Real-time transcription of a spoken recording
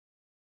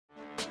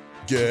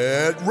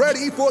Get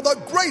ready for the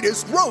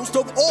greatest roast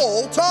of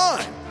all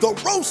time, the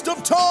Roast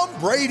of Tom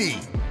Brady,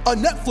 a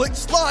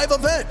Netflix live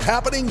event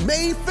happening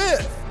May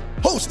 5th.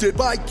 Hosted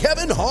by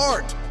Kevin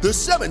Hart, the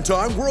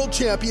 7-time world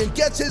champion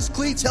gets his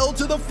cleats held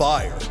to the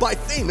fire by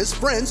famous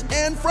friends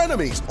and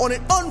frenemies on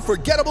an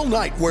unforgettable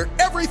night where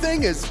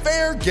everything is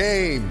fair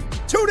game.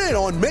 Tune in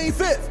on May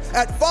 5th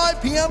at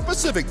 5 p.m.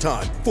 Pacific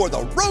time for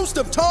the Roast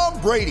of Tom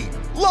Brady,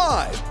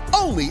 live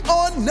only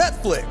on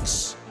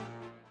Netflix.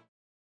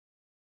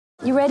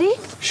 You ready?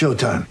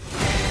 Showtime.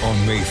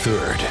 On May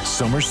 3rd,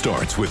 summer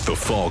starts with The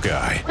Fall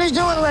Guy. Let's do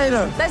it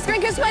later. Let's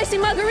drink a spicy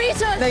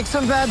margarita. Make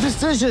some bad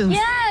decisions.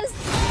 Yes!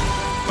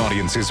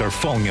 Audiences are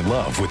falling in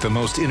love with the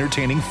most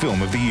entertaining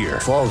film of the year.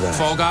 Fall Guy.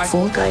 Fall Guy?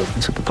 Fall guy.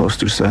 That's what the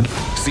poster said.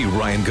 See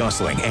Ryan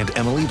Gosling and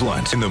Emily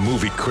Blunt in the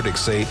movie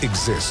critics say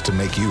exists to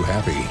make you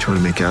happy. Trying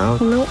to make it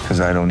out? Nope. Because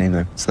I don't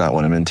either. It's not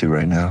what I'm into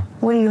right now.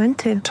 What are you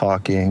into?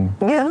 Talking.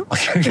 Yeah.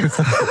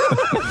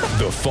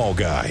 The Fall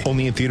Guy.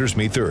 Only in theaters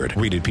May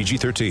 3rd. Rated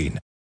PG-13.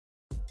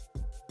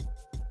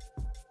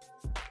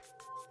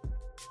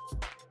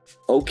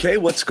 Okay,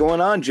 what's going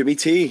on, Jimmy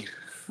T?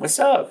 What's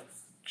up?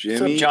 Jimmy,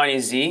 What's up, Johnny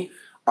Z?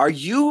 Are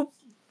you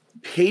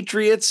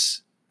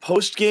Patriots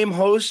post-game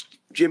host,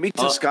 Jimmy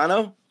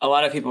Toscano? A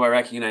lot of people are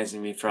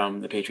recognizing me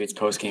from the Patriots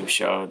post-game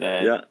show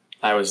that Yeah.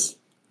 I was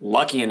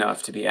lucky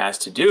enough to be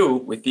asked to do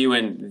with you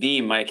and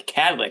the Mike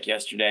Cadlick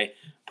yesterday,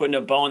 putting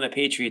a bow on the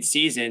Patriots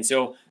season.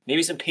 So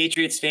maybe some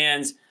Patriots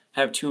fans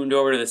have tuned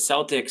over to the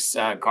Celtics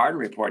Garden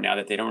Report now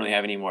that they don't really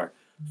have any more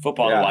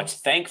football to watch.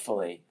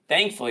 Thankfully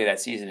that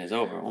season is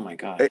over. Oh, my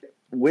God.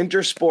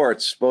 Winter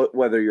sports,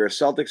 whether you're a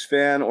Celtics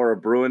fan or a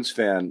Bruins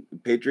fan,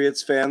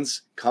 Patriots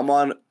fans, come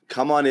on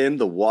in.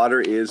 The water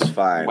is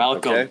fine.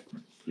 Welcome. Okay?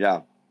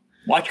 Yeah.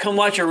 Come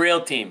watch a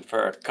real team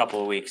for a couple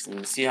of weeks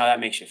and see how that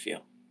makes you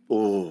feel.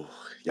 Oh,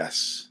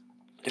 yes.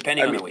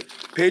 Depending on the week.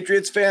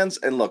 Patriots fans,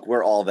 and look,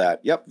 we're all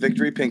that. Yep,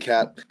 victory pink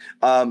hat.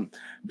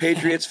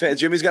 Patriots fans,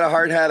 Jimmy's got a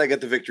hard hat. I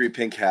got the victory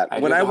pink hat. I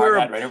wear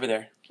hat right over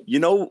there. You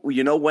know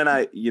when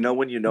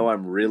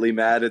I'm really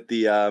mad at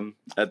the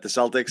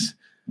Celtics.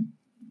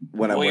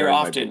 You're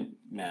often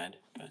mad.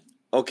 But.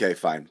 Okay,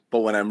 fine. But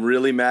when I'm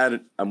really mad,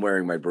 I'm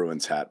wearing my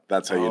Bruins hat.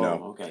 That's how you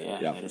know. Okay,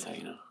 yeah, that is how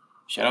you know.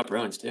 Shout out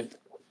Bruins too.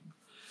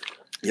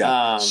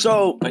 Yeah.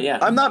 But yeah,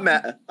 I'm not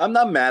mad. I'm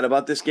not mad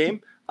about this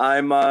game.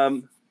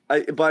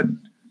 But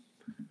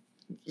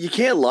you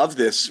can't love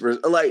this.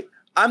 Like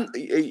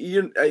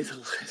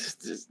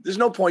there's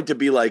no point to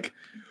be like,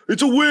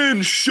 it's a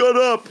win. Shut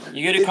up.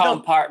 You got to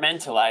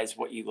compartmentalize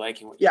what you like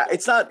and what.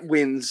 It's not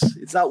wins.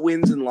 It's not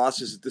wins and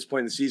losses at this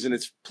point in the season.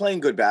 It's playing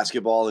good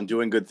basketball and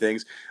doing good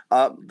things.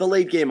 The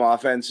late game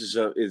offense is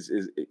a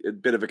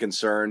bit of a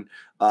concern.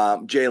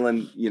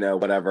 Jalen,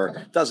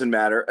 whatever, doesn't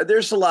matter. There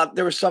was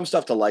some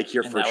stuff to like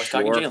here for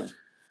sure.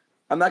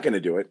 I'm not going to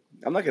do it.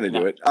 I was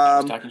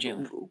talking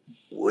Jalen.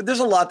 There's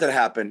a lot that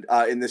happened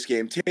in this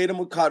game.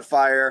 Tatum caught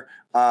fire.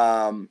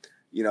 Rob.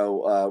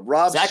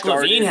 Zach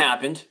LaVine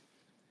happened.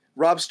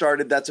 Rob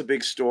started. That's a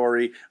big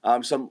story.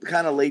 Some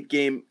kind of late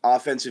game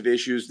offensive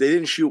issues. They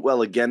didn't shoot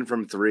well again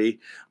from three.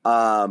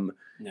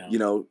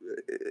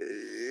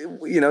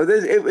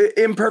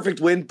 Imperfect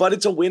win, but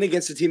it's a win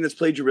against a team that's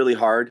played you really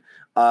hard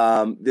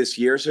this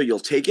year. So you'll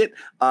take it.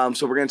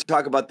 So we're going to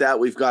talk about that.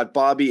 We've got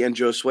Bobby and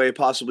Josue,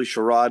 possibly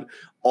Sherrod,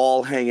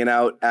 all hanging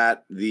out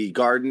at the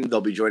Garden.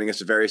 They'll be joining us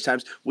at various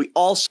times. We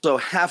also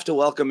have to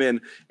welcome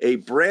in a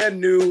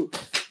brand new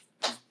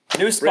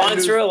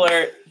sponsor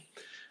alert.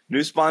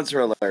 New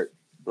sponsor alert.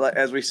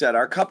 As we said,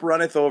 our cup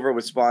runneth over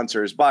with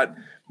sponsors, but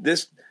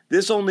this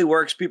only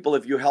works, people,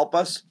 if you help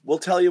us. We'll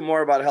tell you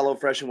more about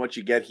HelloFresh and what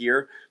you get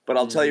here, but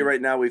I'll tell you right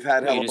now, we've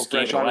had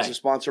HelloFresh on as a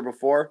sponsor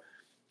before.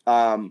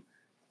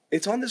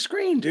 It's on the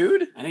screen,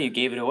 dude. I know you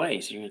gave it away,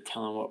 so you're going to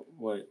tell them what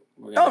we're going to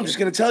No, I'm just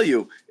going to tell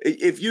you.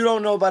 If you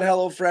don't know about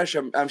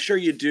HelloFresh, I'm sure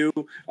you do.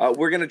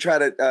 We're going to try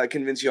to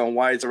convince you on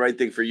why it's the right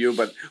thing for you,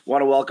 but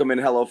want to welcome in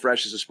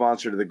HelloFresh as a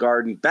sponsor to the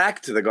Garden,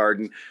 back to the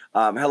Garden,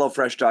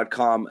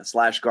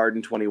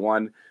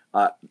 HelloFresh.com/Garden21.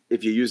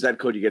 If you use that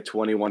code, you get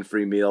 21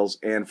 free meals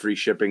and free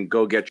shipping.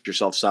 Go get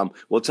yourself some.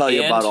 We'll tell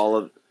you about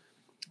all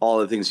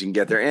the things you can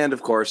get there. And,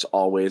 of course,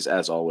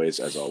 as always,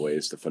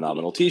 the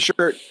phenomenal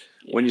T-shirt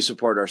when you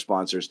support our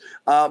sponsors.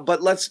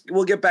 But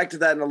we'll get back to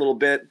that in a little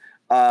bit.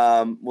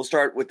 We'll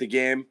start with the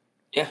game.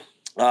 Yeah.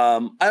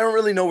 I don't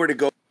really know where to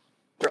go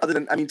other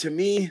than, to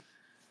me,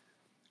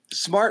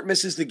 Smart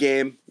misses the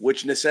game,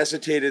 which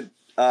necessitated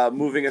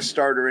moving a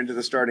starter into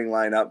the starting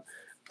lineup.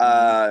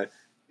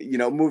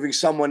 Moving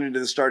someone into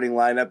the starting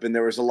lineup, and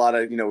there was a lot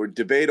of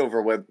debate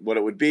over what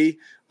it would be.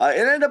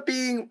 It ended up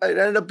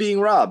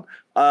being Rob,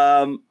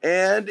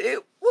 and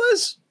it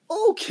was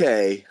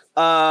okay.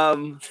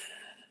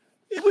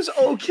 It was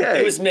okay.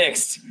 It was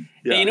mixed.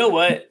 Yeah. And you know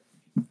what?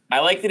 I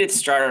like that it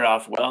started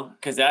off well,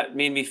 because that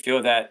made me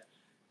feel that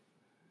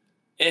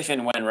if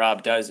and when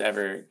Rob does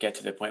ever get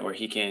to the point where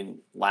he can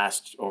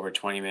last over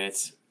 20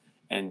 minutes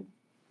and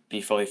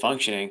be fully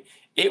functioning,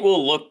 it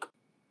will look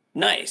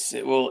nice.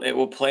 It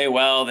will play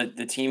well.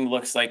 The team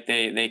looks like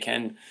they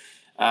can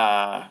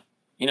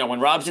when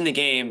Rob's in the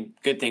game,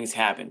 good things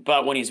happen.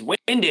 But when he's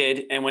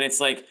winded and when it's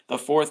like the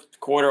fourth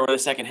quarter or the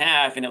second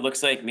half and it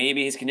looks like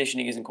maybe his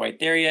conditioning isn't quite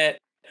there yet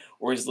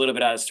or he's a little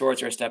bit out of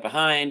sorts or a step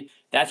behind,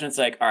 that's when it's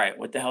like, all right,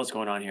 what the hell's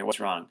going on here? What's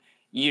wrong?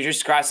 You're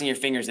just crossing your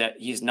fingers that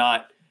he's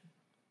not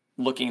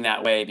looking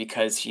that way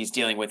because he's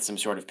dealing with some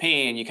sort of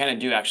pain. You kind of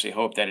do actually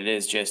hope that it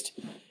is just,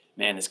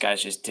 man, this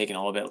guy's just taking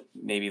a little bit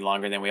maybe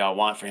longer than we all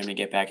want for him to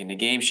get back into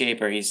game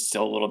shape, or he's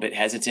still a little bit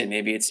hesitant.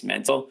 Maybe it's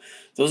mental.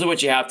 Those are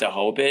what you have to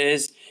hope it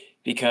is,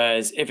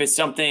 because if it's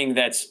something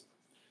that's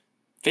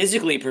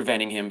physically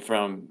preventing him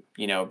from,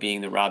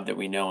 being the Rob that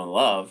we know and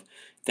love,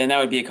 then that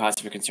would be a cause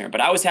for concern.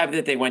 But I was happy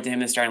that they went to him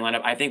in the starting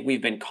lineup. I think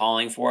we've been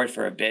calling for it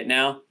for a bit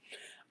now.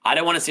 I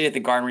don't want to say that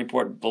the Garden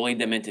Report bullied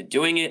them into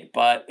doing it,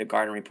 but the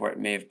Garden Report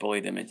may have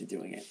bullied them into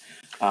doing it.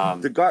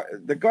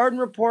 The Garden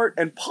Report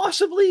and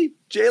possibly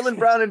Jaylen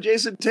Brown and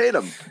Jason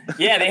Tatum.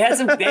 Yeah, they had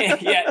some.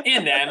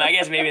 In them, I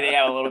guess maybe they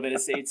have a little bit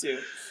of say too.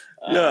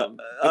 But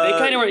they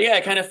kind of were. Yeah,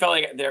 it kind of felt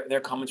like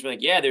their comments were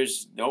like, "Yeah,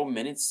 there's no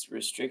minutes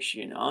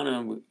restriction on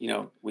them.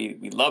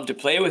 We love to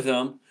play with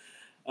them."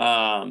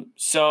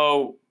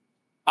 So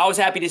I was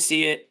happy to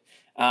see it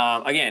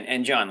again.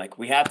 And John,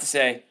 we have to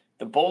say,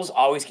 the Bulls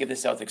always give the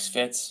Celtics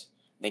fits.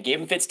 They gave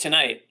them fits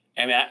tonight.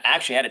 I mean, I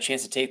actually had a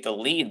chance to take the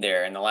lead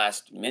there in the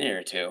last minute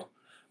or two,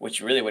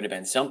 which really would have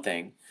been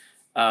something.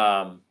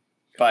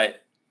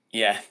 But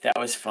yeah, that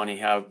was funny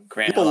how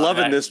Grant. People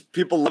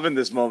loving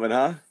this moment,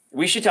 huh?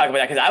 We should talk about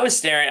that because I was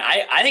staring.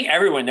 I think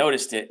everyone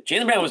noticed it.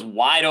 Jaylen Brown was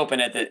wide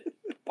open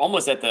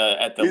almost at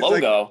the He's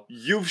logo. Like,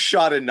 you've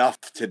shot enough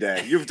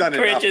today. You've done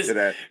enough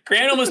today.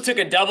 Grant almost took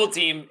a double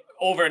team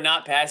over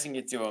not passing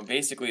it to him.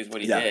 Basically, is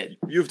what he did.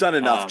 You've done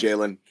enough,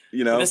 Jaylen.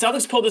 The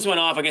Celtics pulled this one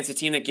off against a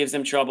team that gives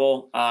them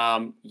trouble.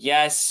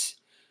 Yes,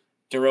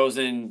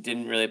 DeRozan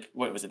didn't really.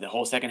 What was it? The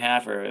whole second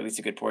half, or at least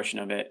a good portion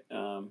of it.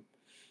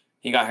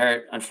 He got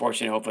hurt.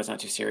 Unfortunately, hopefully it's not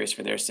too serious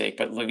for their sake.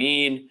 But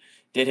Levine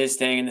did his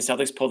thing, and the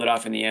Celtics pulled it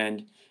off in the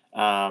end.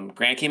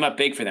 Grant came up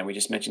big for them. We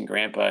just mentioned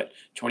Grant, but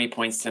 20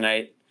 points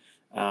tonight.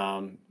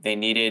 They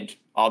needed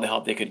all the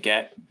help they could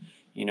get.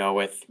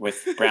 With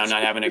Brown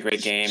not having a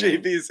great game.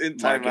 JB's in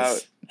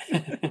timeout.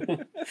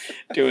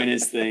 Doing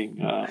his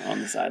thing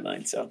on the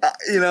sideline. So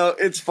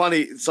it's funny.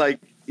 It's like,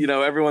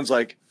 everyone's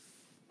like,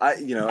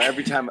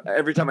 every time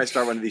I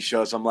start one of these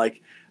shows, I'm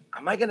like,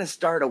 am I going to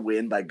start a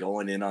win by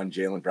going in on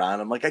Jaylen Brown?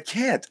 I'm like, I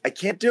can't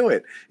do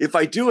it. If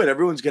I do it,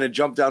 everyone's going to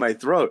jump down my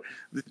throat.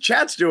 The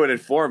chat's doing it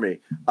for me.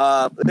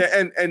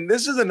 And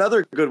this is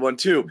another good one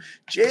too.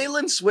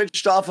 Jaylen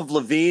switched off of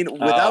Levine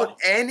without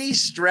any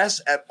stress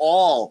at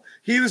all.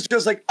 He was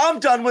just like, I'm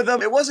done with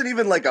him. It wasn't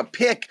even like a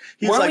pick.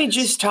 Weren't we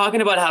just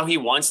talking about how he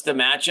wants the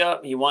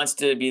matchup? He wants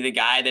to be the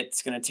guy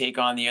that's going to take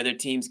on the other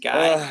team's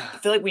guy. I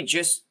feel like we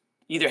just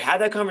either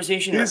had that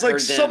conversation or he's like,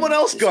 someone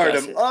else guard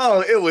him.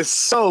 Oh, it was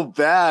so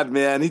bad,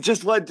 man. He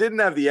just didn't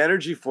have the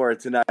energy for it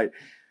tonight.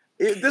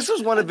 This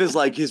was one of his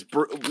there's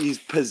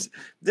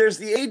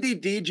the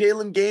ADD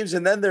Jaylen games,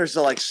 and then there's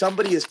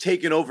somebody has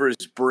taken over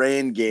his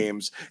brain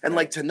games. And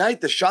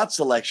tonight, the shot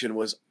selection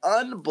was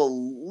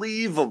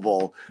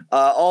unbelievable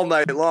all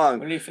night long.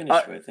 What did he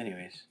finish with,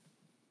 anyways?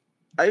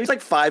 He was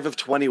 5 of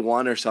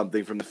 21 or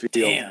something from the field.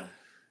 Damn,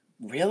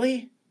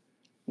 really?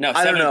 No,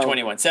 7 of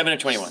 21. 7 of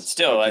 21.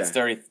 Still, okay. That's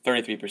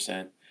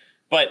 33%.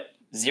 But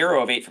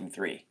 0 of 8 from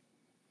 3.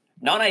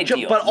 Not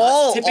ideal. But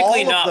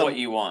typically not what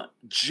you want.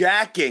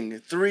 Jacking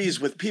threes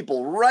with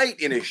people right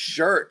in his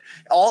shirt.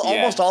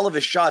 Almost all of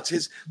his shots.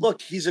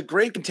 He's a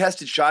great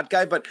contested shot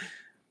guy, but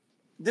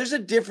there's a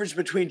difference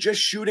between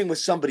just shooting with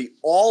somebody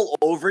all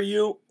over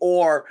you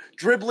or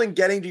dribbling,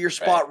 getting to your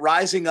spot,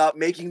 rising up,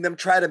 making them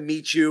try to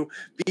meet you,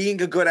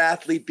 being a good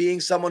athlete,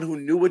 being someone who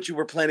knew what you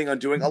were planning on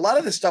doing. A lot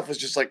of this stuff was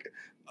just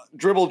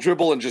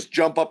dribble, and just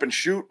jump up and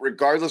shoot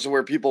regardless of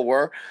where people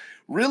were.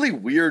 Really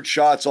weird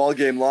shots all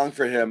game long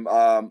for him.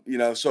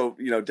 So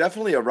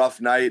definitely a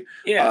rough night.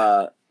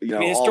 Yeah.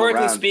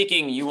 Historically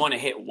speaking, you want to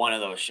hit one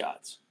of those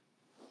shots.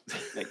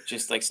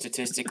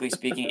 Statistically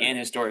speaking and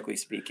historically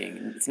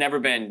speaking. It's never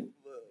been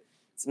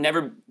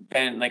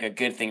a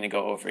good thing to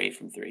go over 8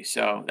 from 3.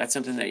 So that's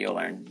something that you'll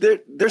learn.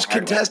 There's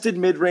contested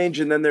mid-range,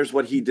 and then there's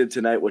what he did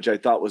tonight, which I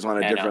thought was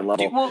on a different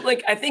level. Well,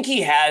 I think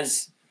he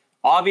has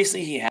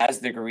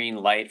the green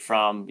light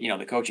from,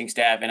 the coaching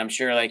staff, and I'm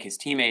sure his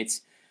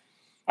teammates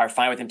are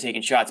fine with him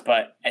taking shots,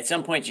 but at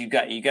some point you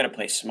got to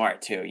play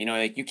smart too.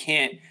 You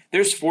can't.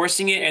 There's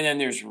forcing it, and then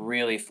there's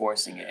really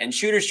forcing it. And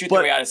shooters shoot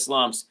their way out of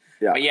slumps.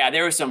 Yeah. But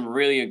there was some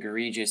really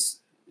egregious,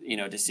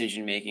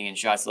 decision making and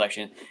shot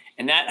selection,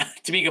 and that,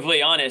 to be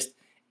completely honest,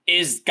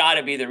 is got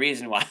to be the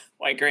reason why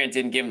Grant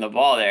didn't give him the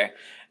ball there.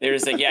 They're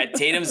just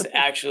Tatum's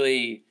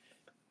actually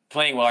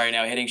playing well right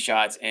now, hitting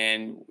shots,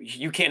 and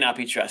you cannot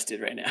be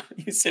trusted right now.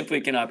 You simply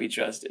cannot be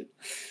trusted.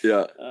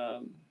 Yeah.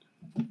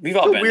 We've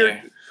all been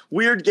there.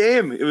 Weird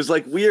game. It was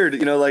weird,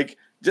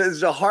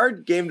 it's a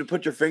hard game to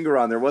put your finger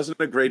on. There wasn't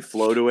a great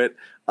flow to it.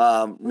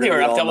 They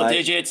were up double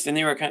digits, and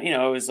they were kind of, it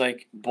was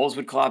Bulls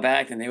would claw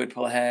back, and they would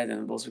pull ahead,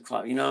 and the Bulls would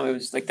claw. It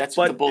was that's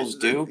what the Bulls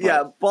do. But.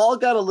 Yeah, ball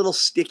got a little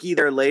sticky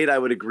there late. I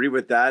would agree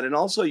with that. And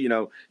also,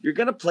 you're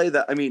going to play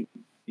that. I mean,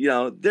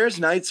 there's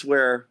nights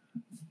where,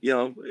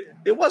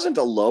 it wasn't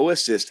a low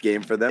assist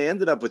game for them. They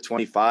ended up with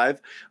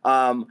 25.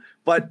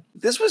 But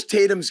this was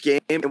Tatum's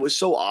game. It was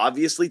so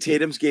obviously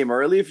Tatum's game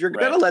early. If you're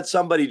going to let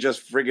somebody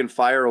just friggin'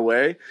 fire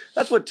away,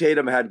 that's what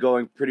Tatum had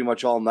going pretty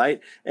much all night.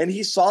 And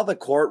he saw the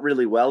court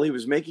really well. He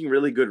was making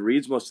really good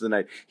reads most of the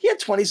night. He had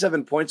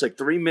 27 points like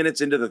 3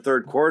 minutes into the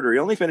third quarter. He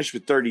only finished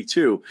with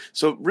 32.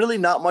 So really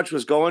not much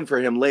was going for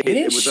him late.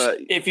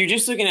 If you're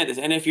just looking at this,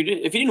 and if you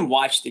didn't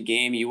watch the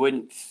game, you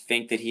wouldn't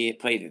think that he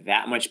played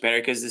that much better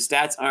because the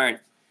stats aren't.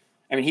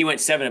 I mean, he went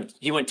 10 of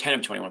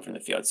 21 from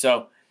the field.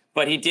 So,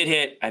 but he did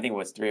hit, I think it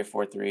was 3 or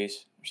 4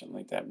 threes or something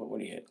like that. But what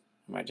did he hit?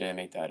 Did I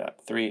make that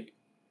up?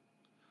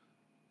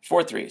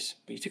 4 threes.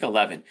 But he took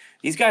 11.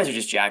 These guys are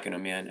just jacking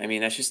them, man. I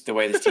mean, that's just the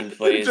way this team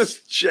plays. They're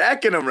just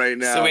jacking them right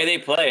now. It's the way they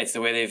play. It's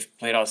the way they've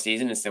played all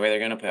season. It's the way they're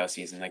going to play all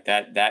season. Like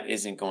that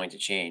isn't going to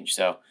change.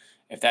 So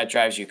if that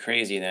drives you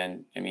crazy,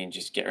 then, I mean,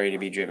 just get ready to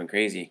be driven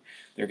crazy.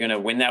 They're going to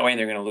win that way and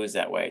they're going to lose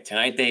that way.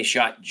 Tonight they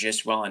shot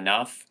just well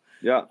enough.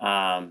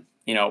 Yeah.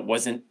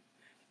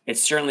 It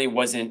certainly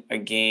wasn't a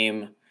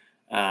game.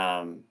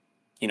 Who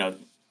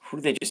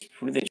did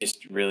they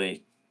just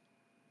really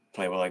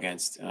play well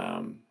against?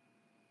 A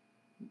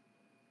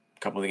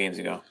couple of games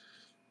ago.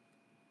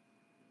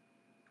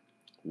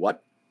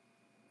 What?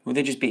 Who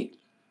they just beat?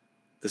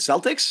 The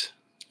Celtics?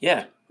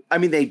 Yeah. I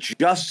mean, they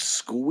just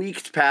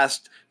squeaked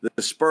past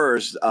the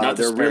Spurs. Not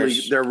the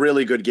Spurs. Their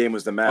really good game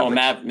was the Mavericks.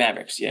 Oh,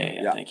 Mavericks.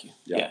 Yeah. Thank you.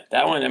 Yeah.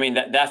 That one. I mean,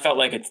 that felt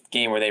like a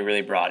game where they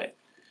really brought it.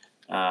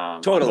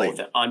 Totally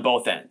on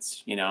both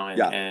ends,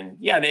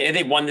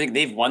 they've won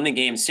the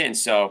game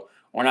since, so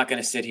we're not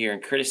going to sit here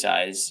and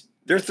criticize.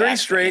 They're three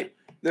straight.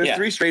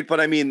 Three straight, but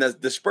I mean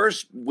the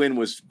Spurs win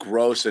was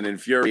gross and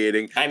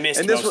infuriating. I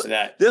missed most of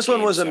that. This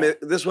one was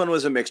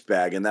a mixed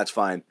bag, and that's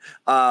fine.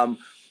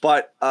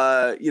 But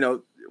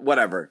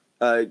whatever.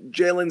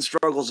 Jalen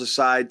struggles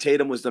aside,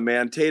 Tatum was the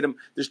man. Tatum.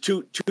 There's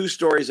two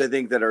stories I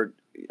think that are.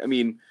 I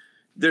mean,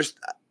 there's.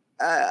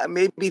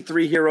 Maybe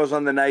 3 heroes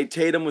on the night.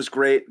 Tatum was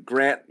great.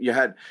 Grant,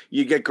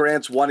 you get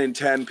Grant's 1 in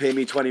 10, pay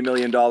me $20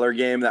 million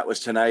game. That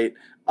was tonight.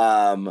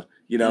 And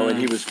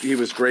he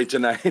was great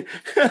tonight.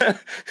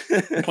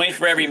 Point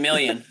for every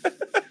million.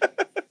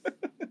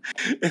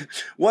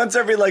 Once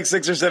every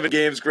 6 or 7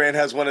 games, Grant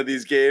has one of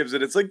these games,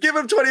 and it's like, give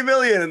him $20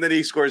 million, and then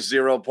he scores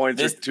 0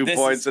 points or 2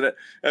 points, and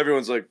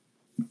everyone's like,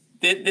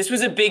 this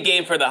was a big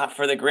game for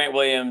the Grant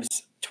Williams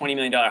 $20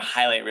 million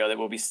highlight reel that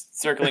will be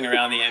circling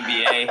around the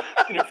NBA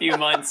in a few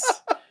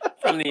months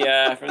from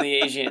the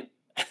agent.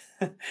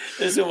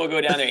 This one will go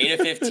down there 8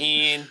 of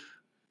 15,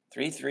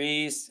 3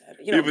 threes.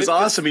 It was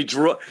awesome. He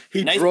drove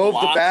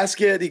the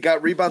basket. He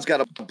got rebounds,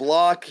 got a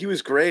block. He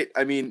was great.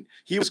 I mean,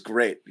 he was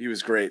great.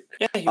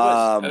 Yeah, he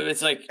was.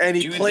 It's like, and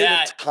he played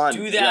a ton.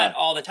 Do that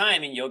all the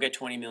time, and you'll get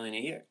 $20 million a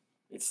year.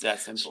 It's that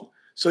simple.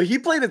 So he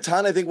played a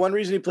ton. I think one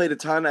reason he played a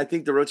ton, I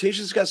think the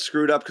rotations got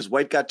screwed up because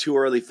White got 2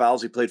 early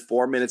fouls. He played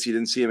 4 minutes. You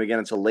didn't see him again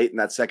until late in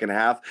that second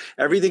half.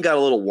 Everything got a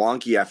little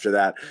wonky after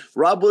that.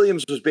 Rob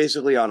Williams was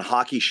basically on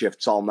hockey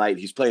shifts all night.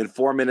 He's playing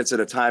 4 minutes at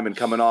a time and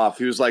coming off.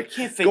 He was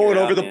going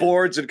over the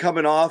boards and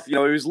coming off. He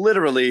was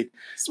literally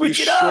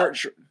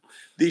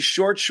these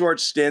short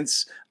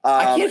stints.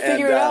 I can't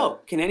figure it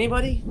out. Can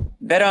anybody?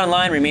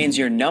 BetOnline remains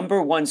your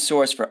number one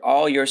source for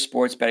all your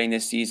sports betting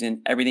this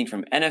season. Everything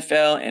from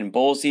NFL and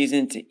bowl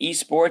season to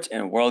esports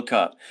and World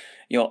Cup.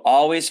 You'll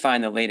always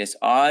find the latest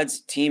odds,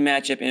 team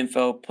matchup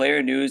info,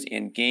 player news,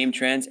 and game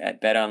trends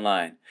at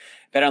BetOnline.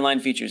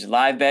 BetOnline features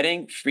live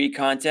betting, free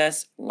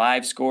contests,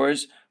 live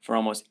scores for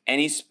almost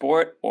any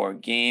sport or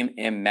game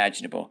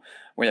imaginable.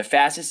 We're the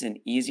fastest and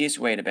easiest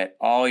way to bet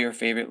all your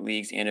favorite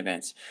leagues and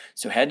events.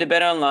 So head to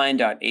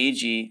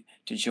betonline.ag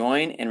to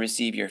join and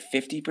receive your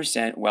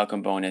 50%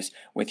 welcome bonus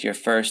with your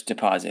first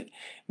deposit.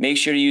 Make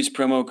sure to use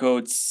promo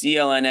code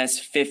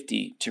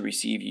CLNS50 to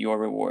receive your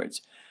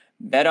rewards.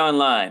 Bet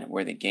online,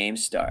 where the game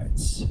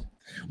starts.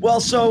 Well,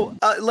 so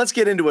let's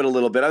get into it a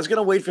little bit. I was going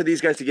to wait for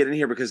these guys to get in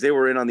here because they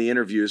were in on the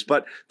interviews,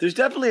 but there's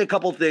definitely a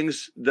couple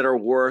things that are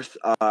worth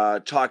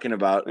talking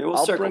about. Maybe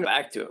we'll circle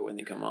back to it when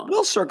they come on.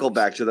 We'll circle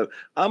back to them.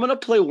 I'm going to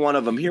play one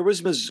of them. Here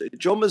was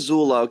Joe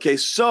Mazzulla. Okay,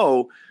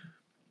 so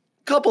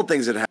a couple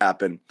things that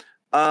happened.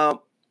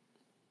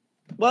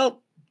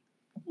 Well,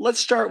 let's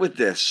start with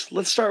this.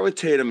 Let's start with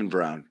Tatum and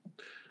Brown.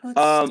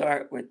 Let's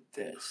start with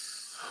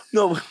this.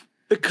 No,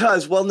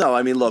 because,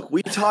 I mean, look,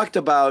 we talked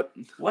about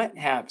what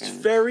happened. It's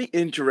very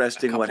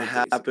interesting what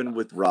happened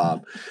with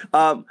Rob.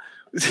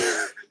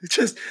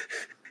 Just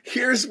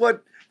here's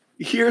what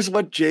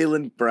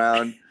Jaylen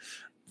Brown.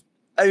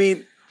 I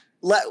mean,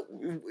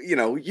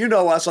 you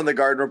know us on the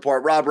Garden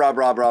Report. Rob,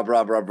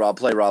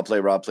 play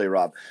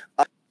Rob.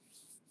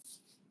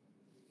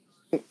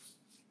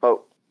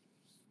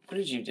 What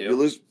did you do? You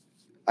lose.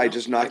 I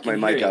just knocked my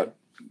mic out.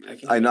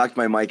 I knocked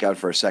my mic out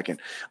for a second.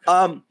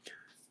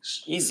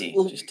 Easy.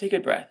 Just take a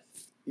breath.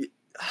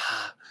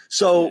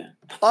 So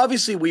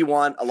obviously a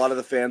lot of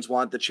the fans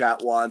want, the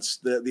chat wants,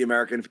 the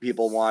American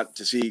people want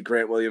to see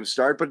Grant Williams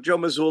start, but Joe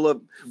Mazzulla,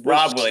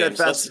 Rob Williams.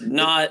 Let's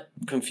not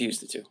confuse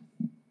the two.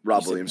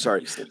 Rob Williams,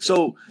 sorry.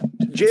 So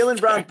Jaylen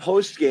Brown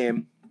post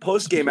game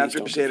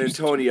after San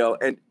Antonio,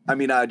 and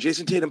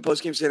Jason Tatum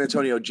post game San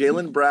Antonio.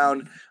 Jaylen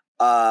Brown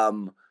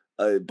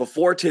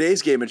before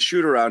today's game and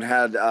shoot around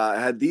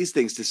had these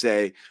things to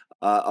say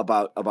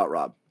about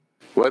Rob.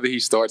 Whether he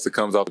starts or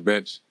comes off the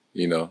bench,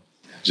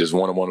 just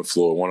want him on the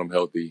floor, want him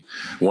healthy,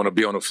 want to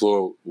be on the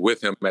floor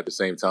with him at the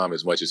same time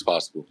as much as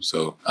possible.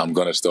 So I'm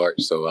going to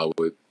start. So I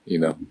would,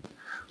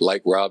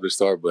 like Rob to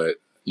start, but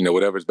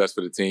whatever's best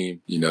for the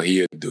team, he'll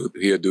do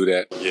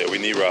that. Yeah, we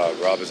need Rob.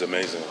 Rob is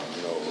amazing.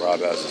 Rob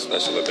has a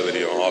special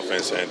ability on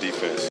offense and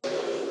defense,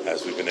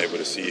 as we've been able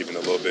to see even a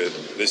little bit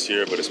this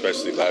year, but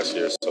especially last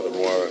year. So the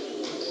more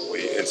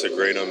we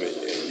integrate him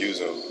and use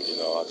him,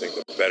 I think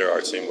the better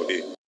our team will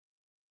be.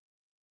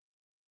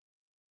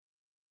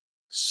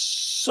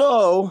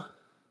 So,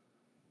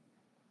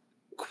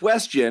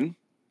 question,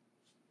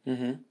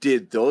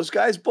 did those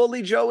guys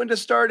bully Joe into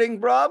starting,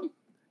 Rob?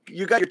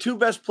 You got your two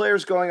best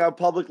players going out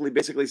publicly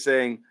basically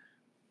saying,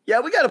 yeah,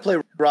 we got to play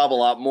Rob a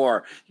lot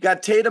more. You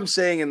got Tatum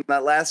saying in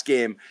that last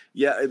game,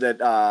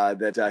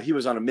 that he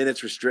was on a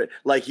minutes restrict.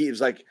 Like he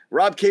was like,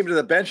 Rob came to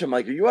the bench. I'm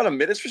like, are you on a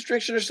minutes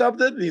restriction or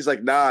something? And he's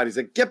like, nah. And he's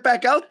like, get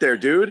back out there,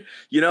 dude.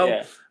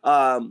 Yeah.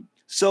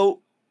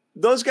 So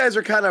those guys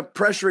are kind of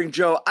pressuring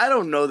Joe. I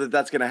don't know that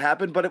that's going to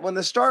happen, but when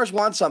the Stars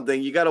want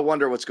something, you got to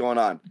wonder what's going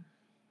on.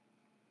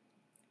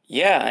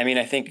 Yeah,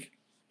 I think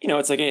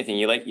it's like anything.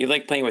 You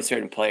like playing with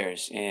certain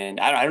players, and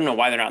I don't know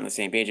why they're not on the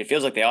same page. It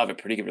feels like they all have a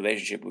pretty good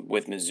relationship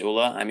with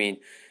Mazzulla.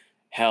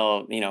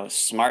 Hell,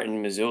 Smart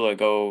and Mazzulla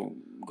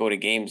go to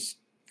games,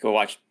 go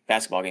watch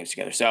basketball games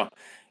together. So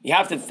you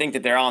have to think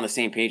that they're all on the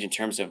same page in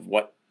terms of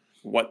what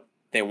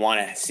they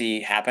want to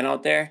see happen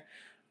out there.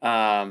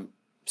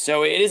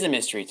 So it is a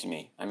mystery to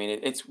me.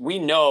 We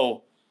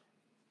know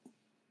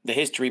the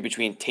history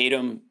between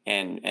Tatum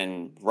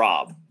and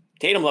Rob.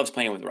 Tatum loves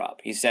playing with Rob.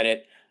 He said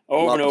it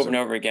over and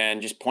over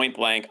again, just point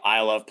blank. I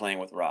love playing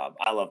with Rob.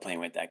 I love playing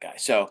with that guy.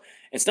 So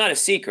it's not a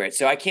secret.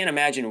 So I can't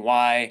imagine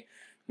why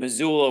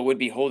Mazzulla would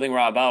be holding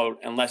Rob out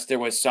unless there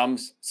was some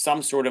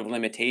sort of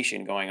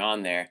limitation going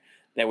on there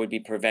that would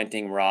be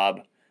preventing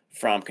Rob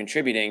from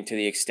contributing to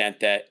the extent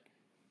that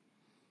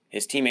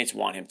his teammates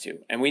want him to.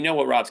 And we know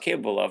what Rob's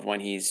capable of when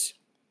he's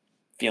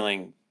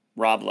feeling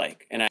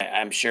Rob-like. And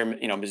I'm sure,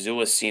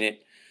 Mazzulla's seen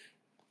it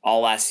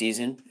all last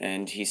season,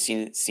 and he's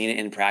seen it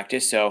in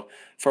practice. So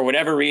for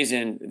whatever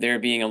reason, they're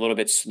being a little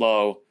bit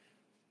slow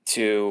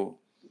to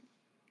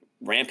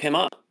ramp him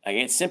up.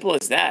 It's simple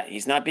as that.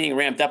 He's not being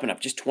ramped up enough.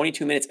 Just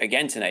 22 minutes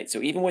again tonight.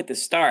 So even with the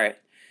start,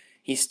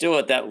 he's still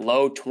at that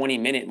low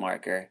 20-minute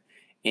marker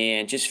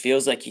and just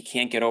feels like he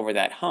can't get over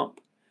that hump.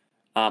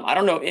 I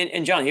don't know.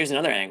 And John, here's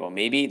another angle.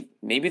 Maybe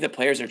the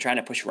players are trying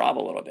to push Rob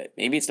a little bit.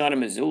 Maybe it's not a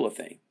Mazzulla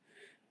thing.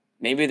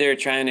 Maybe they're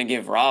trying to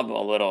give Rob a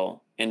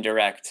little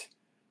indirect,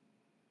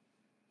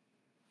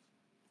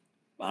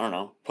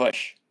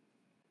 push.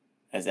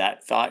 Has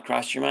that thought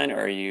crossed your mind,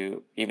 or are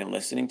you even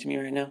listening to me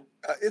right now?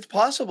 It's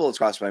possible it's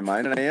crossed my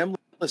mind, and I am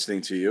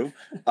listening to you.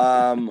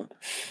 But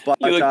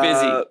you look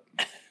busy.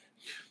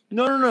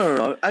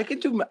 No. I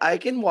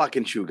can walk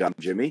and chew gum,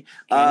 Jimmy.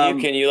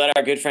 Can you let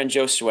our good friend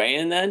Joe Sway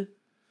in then?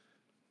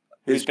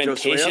 Who's been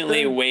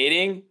patiently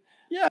waiting?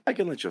 Yeah, I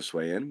can let Joe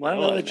Sway in. Why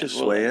don't I let Joe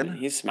Sway in?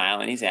 He's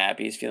smiling. He's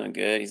happy. He's feeling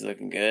good. He's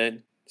looking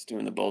good. He's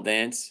doing the bull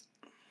dance.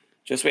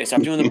 Joe Sway,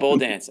 stop doing the bull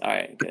dance. All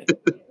right, good.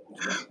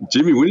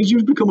 Jimmy, when did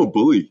you become a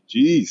bully?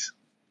 Jeez.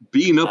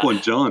 Beating up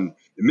on John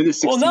in minute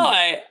 16.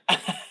 Well,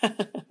 no,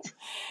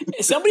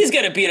 somebody's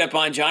got to beat up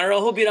on John, or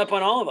he'll beat up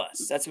on all of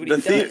us. That's what he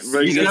does.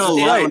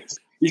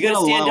 You got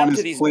to stand up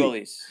to these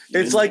bullies.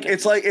 It's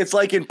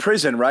like in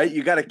prison, right?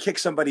 You got to kick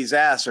somebody's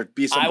ass or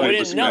be somebody. I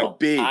wouldn't know.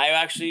 I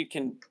actually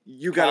can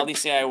proudly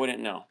say I wouldn't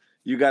know.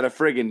 You got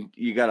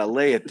to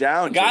lay it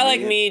down. A guy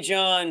like me,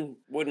 John,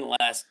 wouldn't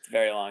last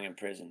very long in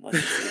prison. Let's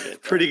just leave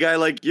it. Pretty guy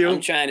like you.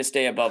 I'm trying to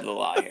stay above the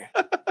law here.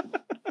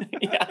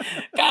 Yeah,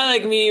 a guy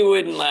like me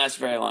wouldn't last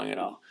very long at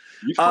all.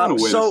 You found a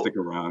way to stick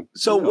around.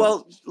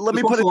 Let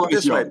me put it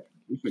this way.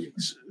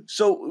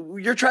 So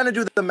you're trying to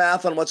do the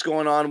math on what's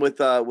going on with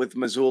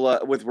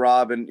Mazzulla, with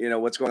Rob, and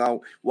what's going on.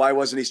 Why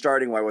wasn't he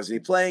starting? Why wasn't he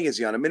playing? Is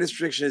he on a minutes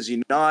restriction? Is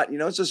he not?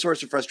 It's a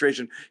source of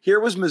frustration. Here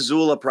was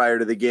Mazzulla prior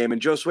to the game,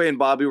 and Joe Sway and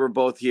Bobby were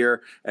both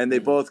here, and they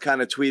both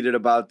kind of tweeted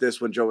about this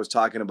when Joe was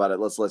talking about it.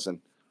 Let's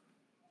listen.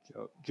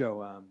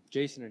 Joe,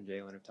 Jason and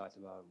Jaylen have talked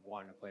about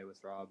wanting to play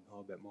with Rob a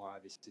little bit more.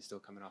 Obviously, still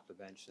coming off the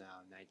bench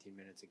now, 19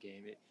 minutes a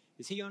game.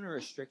 Is he under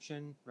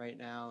restriction right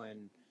now?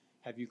 And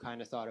have you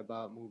kind of thought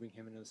about moving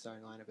him into the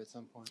starting lineup at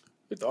some point?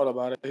 We thought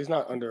about it. He's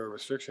not under a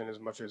restriction as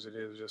much as it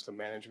is just a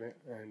management.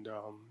 And,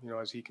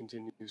 as he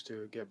continues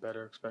to get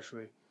better,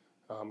 especially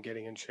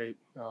getting in shape,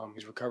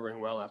 he's recovering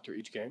well after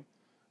each game.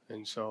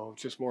 And so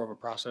it's just more of a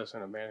process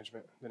and a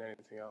management than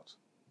anything else.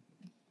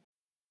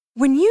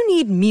 When you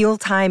need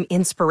mealtime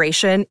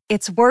inspiration,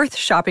 it's worth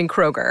shopping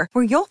Kroger,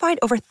 where you'll find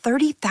over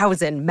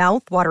 30,000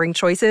 mouth-watering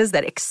choices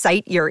that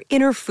excite your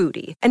inner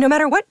foodie. And no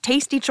matter what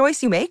tasty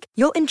choice you make,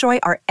 you'll enjoy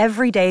our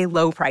everyday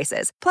low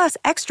prices, plus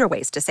extra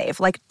ways to save,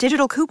 like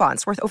digital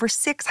coupons worth over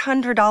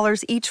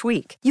 $600 each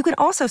week. You can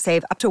also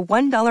save up to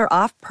 $1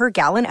 off per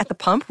gallon at the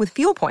pump with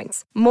fuel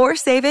points. More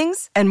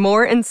savings and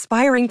more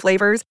inspiring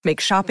flavors make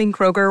shopping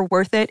Kroger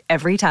worth it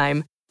every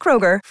time.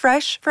 Kroger,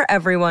 fresh for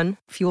everyone.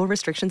 Fuel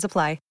restrictions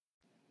apply.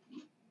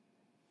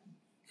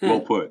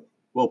 Well put.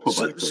 Well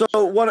put.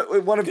 So one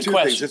of two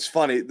things. It's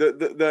funny.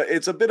 The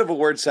it's a bit of a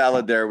word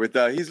salad there. With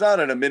he's not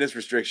on a minutes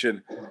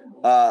restriction.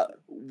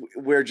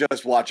 We're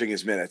just watching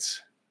his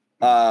minutes.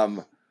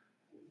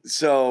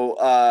 So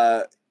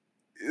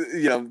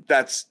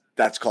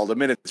that's called a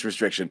minutes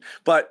restriction.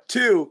 But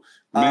two,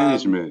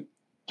 management.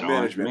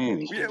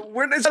 Management.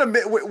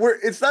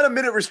 It's not a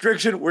minute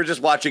restriction. We're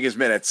just watching his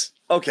minutes.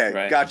 Okay,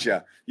 right.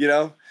 Gotcha.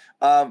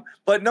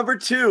 But number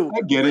two,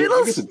 I get it.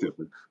 I guess it's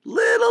different.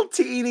 Little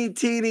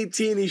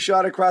teeny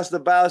shot across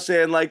the bow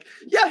saying like,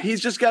 yeah, he's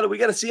just we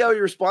got to see how he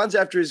responds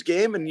after his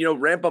game and,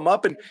 ramp him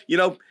up and,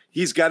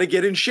 he's got to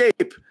get in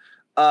shape.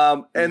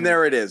 And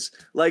there it is.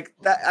 Like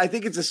that. I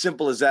think it's as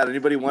simple as that.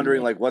 Anybody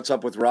wondering like what's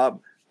up with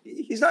Rob?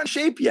 He's not in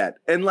shape yet.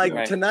 And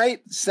like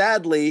tonight,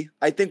 sadly,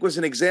 I think was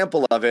an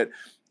example of it.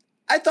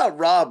 I thought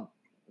Rob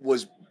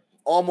was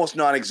almost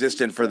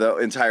non-existent for the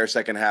entire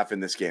second half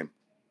in this game.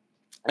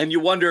 And you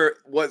wonder,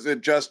 was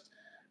it just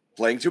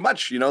playing too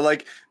much?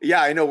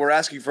 Yeah, I know we're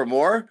asking for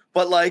more,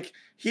 but like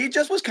he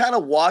just was kind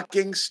of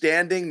walking,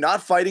 standing,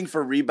 not fighting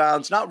for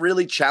rebounds, not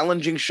really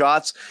challenging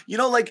shots. Each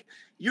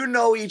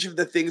of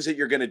the things that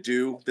you're going to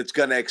do that's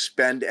going to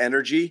expend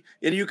energy,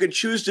 and you can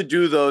choose to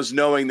do those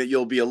knowing that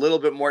you'll be a little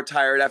bit more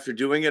tired after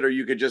doing it, or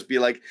you could just be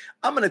like,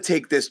 I'm going to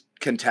take this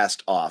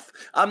contest off.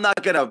 I'm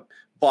not going to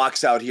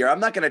box out here. I'm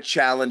not going to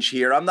challenge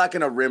here. I'm not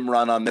going to rim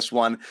run on this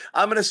one.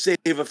 I'm going to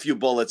save a few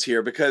bullets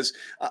here because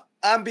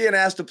I'm being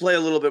asked to play a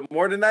little bit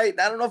more tonight.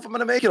 I don't know if I'm going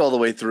to make it all the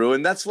way through.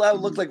 And that's how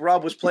it looked like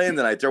Rob was playing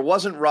tonight. There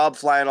wasn't Rob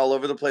flying all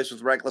over the place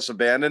with reckless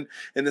abandon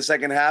in the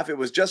second half. It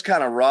was just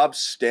kind of Rob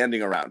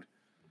standing around.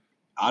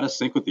 Out of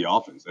sync with the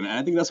offense. And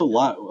I think that's a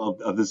lot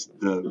of this,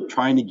 the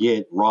trying to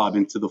get Rob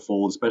into the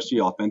fold, especially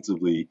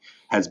offensively,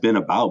 has been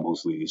about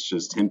mostly. It's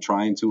just him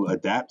trying to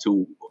adapt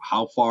to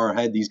how far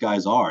ahead these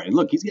guys are. And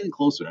look, he's getting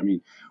closer. I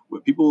mean,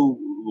 people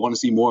want to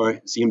see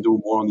him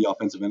do more on the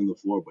offensive end of the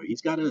floor, but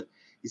he's got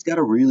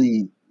to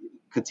really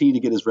continue to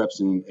get his reps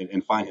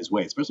and find his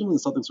way, especially when the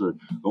Celtics are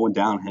going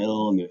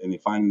downhill and they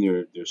find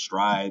their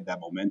stride,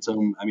 that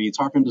momentum. I mean, it's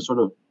hard for him to sort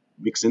of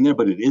mix in there,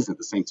 but it isn't at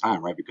the same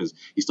time, right? Because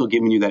he's still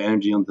giving you that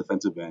energy on the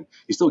defensive end.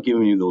 He's still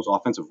giving you those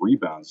offensive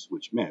rebounds,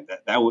 which, man,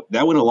 that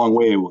went a long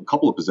way with a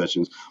couple of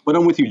possessions. But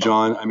I'm with you,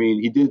 John. I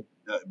mean, he did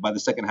by the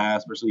second half,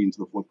 especially into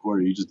the fourth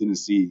quarter, you just didn't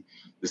see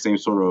the same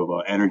sort of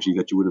energy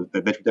that you would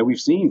have that we've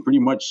seen pretty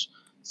much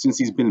since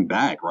he's been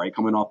back, right?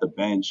 Coming off the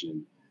bench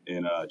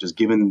and just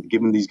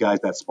giving these guys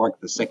that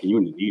spark the second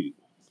unit needed.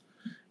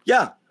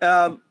 Yeah.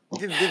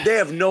 They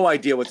have no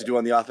idea what to do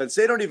on the offense.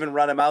 They don't even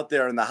run him out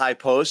there in the high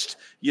post,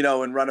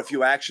 and run a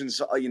few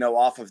actions,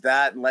 off of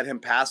that and let him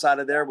pass out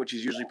of there, which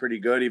is usually pretty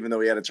good, even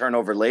though he had a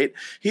turnover late.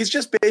 He's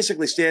just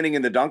basically standing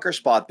in the dunker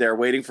spot there,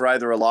 waiting for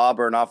either a lob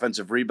or an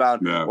offensive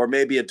rebound or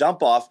maybe a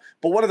dump off.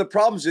 But one of the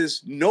problems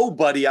is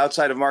nobody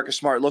outside of Marcus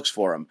Smart looks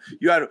for him.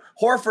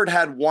 Horford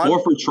had one.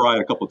 Horford tried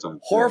a couple times.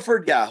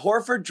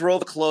 Horford drove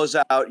the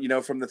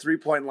closeout, from the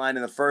 3-point line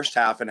in the first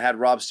half and had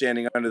Rob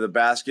standing under the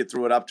basket,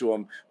 threw it up to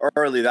him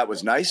early. That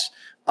was nice.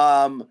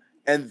 And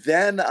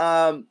then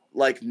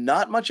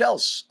not much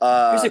else.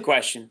 Here's a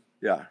question.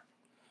 Yeah.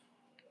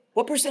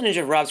 What percentage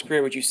of Rob's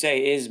career would you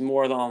say is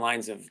more along the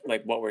lines of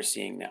like what we're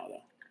seeing now,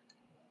 though?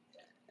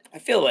 I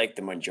feel like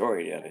the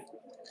majority of it.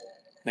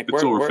 Like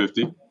it's over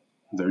 50.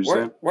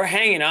 We're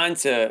hanging on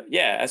to,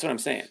 that's what I'm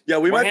saying. Yeah,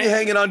 we might be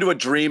hanging on to a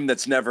dream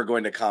that's never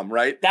going to come,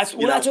 right? That's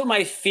what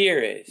my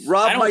fear is.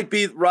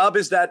 Rob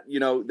is that,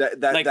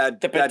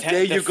 that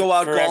day you go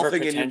out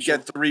golfing and you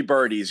get 3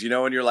 birdies,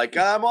 and you're like,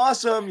 I'm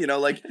awesome,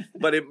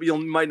 but you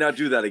might not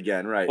do that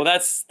again, right? Well,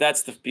 that's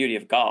the beauty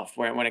of golf.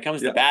 When it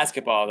comes to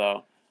basketball,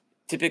 though,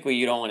 typically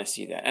you don't want to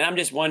see that. And I'm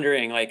just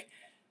wondering, like,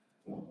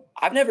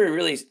 I've never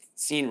really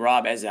seen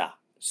Rob as a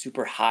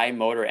super high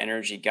motor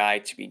energy guy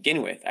to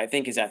begin with. I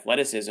think his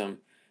athleticism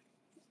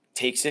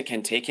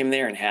can take him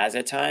there and has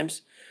at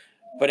times.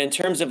 But in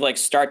terms of like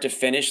start to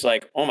finish,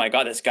 like, oh my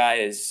God, this guy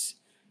is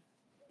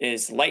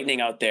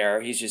lightning out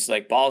there. He's just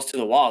like balls to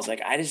the walls.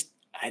 Like, I just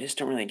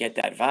don't really get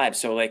that vibe.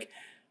 So like,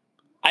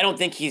 I don't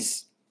think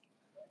he's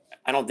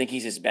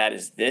as bad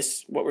as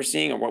this, what we're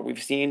seeing or what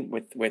we've seen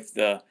with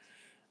the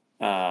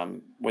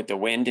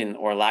wind and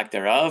or lack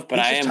thereof. But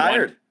I am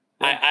tired.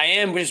 I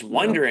am just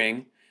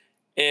wondering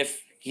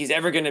if he's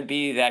ever going to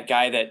be that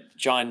guy that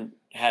John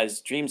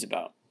has dreams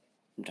about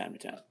from time to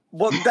time.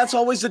 Well, that's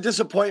always the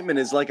disappointment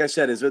is, like I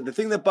said, is the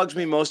thing that bugs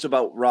me most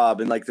about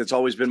Rob. And like, that's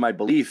always been my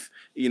belief,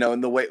 in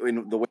the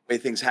way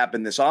things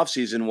happened this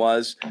offseason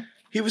was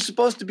he was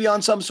supposed to be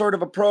on some sort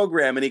of a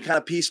program, and he kind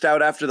of pieced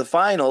out after the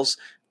finals.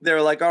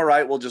 They're like, all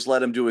right, we'll just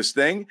let him do his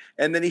thing.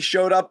 And then he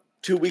showed up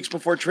 2 weeks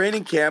before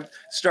training camp,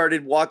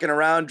 started walking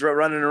around,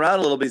 running around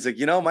a little bit. He's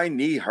like, my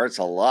knee hurts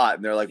a lot.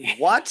 And they're like,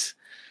 what?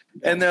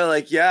 And they're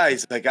like, yeah.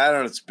 He's like, I don't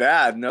know, it's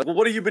bad. And well,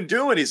 what have you been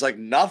doing? He's like,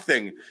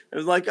 nothing. It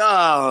was like,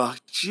 oh,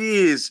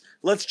 geez,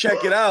 let's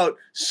check it out.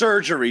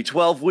 Surgery,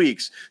 12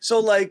 weeks. So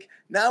like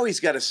now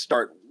he's got to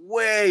start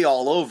way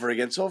all over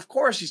again. So of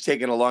course he's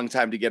taking a long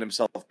time to get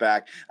himself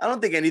back. I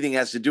don't think anything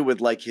has to do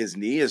with like his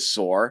knee is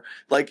sore.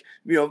 Like,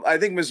 I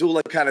think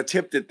Mazzulla kind of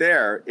tipped it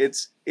there.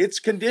 It's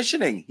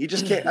conditioning. He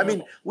just can't. I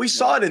mean, we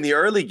saw it in the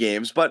early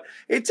games, but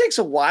it takes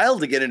a while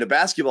to get into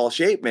basketball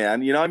shape, man.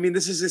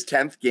 This is his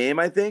 10th game,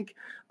 I think.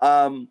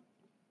 Especially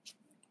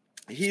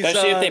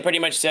if they pretty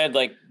much said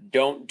like,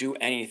 don't do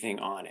anything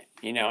on it.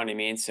 You know what I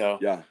mean? So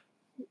yeah.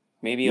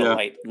 Maybe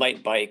a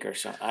light bike or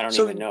something. I don't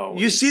even know.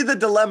 You see the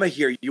dilemma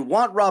here. You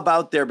want Rob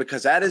out there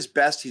because at his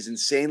best, he's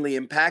insanely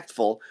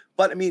impactful.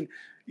 But I mean,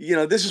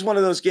 this is one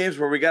of those games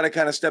where we got to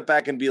kind of step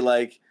back and be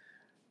like,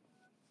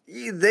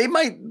 they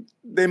might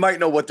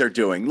know what they're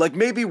doing. Like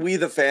maybe we,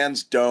 the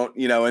fans, don't,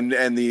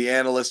 and the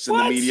analysts and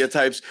the media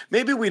types,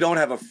 maybe we don't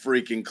have a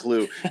freaking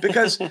clue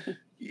because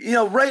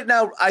right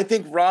now, I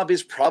think Rob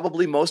is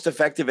probably most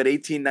effective at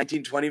 18,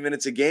 19, 20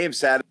 minutes a game,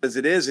 sad as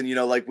it is. And,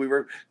 like we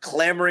were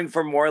clamoring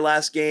for more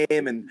last game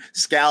and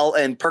Scal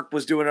and Perk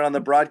was doing it on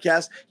the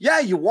broadcast. Yeah,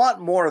 you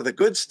want more of the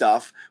good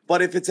stuff.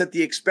 But if it's at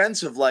the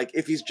expense of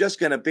if he's just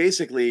going to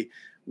basically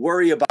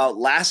worry about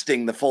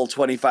lasting the full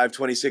 25,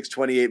 26,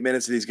 28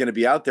 minutes that he's going to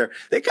be out there,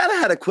 they kind of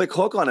had a quick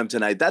hook on him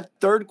tonight. That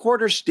third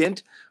quarter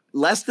stint,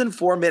 less than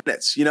 4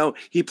 minutes.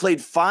 He played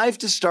 5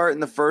 to start in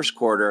the first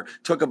quarter,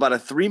 took about a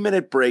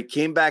 3-minute break,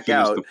 came back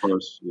out,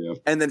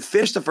 and then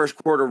finished the first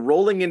quarter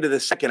rolling into the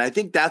second. I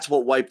think that's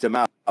what wiped him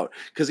out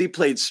because he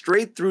played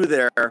straight through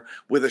there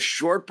with a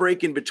short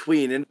break in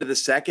between into the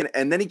second,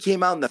 and then he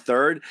came out in the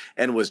third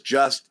and was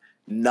just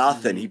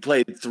nothing. He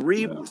played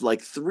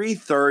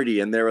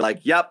 3:30, and they were like,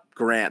 "Yep,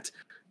 Grant."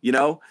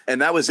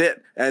 And that was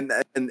it. And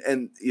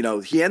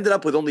he ended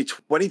up with only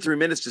 23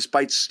 minutes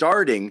despite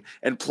starting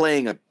and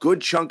playing a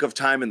good chunk of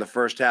time in the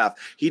first half.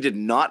 He did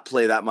not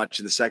play that much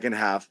in the second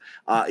half.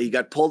 He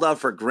got pulled out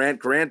for Grant.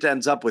 Grant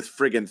ends up with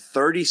friggin'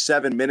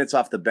 37 minutes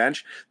off the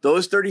bench.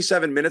 Those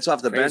 37 minutes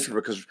off the bench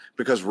were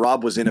because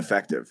Rob was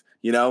ineffective.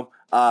 It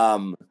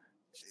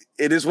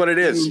is what it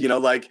is.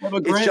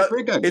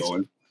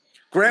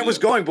 Grant was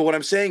going, but what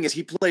I'm saying is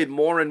he played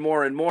more and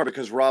more and more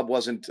because Rob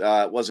wasn't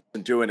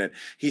doing it.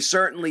 He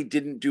certainly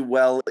didn't do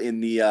well in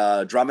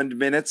the Drummond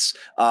minutes.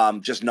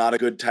 Just not a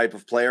good type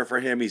of player for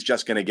him. He's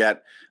just going to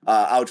get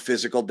out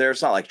physical there.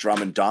 It's not like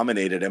Drummond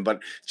dominated him, but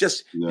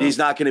he's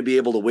not going to be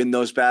able to win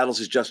those battles.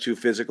 He's just too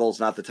physical.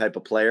 It's not the type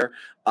of player,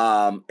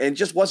 and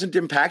just wasn't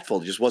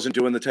impactful. Just wasn't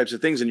doing the types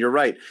of things. And you're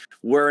right.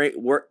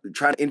 We're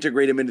trying to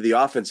integrate him into the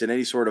offense in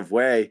any sort of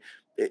way.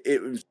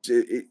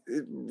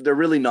 They're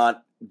really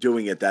not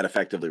doing it that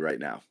effectively right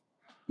now.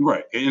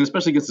 Right. And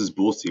especially against this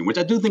Bulls team, which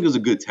I do think is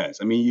a good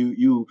test. I mean,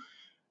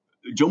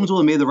 Joe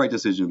Mazzulla made the right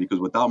decision because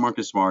without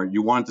Marcus Smart,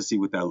 you wanted to see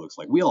what that looks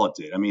like. We all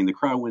did. I mean, the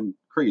crowd went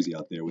crazy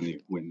out there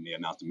when they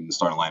announced him in the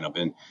starting lineup,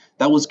 and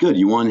that was good.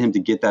 You wanted him to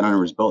get that under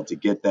his belt, to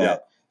get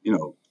that,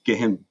 get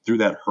him through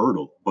that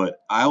hurdle. But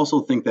I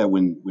also think that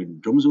when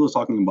Joe Mazzulla is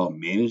talking about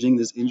managing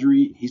this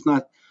injury, he's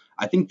not.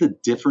 I think the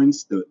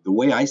difference, the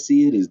way I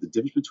see it, is the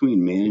difference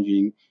between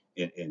managing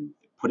and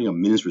putting a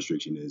minutes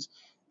restriction is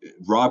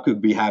Rob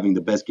could be having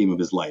the best game of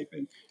his life.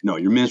 And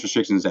your minutes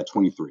restriction is at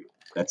 23.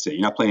 That's it.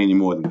 You're not playing any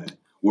more than that.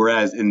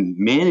 Whereas in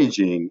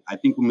managing, I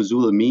think what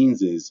Mazzulla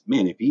means is,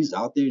 man, if he's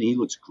out there and he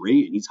looks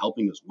great and he's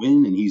helping us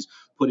win and he's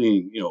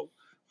putting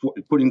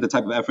the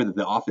type of effort that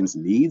the offense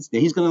needs, then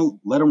he's going to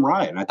let him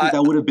ride. And I think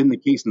that would have been the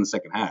case in the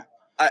second half.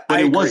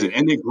 But it wasn't.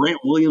 And then Grant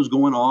Williams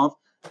going off.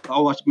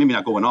 Oh, maybe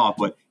not going off,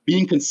 but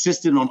being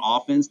consistent on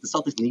offense, the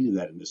Celtics needed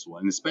that in this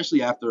one, and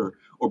especially after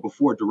or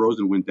before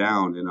DeRozan went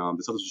down, and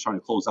the Celtics were trying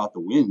to close out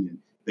the win, and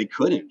they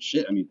couldn't.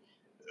 Shit, I mean,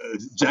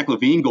 Zach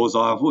LaVine goes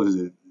off. What is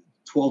it?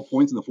 12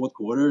 points in the fourth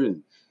quarter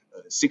and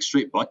 6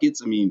 straight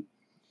buckets. I mean,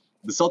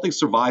 the Celtics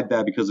survived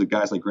that because of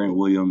guys like Grant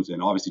Williams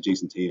and obviously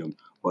Jason Tatum.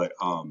 But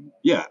I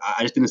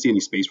just didn't see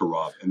any space for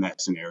Rob in that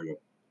scenario.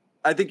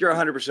 I think you're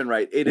 100%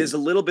 right. It is a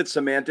little bit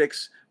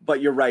semantics,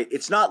 but you're right.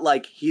 It's not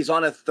like he's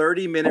on a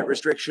 30-minute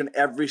restriction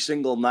every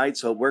single night,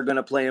 so we're going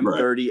to play him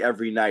 30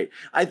 every night.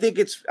 I think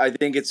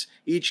it's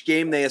each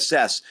game they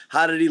assess.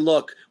 How did he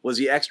look? Was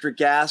he extra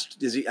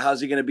gassed? How's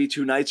he going to be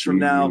 2 nights from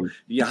now?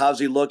 How's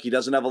he look? He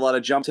doesn't have a lot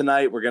of jump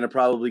tonight. We're going to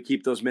probably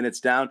keep those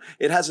minutes down.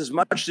 It has as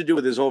much to do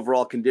with his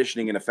overall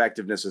conditioning and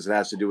effectiveness as it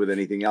has to do with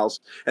anything else,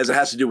 as it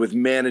has to do with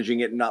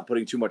managing it and not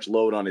putting too much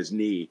load on his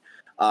knee.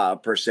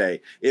 Per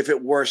se. If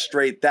it were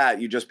straight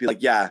that, you'd just be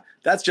like, yeah,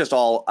 that's just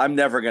all.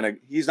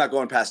 He's not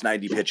going past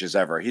 90 pitches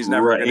ever. He's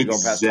never going to go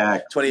past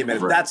 28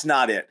 minutes. That's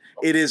not it.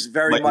 It is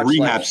very much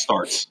rehab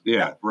starts.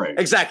 Yeah, right.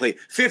 Exactly.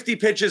 50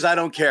 pitches, I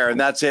don't care. And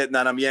that's it. And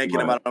then I'm yanking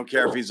him. I don't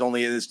care if he's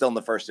still in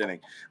the first inning.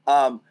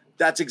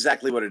 That's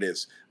exactly what it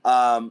is.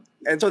 And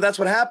so that's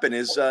what happened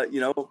is,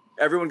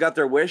 everyone got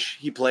their wish.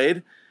 He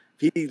played.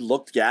 He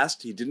looked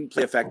gassed. He didn't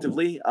play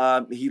effectively.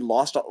 He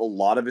lost a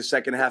lot of his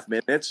second half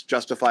minutes,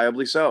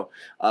 justifiably so.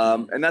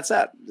 And that's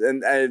that.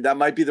 And that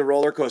might be the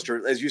roller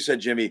coaster. As you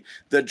said, Jimmy,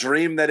 the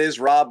dream that is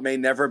Rob may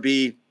never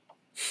be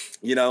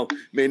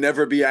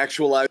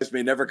actualized,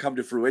 may never come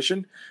to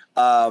fruition.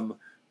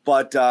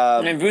 But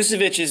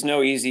Vucevic is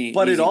no easy.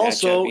 But easy it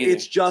also, matchup either.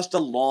 it's just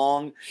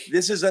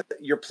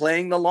you're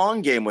playing the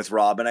long game with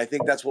Rob. And I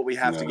think that's what we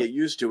have to get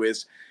used to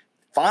is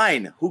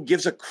fine. Who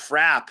gives a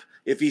crap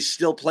if he's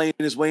still playing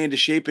his way into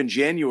shape in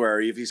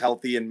January, if he's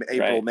healthy in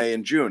April, May,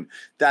 and June?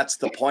 That's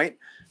the point.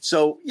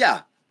 So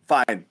yeah,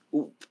 fine.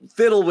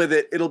 Fiddle with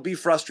it. It'll be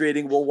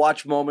frustrating. We'll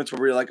watch moments where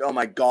we're like, oh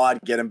my God,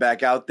 get him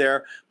back out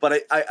there.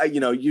 But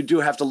you do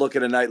have to look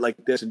at a night like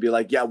this and be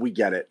like, yeah, we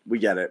get it. We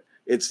get it.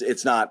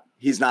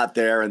 He's not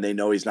there, and they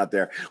know he's not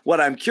there. What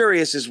I'm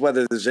curious is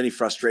whether there's any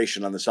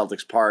frustration on the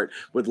Celtics' part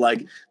with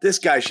like, this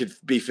guy should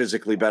be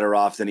physically better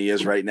off than he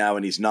is right now,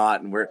 and he's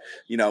not. And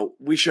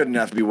we shouldn't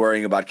have to be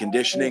worrying about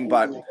conditioning.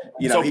 But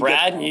So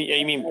Brad,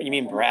 you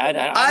mean Brad?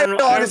 I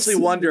honestly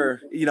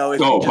wonder,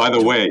 if by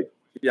the way,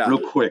 yeah, real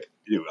quick,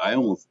 dude, I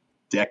almost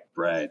decked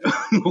Brad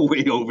on the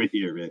way over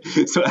here, man.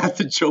 So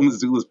after Joe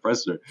Mazzulla's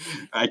presser,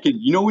 I can,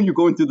 when you're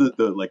going through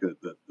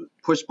the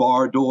push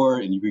bar door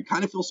and you can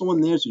kind of feel someone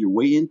there, so you're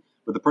waiting,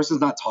 but the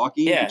person's not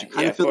talking, but you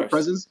kind of feel the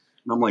presence.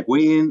 And I'm like,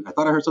 waiting. I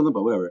thought I heard something,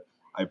 but whatever.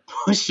 I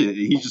push it, and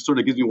he just sort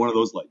of gives me one of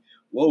those like,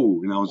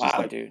 whoa. And I was just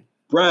like, dude.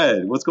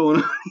 Brad, what's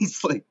going on?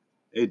 He's like,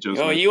 hey, Joe.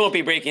 Oh, you won't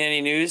be breaking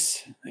any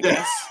news, I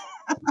guess.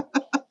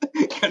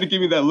 Kind of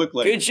give me that look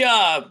like. Good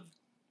job.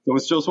 So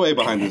it's Joe Sway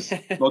behind this.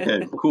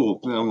 Okay,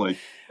 cool. And I'm like,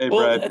 hey,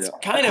 Brad. That's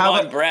kind of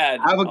on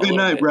Brad. Have a good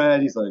night,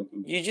 Brad. He's like,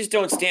 you just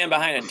don't stand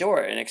behind a door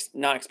and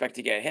not expect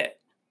to get hit.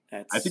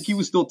 I think he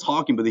was still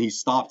talking, but then he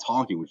stopped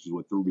talking, which is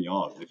what threw me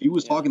off. If he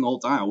was talking the whole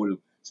time, I would have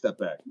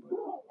stepped back. But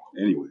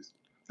anyways,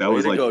 that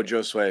was like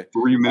Joe Sway.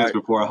 3 minutes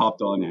before I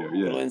hopped on here.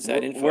 Yeah.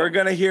 Inside info. We're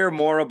going to hear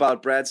more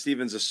about Brad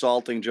Stevens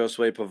assaulting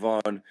Josue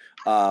Pavone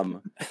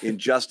in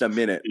just a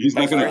minute. He's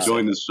not going to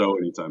join this show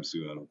anytime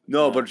soon, I don't think.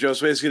 No, but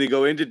Josue is going to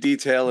go into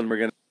detail, and we're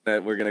going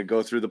to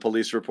go through the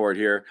police report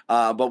here.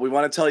 But we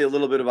want to tell you a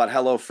little bit about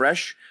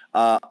HelloFresh,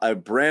 a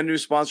brand new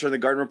sponsor in the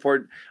Garden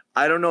Report.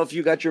 I don't know if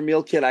you got your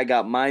meal kit. I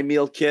got my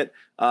meal kit.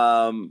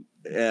 Josue,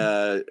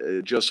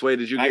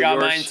 did you get yours? I got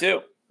mine too.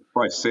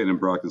 Probably sitting in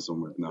Brockton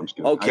somewhere. No, I'm just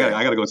kidding. Okay.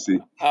 I got to go see.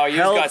 Oh,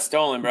 yours got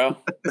stolen, bro.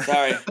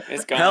 Sorry.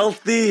 It's gone.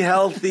 Healthy.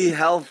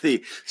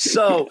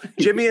 So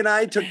Jimmy and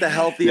I took the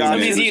healthy on.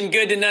 Somebody's eating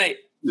good tonight.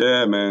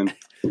 Yeah, man.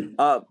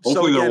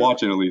 Hopefully they're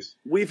watching at least.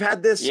 We've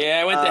had this. Yeah,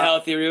 I went the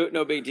healthy route.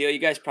 No big deal. You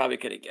guys probably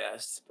could have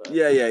guessed. But.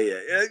 Yeah.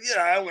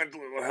 I went a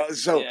little healthy.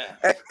 So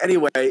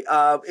anyway,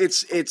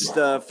 it's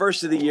the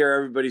first of the year.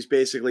 Everybody's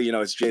basically,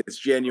 it's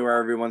January.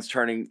 Everyone's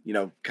turning,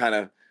 kind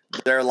of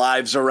their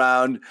lives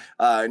around,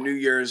 New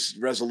Year's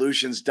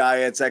resolutions,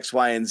 diets, X,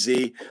 Y, and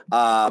Z.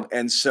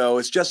 And so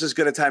it's just as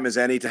good a time as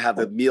any to have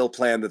the meal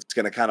plan that's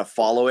going to kind of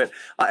follow it.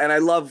 And I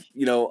love,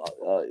 a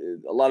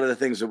lot of the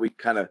things that we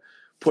kind of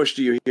push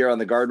to you here on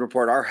the Garden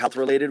Report are health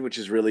related, which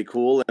is really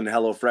cool. And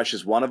HelloFresh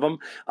is one of them.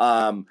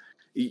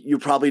 You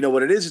probably know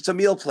what it is. It's a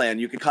meal plan.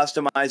 You can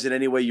customize it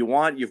any way you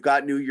want. You've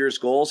got New Year's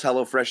goals.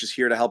 HelloFresh is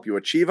here to help you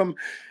achieve them.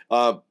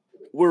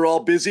 We're all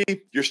busy.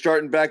 You're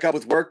starting back up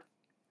with work.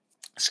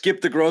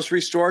 Skip the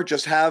grocery store.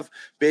 Just have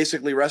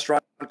basically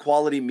restaurant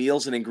quality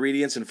meals and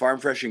ingredients and farm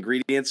fresh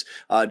ingredients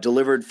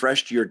delivered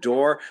fresh to your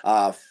door.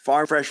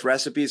 Farm fresh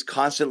recipes,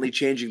 constantly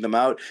changing them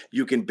out.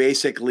 You can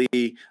basically,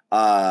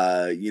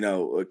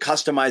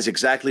 customize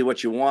exactly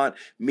what you want.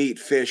 Meat,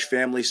 fish,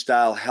 family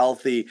style,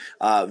 healthy,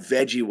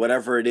 veggie,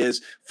 whatever it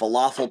is.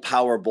 Falafel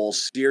power bowl,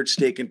 seared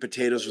steak and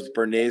potatoes with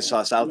béarnaise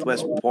sauce,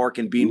 Southwest pork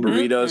and bean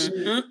burritos.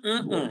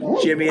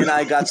 Jimmy and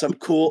I got some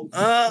cool.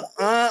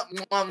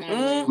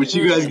 What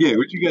you guys get?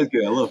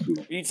 I love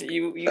food. What'd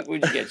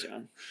you get,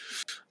 John?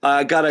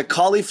 I got a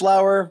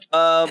cauliflower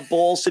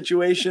bowl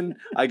situation.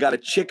 I got a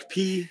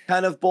chickpea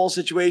kind of bowl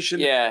situation.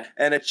 Yeah.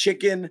 And a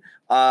chicken.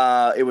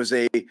 It was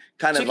a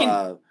kind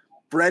of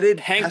breaded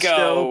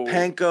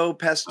panko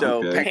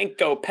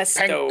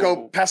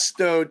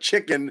pesto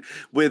chicken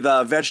with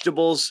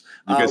vegetables.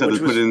 You guys have to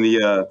put in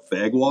the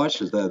egg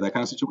wash? Is that kind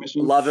of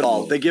situation? Love it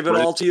all. They give it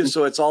all to you,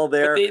 so it's all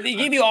there. They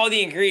give you all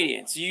the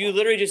ingredients. You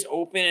literally just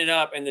open it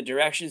up, and the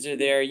directions are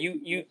there.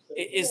 You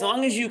as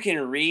long as you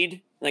can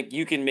read, like,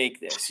 you can make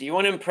this. You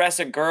want to impress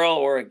a girl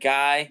or a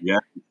guy? Yeah.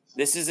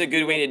 This is a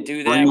good way to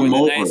do that with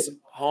a nice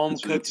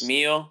home-cooked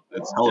meal.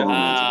 That's hell of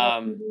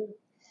a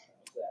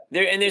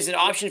there's an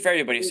option for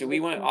everybody. So we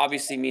went,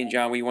 obviously, me and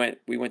John, we went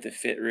the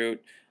fit route.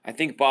 I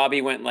think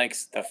Bobby went like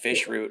the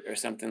fish route or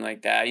something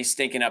like that. He's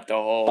stinking up the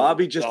whole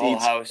Bobby just the whole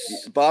eats.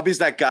 house. Bobby's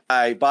that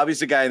guy.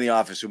 Bobby's the guy in the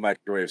office who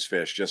microwaves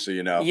fish. Just so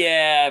you know.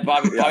 Yeah,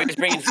 Bobby's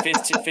bringing fish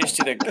to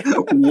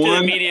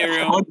the media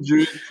room.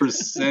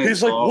 100%.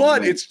 He's like, Oh,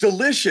 what? man. It's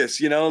delicious,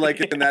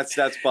 and that's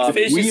Bobby.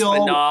 Fish is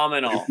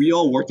phenomenal. If we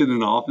all worked in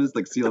an office,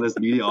 like CLS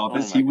media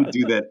office, he would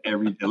do that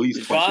at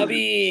least twice a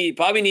year.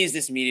 Bobby needs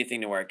this media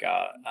thing to work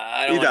out.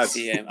 I don't want to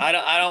see him. I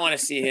don't want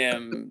to see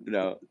him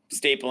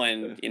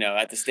stapling,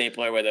 at the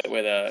stapler with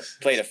a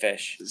plate of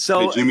fish.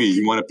 So hey, Jimmy,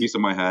 you want a piece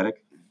of my haddock?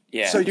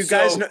 Yeah. So you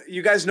guys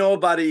know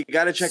about it. You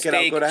got to check it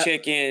out. Go to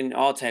chicken,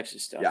 all types of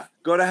stuff. Yeah.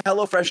 Go to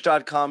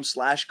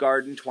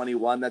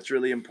HelloFresh.com/garden21. That's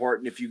really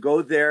important. If you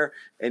go there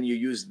and you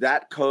use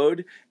that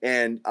code,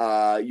 and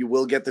you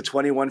will get the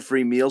 21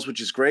 free meals,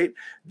 which is great.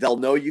 They'll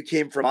know you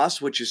came from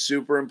us, which is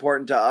super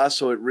important to us.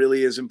 So it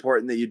really is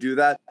important that you do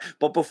that.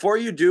 But before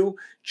you do,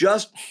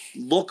 just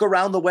look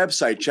around the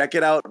website. Check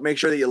it out. Make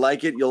sure that you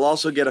like it. You'll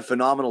also get a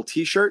phenomenal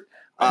T-shirt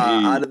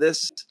out of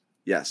this.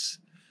 Yes.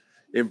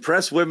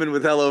 Impress women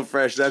with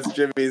HelloFresh. That's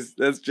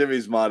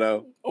Jimmy's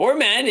motto. Or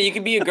man, you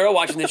could be a girl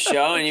watching this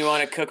show and you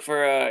want to cook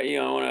for want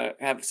to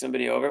have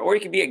somebody over. Or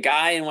you could be a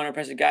guy and want to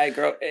impress a guy,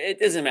 girl. It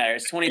doesn't matter.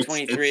 It's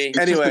 2023. It's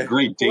anyway, a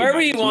great date whoever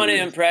night. you want to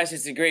impress,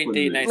 it's a great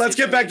date night. Let's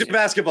get back to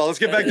basketball.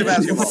 It's like a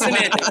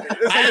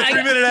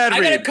 3-minute ad read.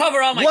 I gotta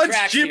cover all my Once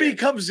tracks Jimmy here.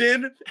 comes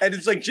in and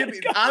it's like, Jimmy,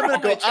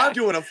 I'm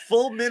doing a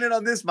full minute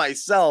on this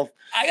myself.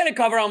 I gotta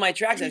cover all my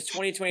tracks. It's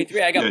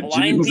 2023. I got Yeah,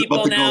 blind Jimmy's people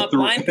about to go now. through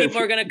Blind it.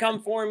 people are gonna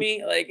come for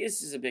me. Like,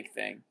 this is a big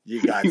thing.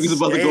 You got He was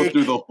about to go steak.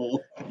 through the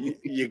whole.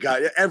 You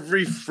got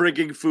every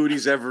frigging food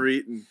he's ever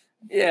eaten.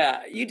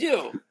 Yeah, you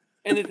do.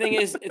 And the thing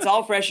is, it's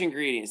all fresh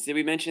ingredients. Did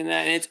we mention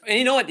that? And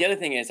you know what? The other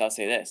thing is, I'll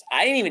say this.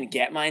 I didn't even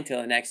get mine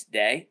till the next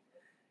day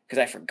because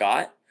I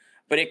forgot.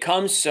 But it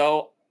comes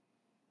so,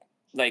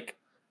 like,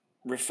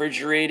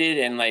 refrigerated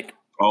and, like,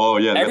 Oh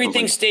yeah,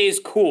 everything stays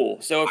cool.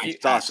 So if you,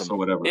 It's awesome. or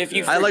whatever. if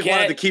you I wanted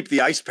forget, to keep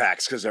the ice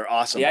packs because they're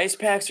awesome. the ice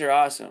packs are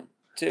awesome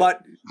too.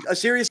 But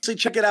seriously,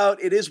 check it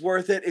out. It is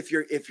worth it if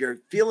you're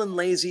feeling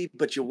lazy,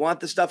 but you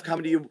want the stuff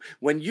coming to you.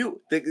 When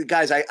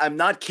guys, I'm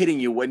not kidding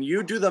you. When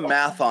you do the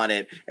math on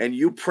it and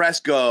you press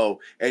go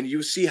and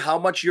you see how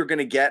much you're going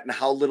to get and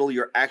how little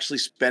you're actually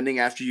spending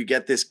after you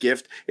get this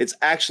gift, it's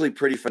actually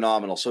pretty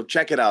phenomenal. So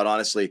check it out.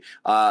 Honestly,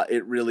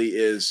 it really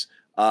is.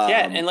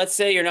 And let's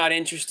say you're not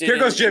interested. Here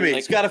goes in, Jimmy. like,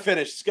 It's got to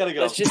finish. It's got to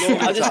go. I'll just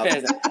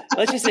finish that.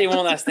 Let's just say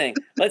one last thing.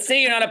 Let's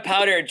say you're not a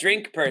powder or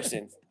drink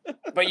person,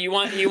 but you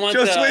want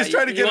Josue's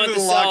trying to get into the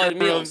locker solid room.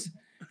 meals.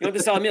 You want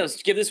the solid meals.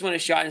 Give this one a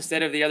shot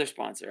instead of the other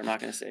sponsor. I'm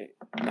not going to say.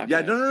 No.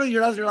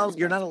 You're not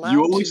allowed.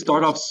 You always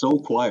start off so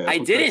quiet. I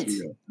didn't.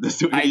 In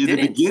didn't.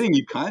 the beginning,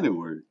 you kind of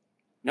were.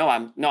 No,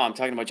 I'm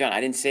talking about John.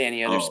 I didn't say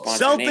any other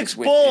sponsor names Celtics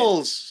with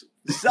Bulls.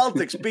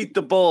 Celtics beat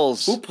the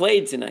Bulls. Who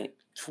played tonight?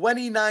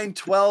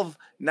 29-12,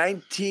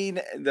 19.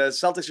 The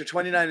Celtics are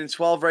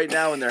 29-12 right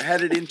now, and they're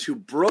headed into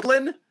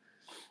Brooklyn.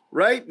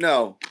 Right?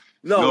 No,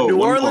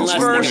 New Orleans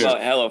first.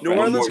 New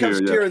Orleans comes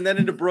here and then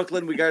into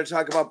Brooklyn. We got to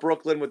talk about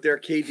Brooklyn with their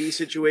KD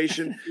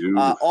situation.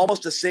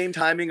 Almost the same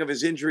timing of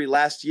his injury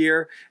last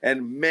year,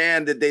 and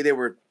man, did they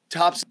were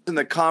tops in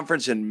the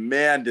conference, and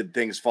man, did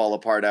things fall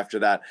apart after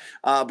that.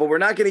 But we're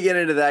not going to get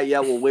into that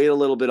yet. We'll wait a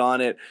little bit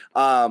on it.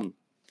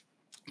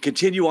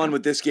 Continue on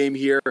with this game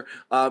here.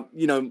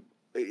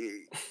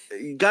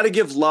 You got to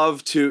give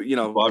love to,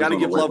 got to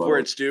give love where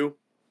it's due.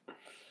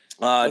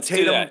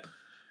 Tatum,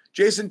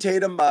 Jason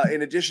Tatum,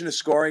 in addition to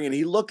scoring, and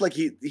he looked like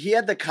he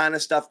had the kind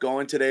of stuff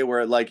going today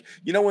where, like,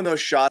 when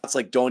those shots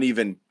like don't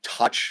even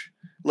touch,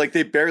 like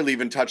they barely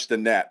even touch the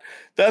net.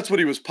 That's what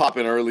he was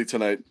popping early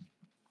tonight.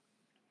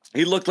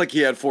 He looked like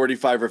he had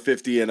 45 or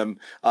 50 in him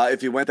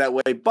if he went that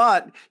way,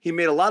 but he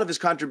made a lot of his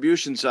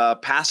contributions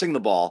passing the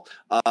ball,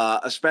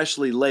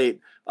 especially late,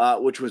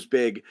 which was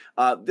big.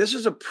 This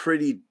is a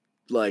pretty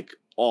like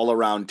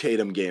all-around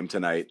Tatum game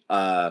tonight.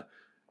 There's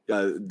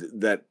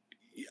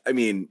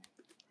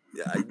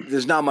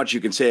not much you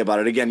can say about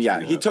it. Again,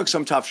 he took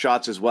some tough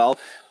shots as well,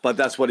 but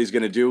that's what he's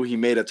going to do. He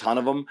made a ton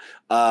of them,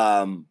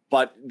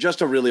 but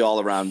just a really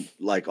all-around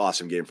like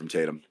awesome game from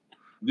Tatum.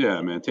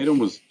 Yeah, man. Tatum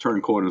was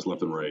turning corners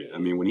left and right. I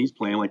mean, when he's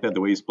playing like that, the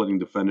way he's splitting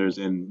defenders,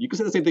 and you can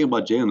say the same thing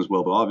about Jalen as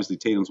well, but obviously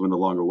Tatum's went a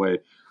longer way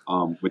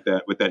with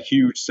that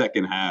huge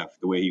second half,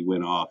 the way he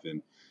went off.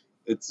 And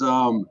it's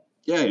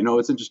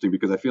it's interesting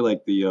because I feel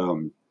like we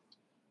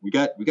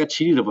got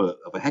cheated of a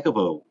heck of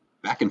a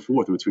back and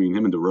forth between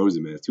him and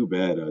DeRozan, man. It's too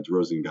bad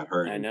DeRozan got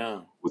hurt. I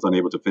know. Was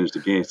unable to finish the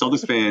game.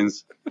 Celtics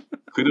fans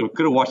could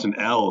have watched an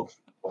L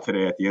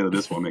today at the end of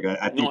this one. Like,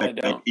 I think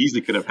that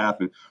easily could have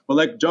happened. But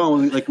like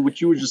John, like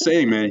what you were just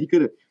saying, man,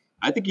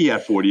 I think he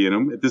had 40 in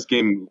him. If this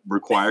game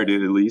required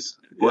it at least.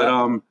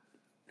 But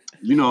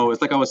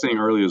it's like I was saying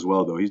earlier as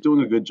well, though. He's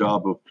doing a good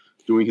job of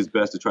doing his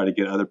best to try to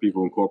get other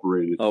people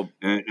incorporated. Oh.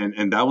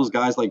 And that was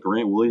guys like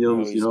Grant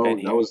Williams,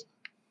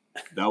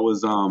 that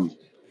was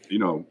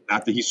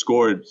after he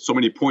scored so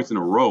many points in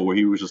a row where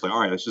he was just like,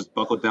 all right, let's just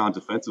buckle down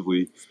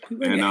defensively.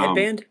 And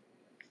headband?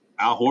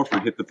 Al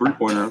Horford hit the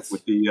 3-pointer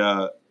with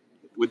the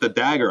with the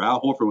dagger,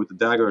 Al Horford with the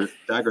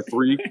dagger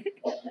 3.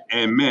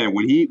 And man,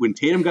 when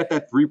Tatum got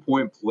that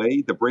 3-point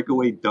play, the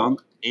breakaway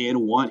dunk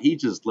and one, he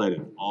just let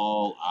it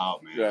all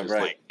out, man. Yeah, just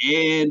right. like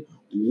and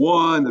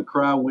one, the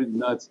crowd went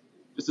nuts.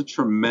 Just a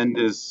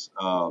tremendous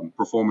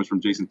performance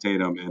from Jason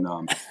Tatum. And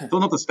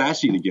filling up the stat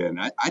sheet again.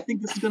 I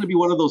think this is going to be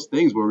one of those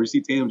things where we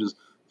see Tatum just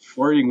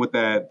flirting with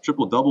that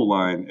triple-double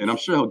line, and I'm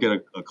sure he'll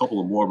get a couple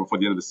of more before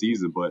the end of the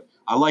season. But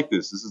I like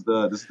this. This is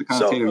the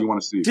kind of Tatum you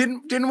want to see.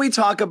 Didn't we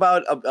talk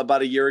about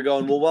a year ago?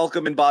 And we'll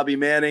welcome in Bobby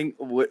Manning,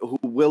 who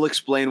will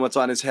explain what's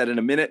on his head in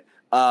a minute.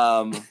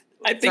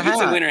 I think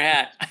it's a winter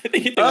hat. I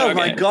think it's oh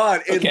my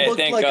God! It okay, looked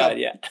thank like God,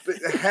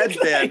 a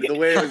headband. The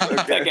way it was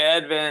like a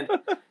headband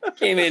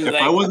came in. If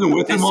like, I wasn't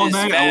with him all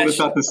night, I would have fashion.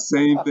 thought the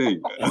same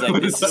thing. He's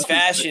like, this is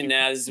fashion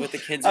now. This is what the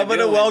kids are I'm going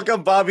doing. to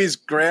welcome Bobby's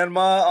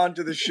grandma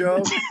onto the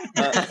show.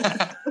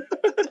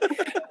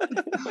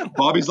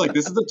 Bobby's like,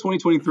 this is the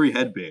 2023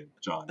 headband,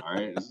 John. All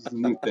right, this is a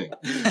new thing.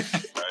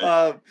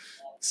 Right?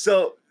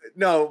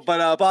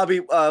 Bobby,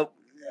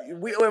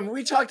 when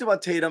we talked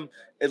about Tatum,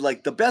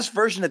 like the best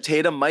version of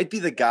Tatum might be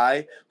the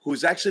guy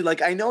who's actually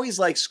like, I know he's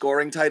like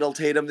scoring title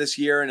Tatum this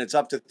year and it's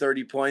up to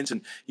 30 points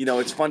and,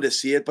 it's fun to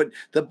see it. But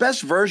the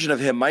best version of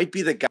him might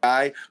be the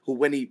guy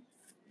who,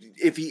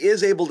 if he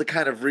is able to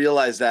kind of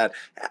realize that,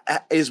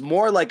 is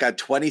more like a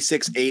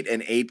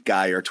 26-8-8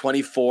 guy or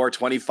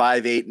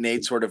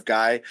 24-25-8-8 sort of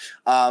guy.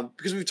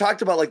 Because we've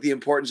talked about like the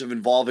importance of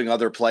involving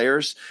other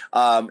players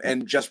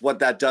and just what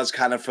that does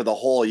kind of for the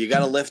whole. You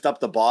got to lift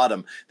up the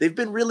bottom. They've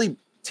been really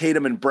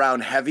Tatum and Brown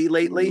heavy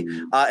lately,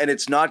 and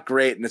it's not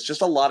great, and it's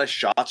just a lot of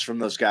shots from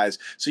those guys.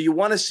 So you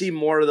want to see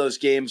more of those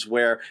games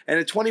where, and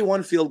at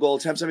 21 field goal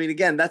attempts, I mean,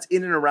 again, that's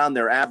in and around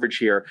their average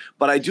here.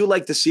 But I do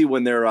like to see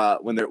when they're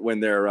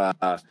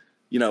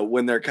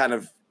kind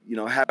of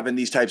having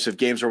these types of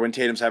games, or when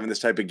Tatum's having this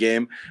type of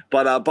game.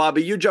 But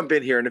Bobby, you jump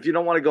in here, and if you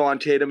don't want to go on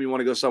Tatum, you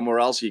want to go somewhere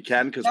else, you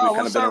can, because we've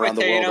kind of been around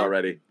the world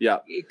already. Yeah,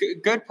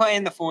 good play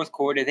in the fourth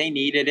quarter. They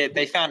needed it.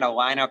 They found a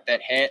lineup that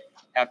hit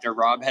after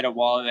Rob hit a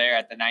wall there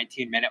at the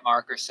 19-minute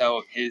mark or so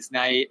of his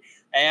night.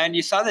 And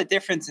you saw the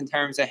difference in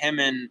terms of him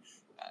and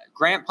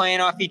Grant playing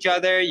off each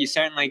other. You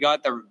certainly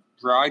got the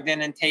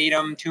Brogdon and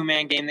Tatum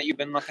two-man game that you've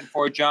been looking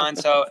for, John.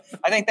 So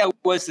I think that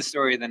was the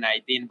story of the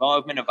night, the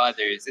involvement of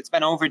others. It's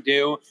been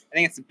overdue. I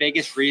think it's the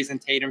biggest reason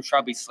Tatum's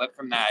probably slipped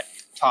from that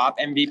top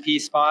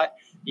MVP spot.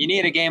 You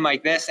need a game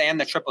like this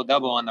and the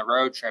triple-double on the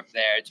road trip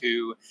there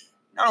to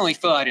not only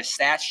fill out his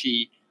stat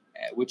sheet,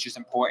 which is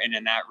important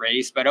in that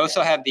race, but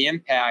also have the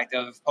impact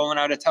of pulling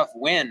out a tough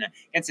win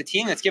against a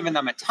team that's given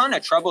them a ton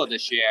of trouble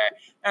this year.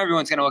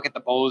 Everyone's going to look at the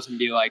Bulls and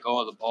be like,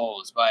 oh, the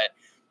Bulls. But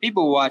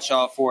people who watch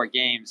all four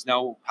games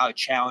know how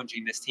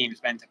challenging this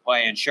team's been to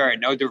play. And sure,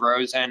 no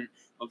DeRozan.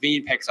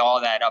 Levine picks all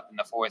that up in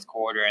the fourth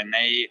quarter, and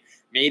they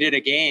made it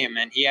a game,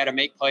 and he had to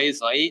make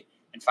plays late.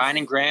 And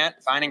finding Grant,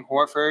 finding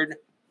Horford,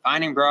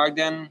 finding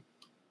Brogdon,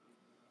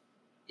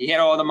 he hit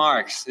all the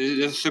marks. This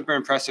is a super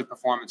impressive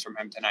performance from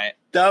him tonight.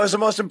 That was the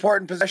most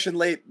important possession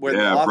late where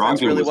the offense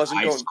Brogdon really was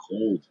wasn't ice going.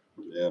 Cold.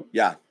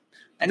 Yeah.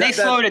 And they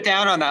slowed it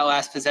down on that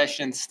last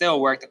possession,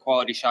 still worked a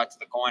quality shot to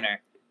the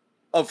corner.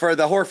 Oh, for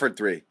the Horford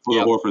three. For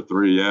the Horford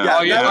three, yeah.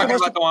 Oh, you're talking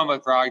about the one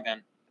with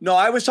Brogdon. No,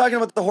 I was talking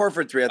about the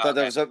Horford three. I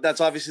thought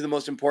that's obviously the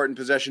most important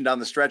possession down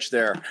the stretch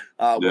there,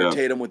 where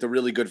Tatum with a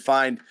really good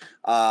find,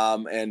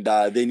 and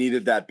they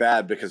needed that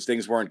bad because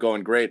things weren't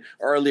going great.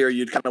 Earlier,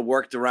 you'd kind of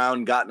worked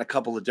around, gotten a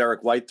couple of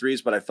Derek White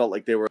threes, but I felt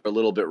like they were a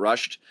little bit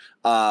rushed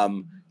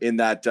in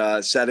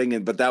that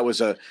setting. But that was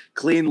a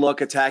clean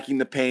look, attacking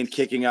the paint,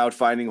 kicking out,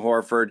 finding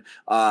Horford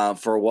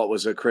for what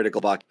was a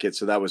critical bucket.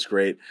 So that was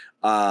great.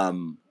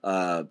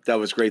 That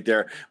was great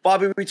there.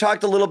 Bobby, we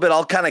talked a little bit.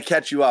 I'll kind of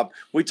catch you up.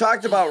 We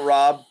talked about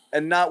Rob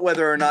and not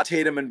whether or not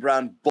Tatum and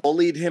Brown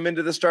bullied him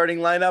into the starting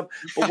lineup,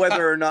 but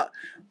whether or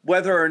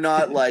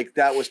not like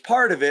that was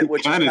part of it,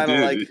 which is kind of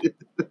like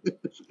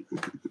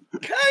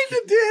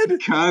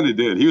kind of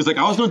did. He was like,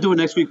 I was going to do it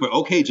next week, but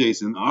okay,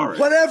 Jason. All right.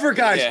 Whatever,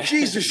 guys. Yeah.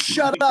 Jesus,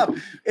 shut up.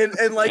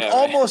 And like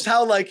almost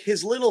how like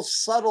his little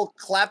subtle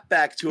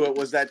clapback to it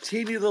was that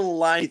teeny little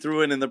line he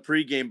threw in the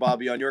pregame,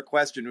 Bobby, on your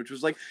question, which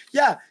was like,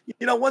 yeah,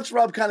 once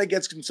Rob kind of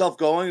gets himself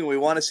going and we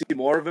want to see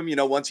more of him,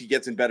 once he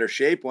gets in better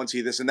shape, once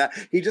he this and that,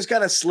 he just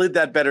kind of slid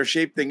that better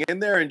shape thing in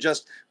there and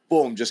just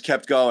boom, just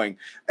kept going.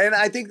 And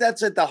I think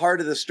that's at the heart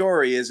of the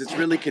story is it's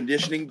really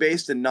conditioning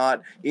based and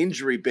not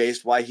injury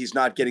based, why he's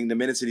not getting the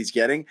minutes that he's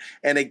getting.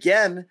 And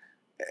again,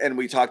 and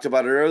we talked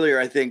about it earlier,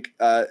 I think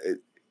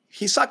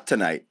he sucked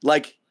tonight.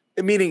 Like,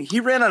 meaning he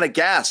ran out of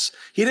gas.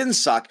 He didn't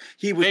suck.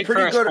 He was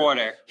pretty good.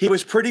 Quarter. He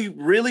was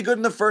really good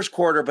in the first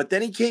quarter, but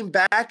then he came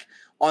back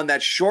on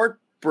that short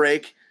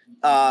break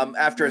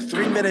after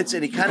 3 minutes,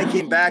 and he kind of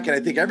came back, and I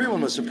think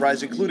everyone was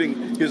surprised,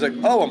 including he was like,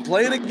 oh, I'm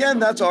playing again?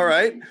 That's all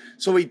right.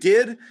 So he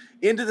did,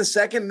 into the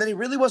second, and then he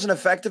really wasn't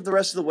effective the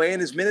rest of the way, and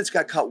his minutes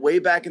got cut way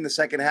back in the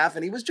second half,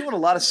 and he was doing a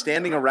lot of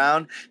standing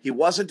around. He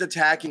wasn't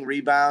attacking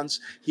rebounds.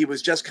 He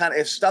was just kind of,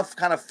 if stuff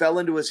kind of fell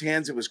into his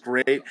hands, it was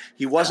great.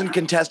 He wasn't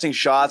contesting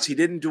shots. He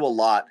didn't do a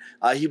lot.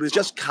 He was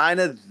just kind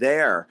of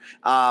there.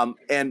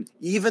 And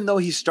even though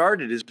he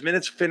started, his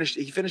minutes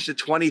he finished at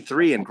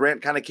 23, and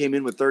Grant kind of came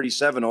in with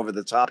 37 over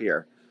the top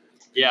here.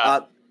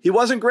 Yeah. He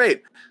wasn't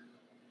great.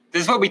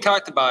 This is what we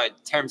talked about in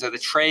terms of the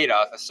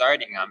trade-off of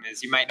starting him,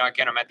 is you might not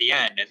get him at the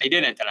end, and they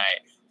didn't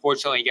tonight.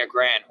 Fortunately, you get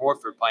Grant and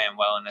Horford playing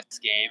well in this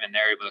game, and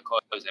they're able to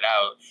close it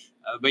out.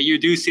 But you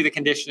do see the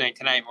conditioning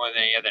tonight more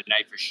than any other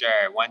night for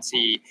sure. Once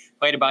he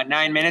played about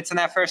 9 minutes in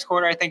that first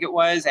quarter, I think it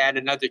was,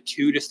 added another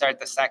 2 to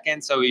start the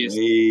second, so he's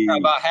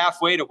about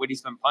halfway to what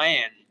he's been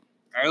playing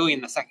early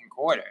in the second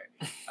quarter.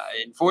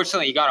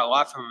 Unfortunately, he got a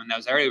lot from him in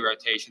those early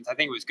rotations. I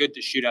think it was good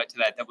to shoot out to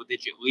that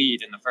double-digit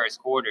lead in the first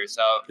quarter.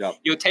 So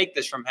You'll take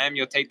this from him.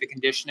 You'll take the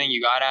conditioning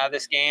you got out of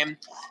this game.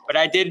 But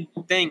I did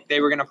think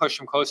they were going to push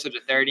him closer to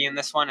 30 in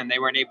this one, and they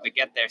weren't able to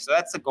get there. So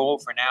that's the goal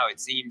for now, it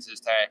seems, is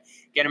to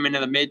get him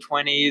into the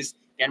mid-20s,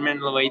 get him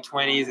into the late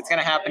 20s. It's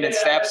going to happen in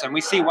steps, and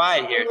we see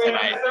why here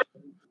tonight.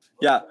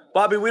 Yeah,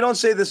 Bobby, we don't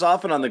say this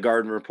often on the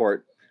Garden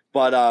Report,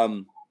 but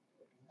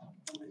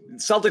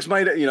Celtics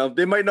might,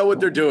 they might know what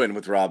they're doing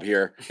with Rob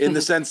here, in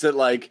the sense that,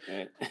 like,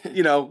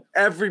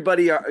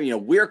 everybody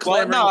we're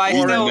clamoring. Well, no, I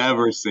still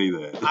never say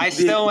that. I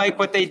still like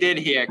what they did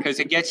here because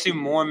it gets you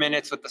more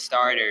minutes with the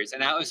starters,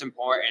 and that was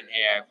important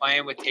here.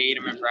 Playing with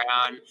Tatum and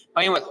Brown,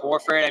 playing with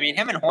Horford. I mean,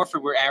 him and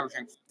Horford were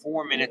averaging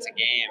 4 minutes a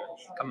game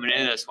coming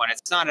into this one.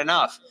 It's not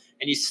enough,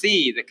 and you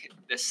see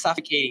the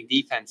suffocating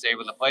defense they're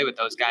able to play with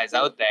those guys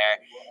out there.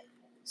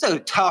 It's a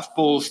tough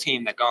Bulls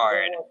team to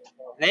guard.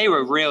 They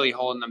were really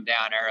holding them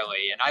down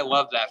early, and I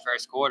love that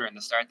first quarter and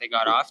the start they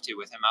got off to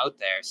with him out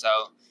there. So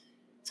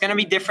it's going to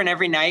be different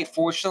every night.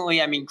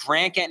 Fortunately, I mean,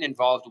 Grant getting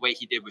involved the way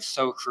he did was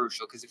so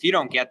crucial, because if you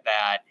don't get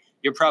that,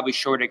 you're probably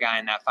short a guy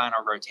in that final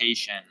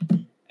rotation.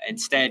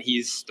 Instead,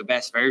 he's the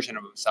best version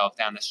of himself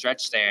down the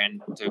stretch there,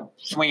 and to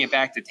swing it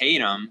back to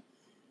Tatum,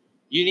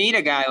 you need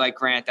a guy like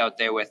Grant out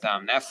there with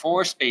him. That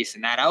floor space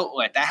and that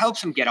outlet, that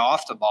helps him get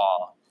off the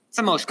ball. It's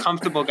the most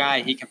comfortable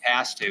guy he can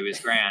pass to is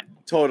Grant.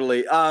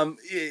 Totally.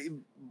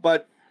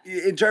 But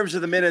in terms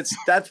of the minutes,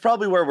 that's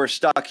probably where we're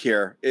stuck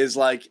here, is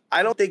like,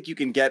 I don't think you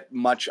can get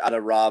much out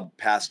of Rob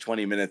past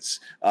 20 minutes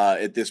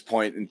at this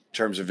point in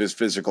terms of his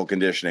physical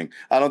conditioning.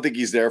 I don't think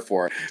he's there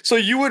for it. So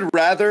you would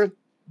rather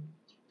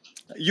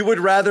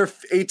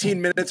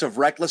 18 minutes of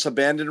reckless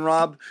abandon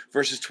Rob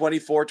versus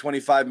 24,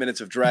 25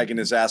 minutes of dragging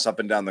his ass up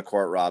and down the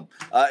court, Rob.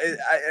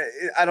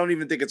 I don't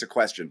even think it's a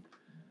question.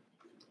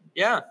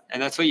 Yeah,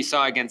 and that's what you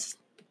saw against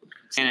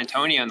San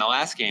Antonio in the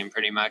last game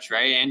pretty much,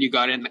 right? And you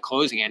got it in the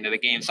closing end of the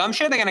game. So I'm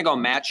sure they're going to go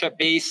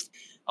matchup-based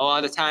a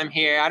lot of the time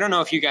here. I don't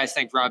know if you guys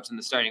think Rob's in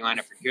the starting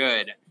lineup for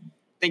good. I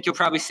think you'll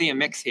probably see a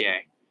mix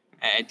here,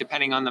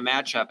 depending on the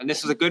matchup. And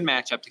this was a good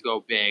matchup to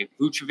go big.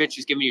 Vucevic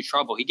is giving you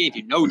trouble. He gave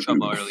you no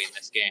trouble early in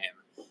this game.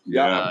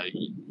 Yeah.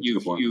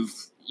 You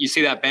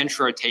see that bench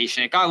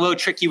rotation. It got a little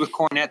tricky with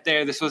Cornette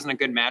there. This wasn't a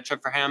good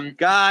matchup for him.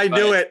 Guy,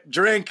 do it.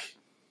 Drink.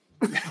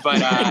 But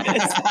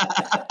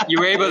you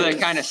were able to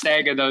kind of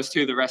stagger those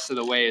two the rest of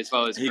the way as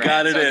well as he Grant.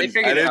 got it so in. I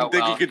didn't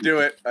think he could do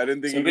it. I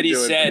didn't think somebody he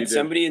could do it.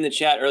 Somebody in the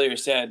chat earlier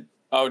said,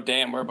 "Oh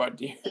damn, we're gonna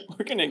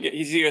get."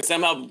 He's gonna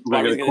somehow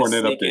Bobby's gonna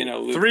sneak in a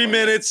loop. 3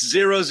 minutes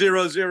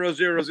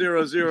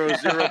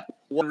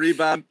 0.0000001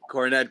 rebound.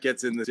 Cornette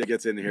gets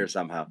in here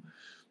somehow.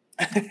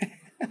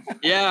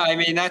 Yeah, I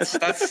mean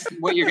that's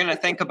what you're gonna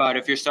think about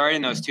if you're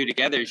starting those two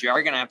together. Is you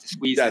are gonna have to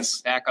squeeze in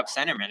backup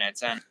center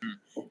minutes. And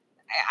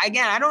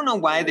again, I don't know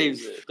why they've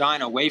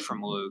gone away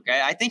from Luke.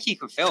 I think he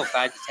could fill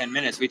 5 to 10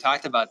 minutes. We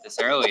talked about this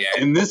earlier.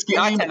 In this game,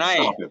 not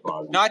tonight.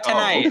 Not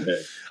tonight. Oh,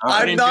 okay.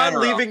 I'm not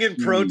leaving in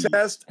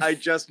protest. I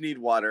just need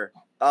water.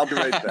 I'll be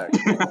right back.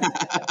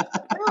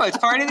 No, it's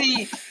part of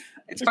the.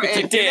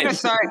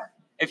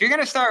 If you're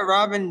gonna start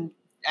Rob and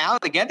Al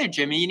together,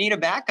 Jimmy, you need a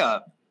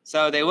backup.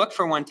 So they looked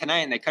for one tonight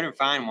and they couldn't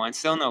find one.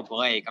 Still no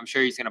Blake. I'm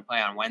sure he's gonna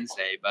play on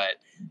Wednesday, but.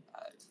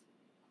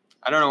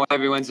 I don't know why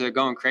everyone's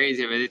going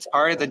crazy, but it's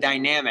part of the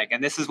dynamic.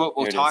 And this is what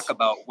we'll talk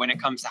about when it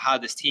comes to how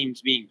this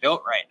team's being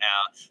built right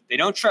now. They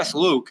don't trust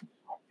Luke.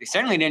 They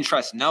certainly didn't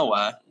trust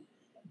Noah.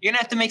 You're going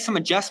to have to make some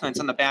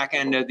adjustments on the back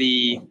end of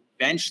the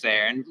bench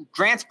there. And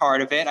Grant's part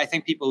of it. I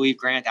think people leave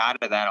Grant out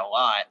of that a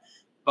lot.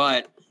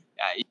 But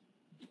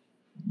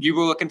you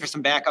were looking for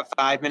some backup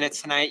 5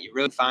 minutes tonight. You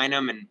really find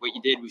them. And what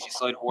you did was you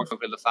slid Horford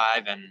over to the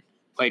 5 and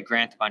played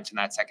Grant a bunch in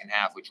that second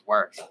half, which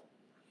worked.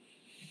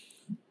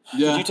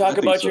 Yeah, did you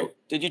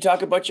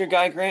talk about your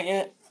guy Grant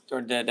yet,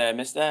 or did I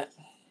miss that?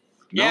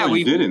 Yeah, no,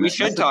 we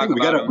should talk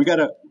about him. We got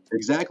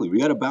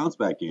a bounce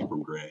back game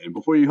from Grant. And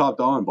before you hopped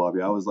on,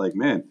 Bobby, I was like,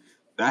 man,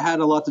 that had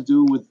a lot to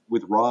do with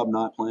Rob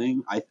not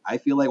playing. I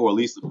feel like, or at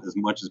least as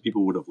much as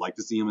people would have liked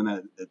to see him in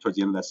that towards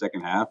the end of that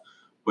second half.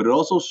 But it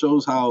also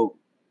shows how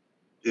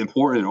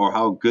important or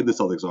how good the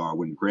Celtics are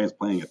when Grant's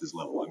playing at this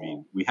level. I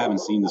mean, we haven't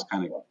seen this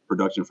kind of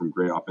production from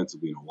Grant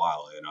offensively in a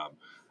while, and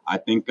I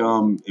think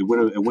it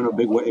went a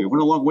big way. It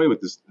went a long way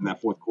with this in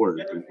that fourth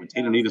quarter when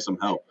Tatum needed some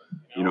help.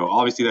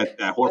 Obviously that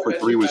Horford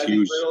 3 was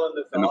huge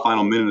in the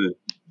final minute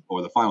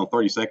or the final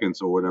 30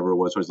 seconds or whatever it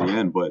was towards the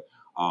end. But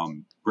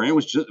Grant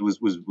was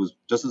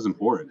just as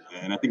important,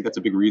 and I think that's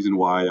a big reason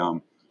why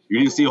you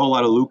didn't see a whole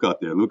lot of Luke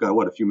out there. Luke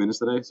got a few minutes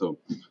today, so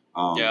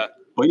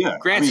But yeah,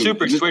 Grant's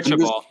super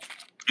switchable.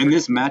 In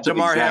this matchup,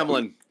 Damar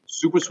Hamlin,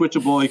 super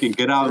switchable. He can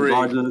get out and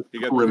guard the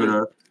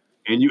perimeter.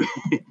 And you,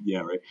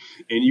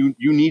 and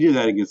you needed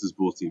that against this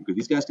Bulls team because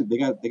these guys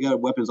they got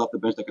weapons off the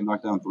bench that can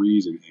knock down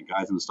threes and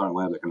guys in the starting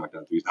lineup that can knock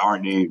down threes that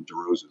aren't named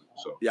DeRozan.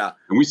 So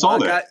and we saw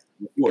that.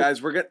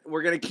 Guys,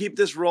 we're gonna keep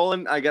this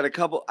rolling. I got a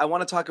couple. I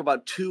want to talk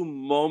about 2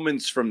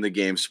 moments from the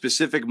game,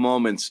 specific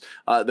moments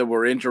that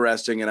were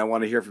interesting, and I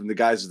want to hear from the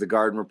guys of the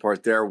Garden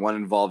Report there. One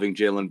involving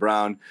Jaylen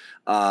Brown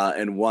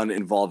and one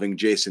involving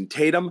Jason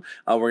Tatum.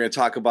 We're going to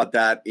talk about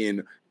that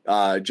in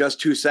just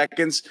 2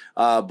 seconds.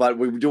 But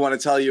we do want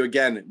to tell you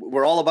again,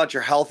 we're all about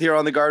your health here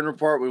on the Garden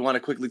Report. We want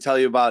to quickly tell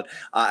you about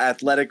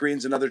Athletic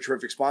Greens, another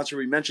terrific sponsor.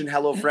 We mentioned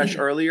HelloFresh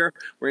earlier.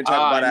 We're going to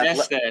talk about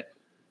Athletic.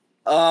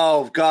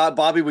 Oh God,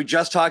 Bobby, we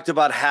just talked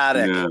about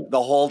Haddock the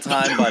whole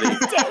time, buddy. We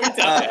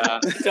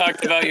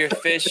talked about your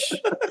fish.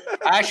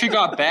 I actually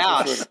got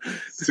bass.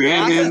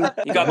 Salmon.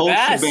 You got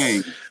bass.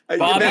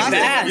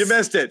 You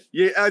missed it.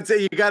 I'd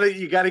say you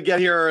gotta get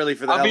here early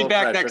for that. I'll be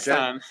back next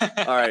time.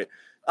 All right.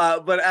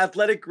 But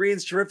Athletic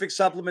Greens, terrific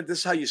supplement. This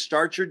is how you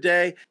start your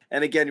day.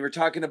 And again, you were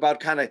talking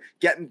about kind of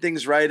getting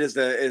things right as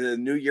the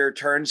new year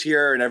turns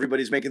here and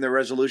everybody's making their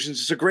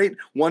resolutions. It's a great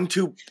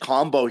 1-2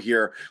 combo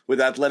here with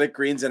Athletic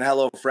Greens and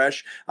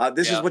HelloFresh.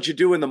 This is what you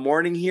do in the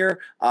morning here.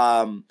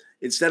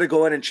 Instead of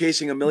going and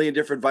chasing a million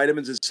different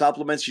vitamins and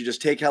supplements, you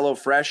just take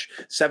HelloFresh,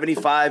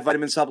 75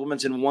 vitamin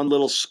supplements in one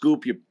little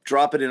scoop. You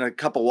drop it in a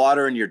cup of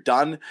water and you're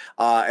done.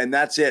 And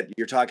that's it.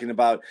 You're talking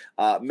about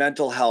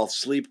mental health,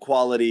 sleep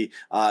quality,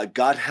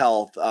 gut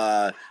health,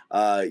 rest,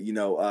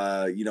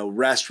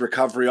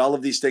 recovery, all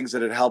of these things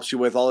that it helps you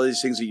with, all of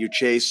these things that you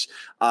chase,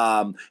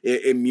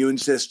 immune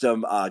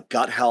system,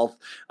 gut health.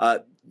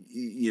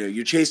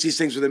 You chase these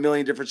things with a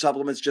million different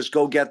supplements. Just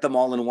go get them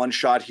all in one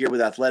shot here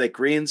with Athletic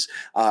Greens.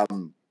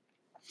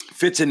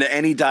 Fits into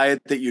any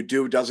diet that you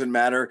do, doesn't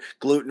matter.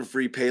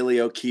 Gluten-free,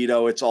 paleo,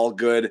 keto, it's all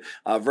good.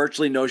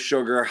 Virtually no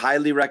sugar,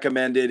 highly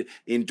recommended,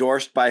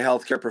 endorsed by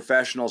healthcare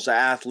professionals,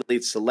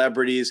 athletes,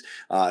 celebrities,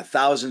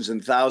 thousands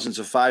and thousands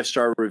of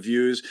 5-star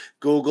reviews.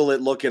 Google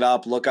it, look it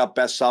up, look up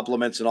best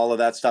supplements and all of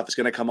that stuff. It's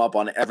going to come up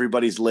on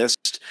everybody's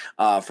list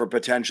for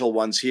potential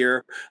ones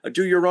here.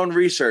 Do your own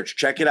research,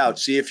 check it out,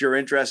 see if you're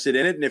interested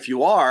in it. And if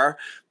you are,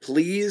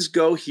 please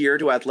go here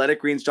to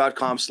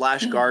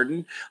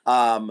athleticgreens.com/garden.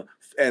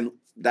 And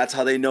that's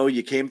how they know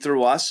you came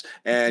through us,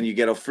 and you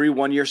get a free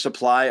 1-year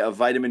supply of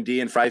vitamin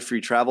D and 5 free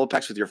travel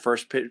packs with your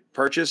first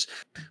purchase.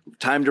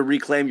 Time to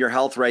reclaim your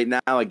health right now.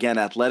 Again,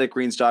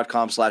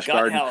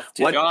 athleticgreens.com/garden.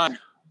 John,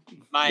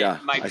 my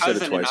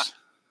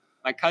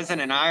cousin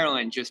in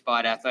Ireland just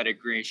bought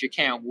Athletic Greens. She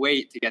can't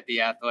wait to get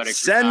the Athletic.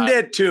 Send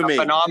it to me.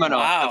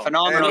 Phenomenal.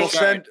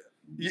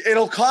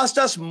 It'll cost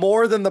us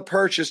more than the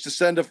purchase to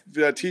send a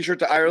T-shirt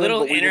to Ireland.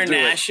 Little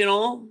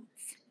international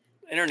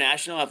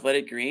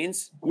Athletic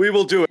Greens. We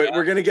will do it.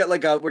 We're gonna get a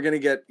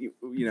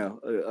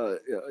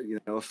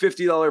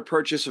 $50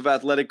 purchase of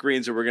Athletic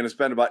Greens, and we're gonna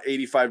spend about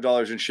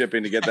 $85 in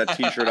shipping to get that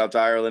T-shirt out to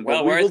Ireland.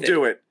 But we will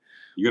do it.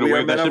 You're gonna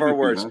waive that shipping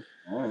fee, huh?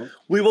 All right.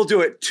 We will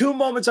do it. 2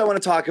 moments I want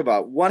to talk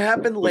about. One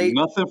happened late.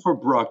 Nothing for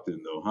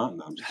Brockton though, huh?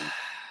 No, I'm just kidding.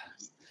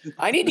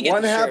 I need to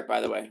get the shirt, by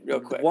the way,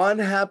 real quick. One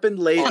happened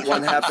late,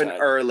 one happened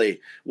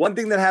early. One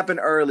thing that happened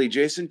early,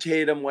 Jason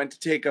Tatum went to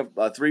take a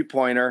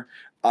 3-pointer.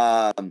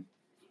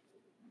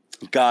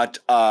 Got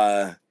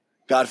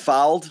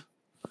fouled,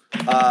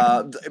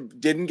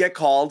 didn't get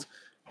called,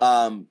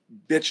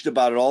 bitched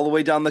about it all the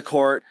way down the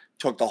court,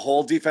 took the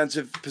whole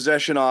defensive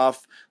possession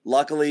off.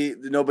 Luckily,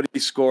 nobody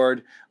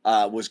scored,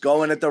 was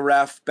going at the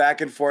ref,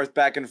 back and forth,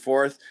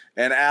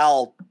 and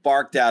Al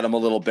barked at him a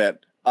little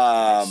bit,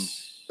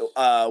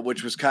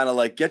 which was kind of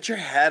like, get your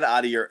head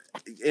out of your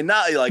 – and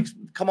not like,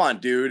 come on,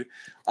 dude.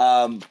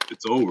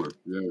 It's over.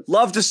 Yeah.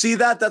 Love to see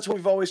that. That's what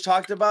we've always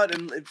talked about.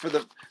 And for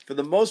the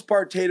most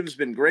part, Tatum's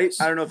been great.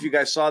 I don't know if you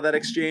guys saw that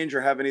exchange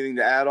or have anything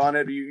to add on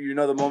it. You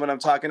know the moment I'm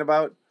talking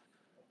about?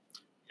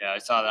 Yeah, I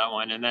saw that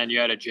one. And then you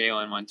had a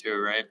Jaylen one too,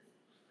 right?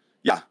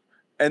 Yeah.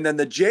 And then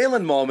the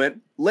Jaylen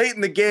moment late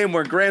in the game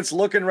where Grant's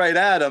looking right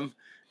at him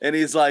and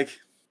he's like,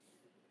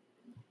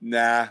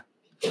 nah,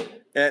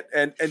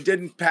 and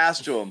didn't pass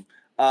to him.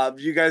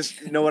 You guys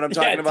know what I'm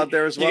talking about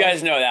there as well? You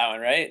guys know that one,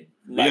 right?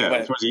 Yeah.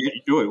 Wait,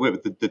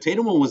 but the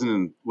Tatum one wasn't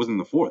in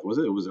the fourth, was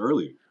it? It was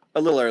earlier.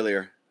 A little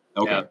earlier.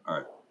 Okay. Yeah. All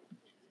right.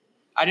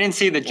 I didn't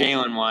see the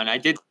Jaylen one. I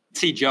did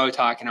see Joe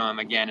talking to him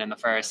again in the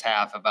first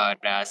half about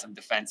some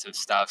defensive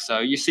stuff. So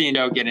you're seeing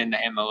Joe get into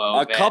him a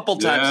little bit. A couple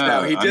times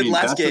now. He did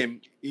last game.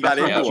 He got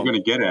into him. That's what you're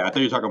going to get at. I thought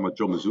you were talking about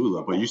Joe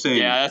Mazzulla, but you saying.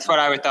 Yeah, that's what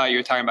I thought you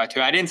were talking about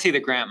too. I didn't see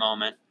the Grant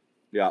moment.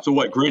 Yeah. So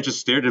what? Grant just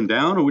stared him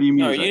down, or what do you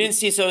mean? No, you didn't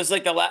see. So it was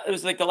like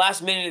the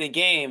last minute of the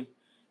game.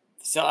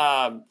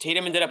 So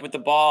Tatum ended up with the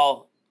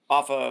ball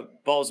off a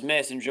Bulls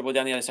miss and dribbled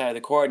down the other side of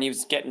the court, and he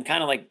was getting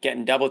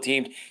double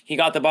teamed. He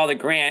got the ball to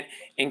Grant,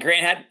 and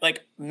Grant had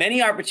like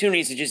many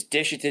opportunities to just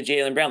dish it to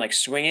Jaylen Brown, like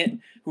swing it,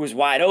 who was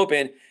wide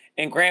open,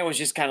 and Grant was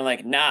just kind of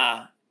like,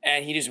 nah,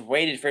 and he just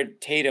waited for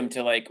Tatum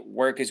to like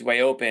work his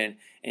way open,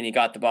 and he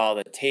got the ball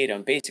to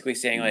Tatum, basically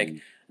saying like,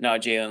 no,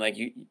 Jaylen,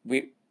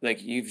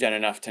 like you've done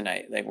enough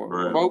tonight. Like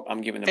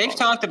I'm giving them. They've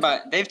talked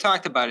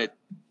about it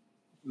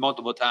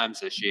multiple times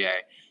this year.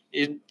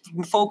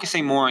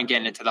 Focusing more on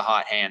getting into the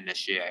hot hand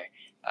this year,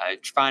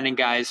 finding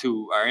guys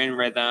who are in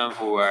rhythm,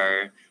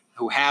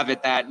 who have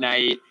it that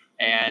night,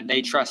 and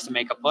they trust to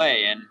make a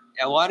play. And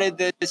a lot of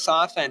this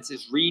offense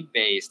is read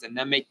based, and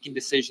them making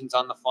decisions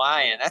on the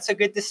fly, and that's a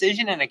good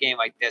decision in a game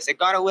like this. It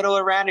got a little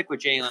erratic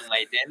with Jaylen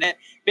late, didn't it?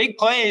 Big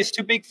plays,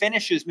 2 big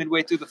finishes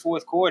midway through the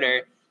fourth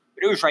quarter.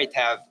 But it was right to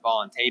have the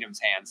ball in Tatum's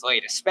hands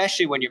late,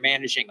 especially when you're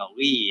managing a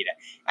lead.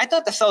 I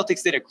thought the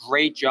Celtics did a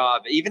great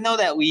job, even though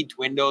that lead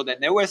dwindled,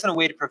 and there wasn't a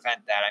way to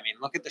prevent that. I mean,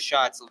 look at the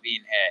shots LaVine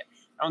hit.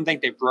 I don't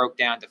think they broke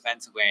down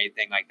defensively or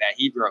anything like that.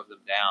 He broke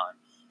them down.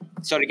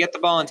 So to get the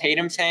ball in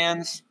Tatum's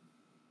hands,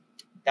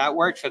 that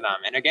worked for them.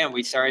 And again,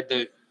 we started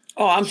the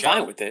I'm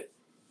fine with it.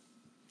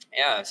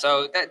 Yeah,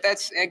 so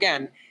that's,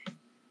 again,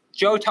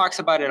 Joe talks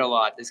about it a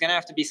lot. There's going to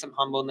have to be some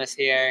humbleness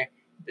here.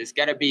 There's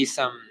got to be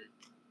some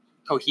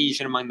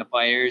cohesion among the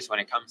players when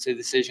it comes to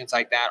decisions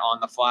like that on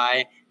the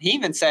fly. He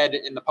even said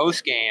in the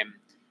post game,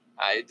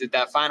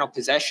 that final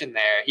possession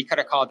there, he could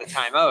have called the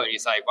timeout.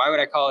 He's like, why would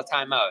I call a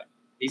timeout?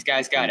 These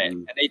guys got it,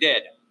 and they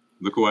did.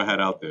 Look who I had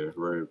out there,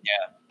 right?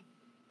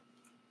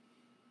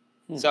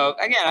 Yeah. So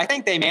again, I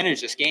think they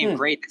managed this game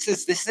great.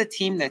 This is a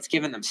team that's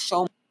given them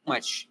so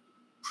much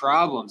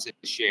problems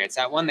this year. It's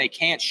that one they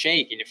can't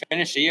shake, and you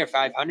finish the year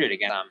 500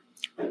 against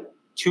them.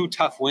 2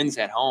 tough wins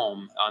at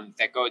home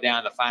that go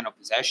down the final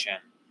possession.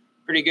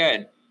 Pretty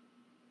good.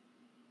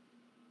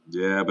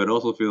 Yeah, but it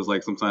also feels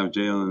like sometimes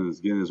Jaylen is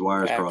getting his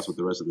wires crossed with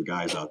the rest of the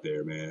guys out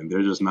there, man.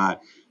 They're just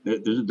not.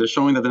 They're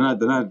showing that they're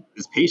not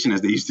as patient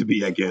as they used to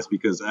be, I guess.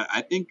 Because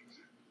I think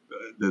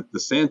the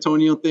San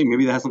Antonio thing,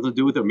 maybe that has something to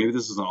do with it. Maybe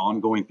this is an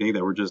ongoing thing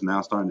that we're just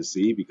now starting to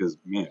see. Because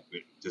man,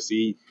 to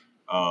see,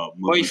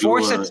 he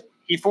forced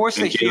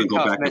a few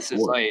tough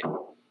misses late.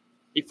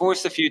 He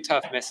forced a few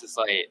tough misses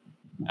late,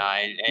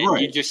 and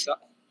right.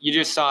 You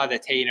just saw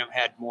that Tatum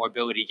had more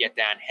ability to get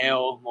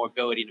downhill, more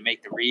ability to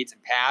make the reads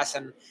and pass.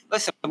 And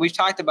listen, we've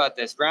talked about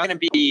this. Brown going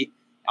to be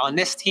on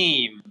this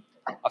team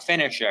a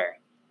finisher.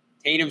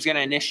 Tatum's going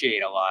to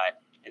initiate a lot,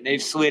 and they've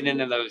slid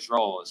into those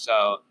roles.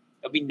 So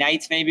there'll be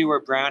nights maybe where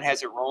Brown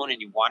has it rolling and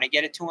you want to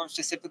get it to him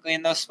specifically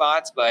in those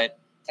spots, but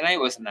tonight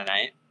wasn't the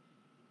night.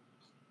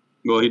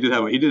 Well, he did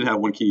have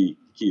one key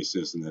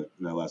assist in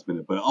that last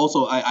minute, but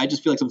also I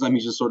just feel like sometimes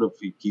he's just sort of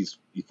he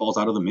falls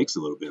out of the mix a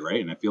little bit, right?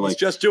 And I feel like he's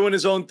just doing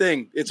his own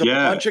thing. It's a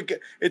bunch of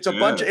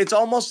it's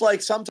almost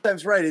like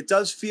sometimes, right? It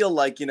does feel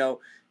like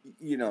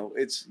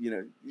it's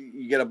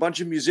you get a bunch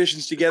of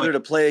musicians together to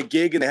play a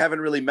gig and they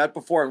haven't really met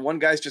before, and one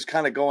guy's just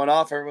kind of going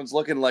off. Everyone's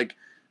looking like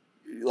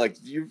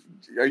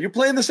are you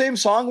playing the same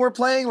song we're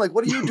playing? Like,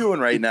 what are you doing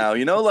right now?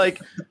 That's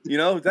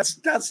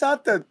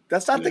not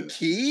the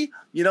key.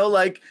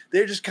 Like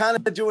they're just kind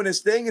of doing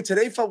his thing. And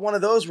today felt one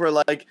of those where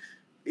like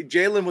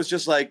Jaylen was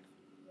just like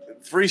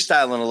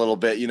freestyling a little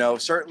bit,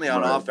 certainly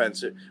on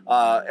offense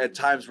at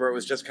times where it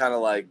was just kind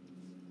of like,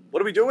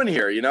 what are we doing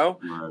here?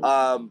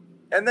 Right.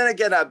 And then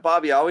again,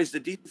 Bobby, always the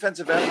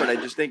defensive effort, I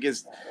just think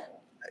is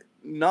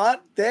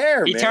not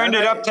there. He turned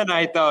it up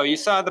tonight, though. You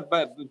saw the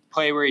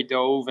play where he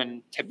dove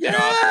and tipped it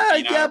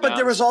off. But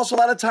there was also a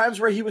lot of times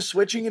where he was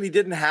switching and he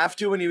didn't have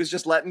to, and he was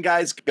just letting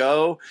guys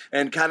go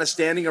and kind of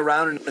standing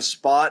around in a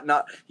spot.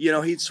 Not,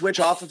 he'd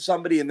switch off of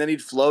somebody and then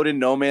he'd float in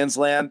no man's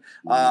land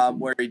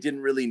where he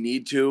didn't really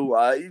need to.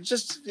 I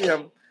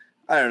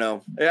don't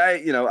know.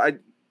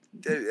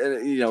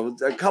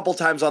 A couple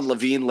times on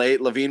LaVine late.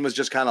 LaVine was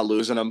just kind of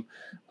losing him.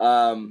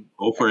 0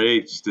 for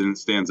 8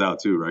 stands out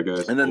too, right,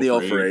 guys? And then the 0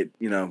 for 8,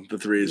 the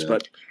threes. Yeah.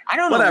 But I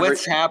don't know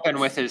what's happened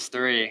with his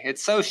three.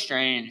 It's so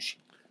strange.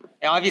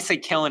 Obviously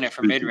killing it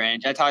from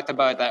mid-range. I talked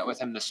about that with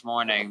him this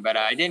morning, but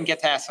I didn't get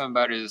to ask him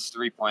about his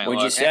three-point look.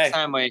 What'd you say? Next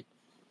time why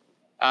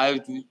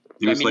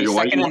you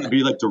want to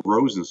be like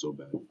DeRozan so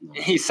bad? No.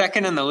 He's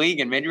second in the league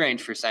in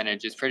mid-range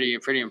percentage. It's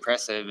pretty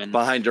impressive. And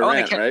behind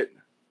Durant, right?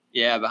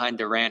 Yeah, behind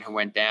Durant, who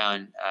went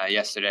down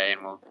yesterday,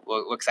 and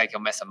looks like he'll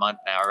miss a month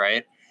now,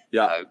 right?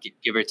 Yeah,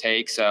 give or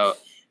take. So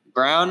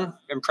Brown,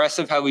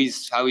 impressive how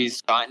he's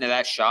gotten to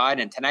that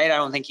shot. And tonight, I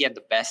don't think he had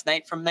the best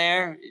night from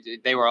there.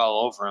 They were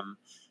all over him,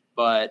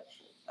 but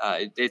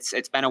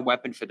it's been a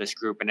weapon for this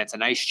group, and it's a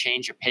nice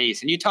change of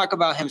pace. And you talk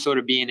about him sort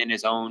of being in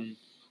his own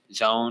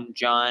zone,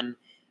 John.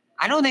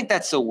 I don't think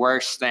that's the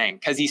worst thing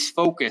because he's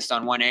focused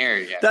on one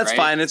area. That's right?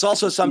 fine. It's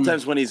also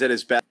sometimes when he's at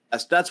his best.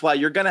 That's why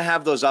you're going to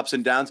have those ups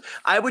and downs.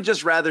 I would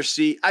just rather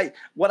see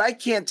what I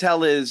can't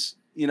tell is,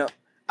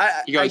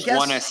 He goes guess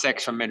 1 of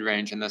 6 from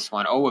mid-range in this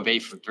one. 0 of 8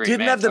 from 3.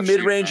 Didn't have the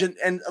mid-range,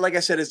 and like I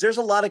said, there's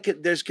a lot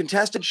of there's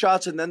contested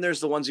shots, and then there's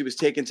the ones he was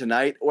taking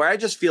tonight, where I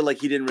just feel like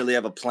he didn't really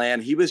have a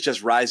plan. He was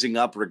just rising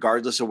up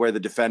regardless of where the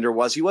defender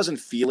was. He wasn't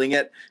feeling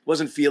it. He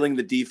wasn't feeling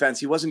the defense.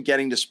 He wasn't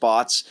getting to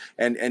spots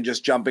and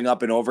just jumping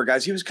up and over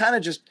guys. He was kind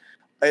of just.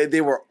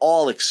 They were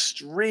all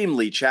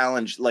extremely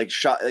challenged,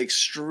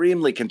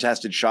 extremely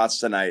contested shots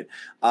tonight.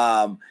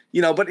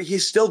 But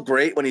he's still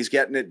great when he's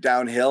getting it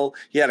downhill.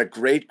 He had a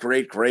great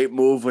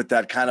move with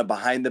that kind of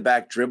behind the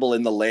back dribble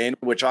in the lane,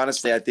 which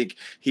honestly I think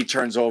he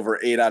turns over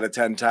 8 out of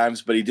 10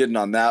 times, but he didn't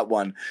on that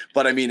one.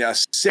 But I mean, a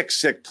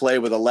sick play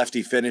with a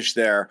lefty finish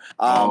there.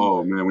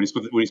 Oh man, when he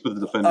split the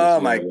defender.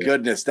 Oh my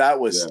goodness, that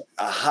was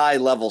a high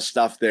level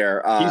stuff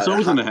there. He's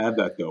always going to have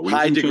that though.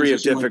 High degree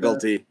of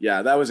difficulty.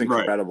 That was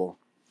incredible.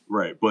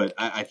 Right, but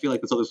I feel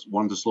like the Celtics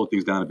wanted to slow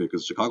things down a bit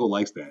because Chicago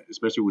likes that,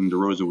 especially when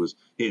DeRozan was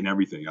hitting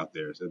everything out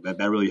there. So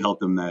that really helped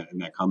them in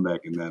that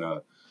comeback and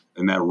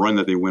that run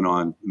that they went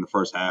on in the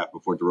first half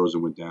before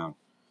DeRozan went down.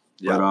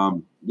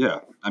 Yeah.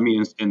 But I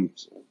mean, in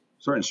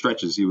certain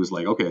stretches, he was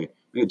like, okay,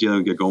 maybe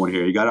Jalen get going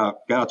here. He got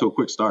out to a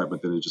quick start,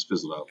 but then it just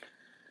fizzled out.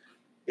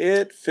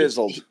 It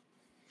fizzled.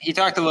 He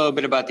talked a little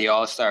bit about the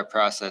All-Star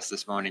process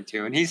this morning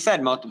too, and he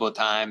said multiple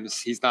times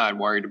he's not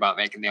worried about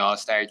making the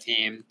All-Star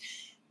team.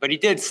 But he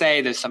did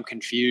say there's some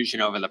confusion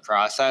over the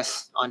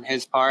process on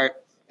his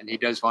part, and he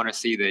does want to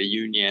see the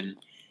union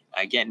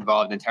get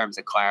involved in terms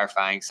of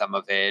clarifying some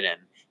of it,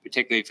 and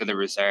particularly for the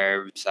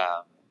reserves.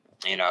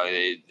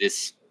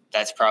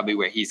 That's probably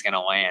where he's going to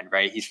land,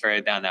 right? He's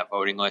further down that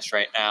voting list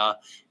right now.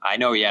 I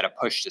know he had a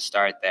push to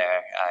start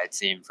there, it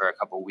seemed, for a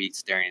couple of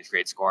weeks during his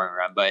great scoring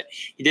run, but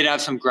he did have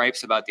some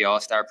gripes about the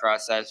All-Star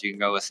process. You can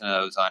go listen to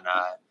those on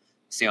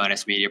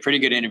CLNS Media. Pretty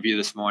good interview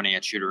this morning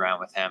at Shoot Around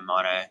with him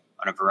on a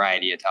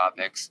variety of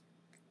topics.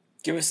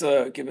 Give us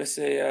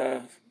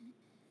a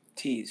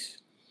tease.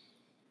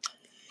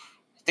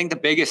 I think the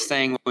biggest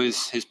thing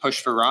was his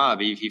push for Rob.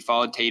 He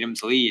followed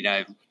Tatum's lead.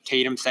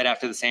 Tatum said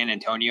after the San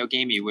Antonio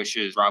game he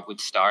wishes Rob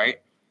would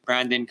start.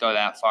 Brown didn't go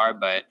that far,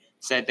 but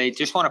said they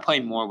just want to play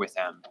more with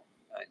him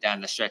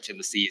down the stretch of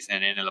the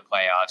season into the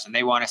playoffs, and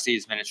they want to see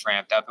his minutes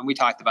ramped up. And we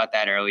talked about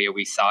that earlier.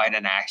 We saw it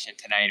in action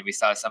tonight, and we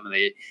saw some of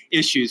the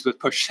issues with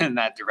pushing in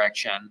that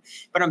direction.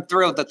 But I'm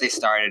thrilled that they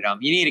started him.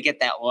 You need to get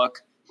that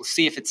look. We'll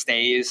see if it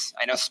stays.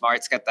 I know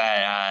Smart's got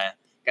that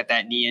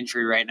knee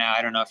injury right now.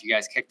 I don't know if you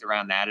guys kicked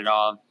around that at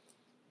all.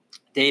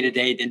 Day to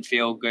day didn't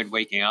feel good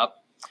waking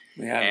up,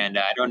 and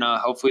I don't know.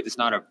 Hopefully there's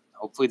not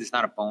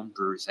a bone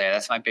bruise there.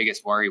 That's my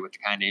biggest worry with the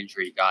kind of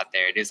injury he got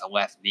there. It is a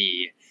left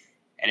knee,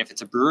 and if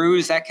it's a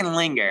bruise, that can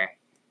linger.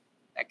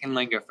 That can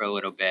linger for a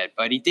little bit.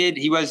 But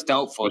he was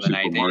doubtful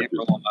tonight. They didn't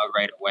roll him out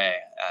right away.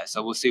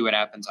 So we'll see what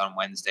happens on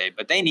Wednesday.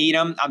 But they need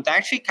him. I'm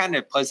actually kind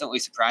of pleasantly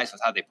surprised with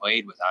how they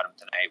played without him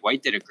tonight.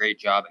 White did a great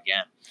job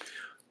again.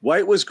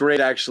 White was great,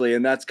 actually,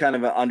 and that's kind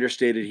of an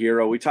understated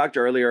hero. We talked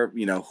earlier,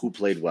 who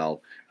played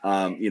well.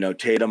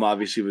 Tatum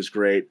obviously was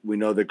great. We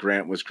know that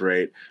Grant was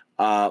great.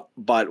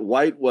 But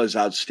White was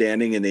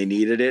outstanding, and they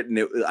needed it.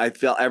 And I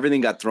felt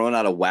everything got thrown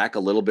out of whack a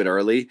little bit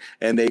early,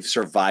 and they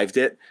survived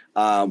it.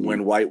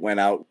 When White went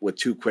out with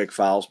 2 quick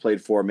fouls,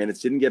 played 4 minutes,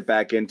 didn't get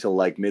back until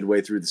like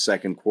midway through the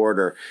second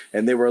quarter.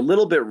 And they were a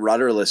little bit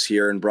rudderless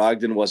here, and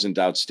Brogdon wasn't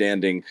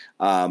outstanding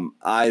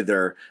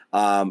either.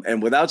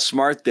 And without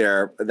Smart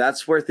there,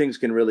 that's where things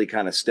can really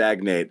kind of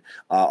stagnate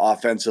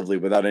offensively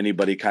without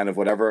anybody kind of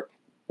whatever.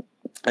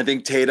 I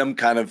think Tatum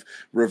kind of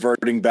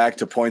reverting back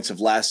to points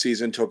of last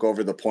season took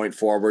over the point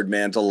forward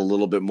mantle a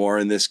little bit more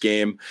in this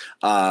game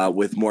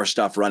with more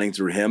stuff running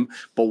through him.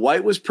 But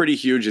White was pretty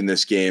huge in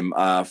this game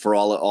for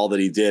all that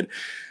he did.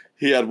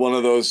 He had one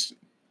of those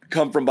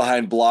come from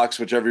behind blocks,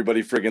 which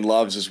everybody friggin'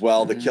 loves as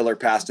well. Mm-hmm. The killer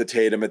pass to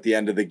Tatum at the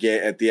end of the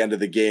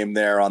game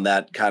there on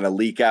that kind of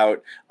leak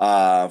out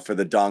for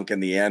the dunk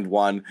and the and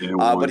one.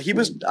 But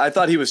I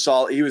thought he was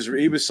solid. He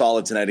was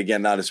solid tonight.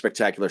 Again, not a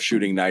spectacular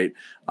shooting night.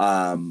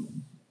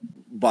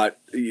 But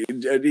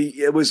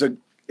it was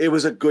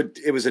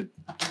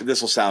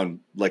this will sound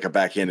like a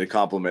backhanded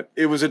compliment.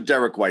 It was a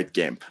Derek White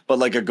game, but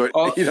like a good,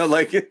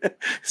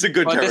 it's a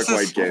good Derek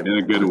White game in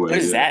a good way. What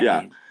does that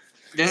mean?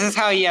 This is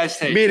how he has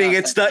to. Meaning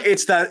it's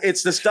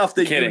the stuff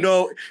that you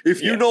know.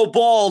 If you know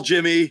ball,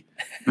 Jimmy,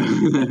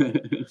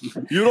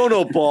 you don't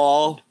know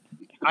ball.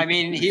 I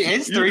mean,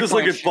 his 3-point. You just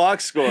look at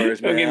box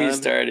scores. Don't get me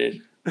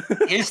started.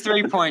 His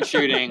 3-point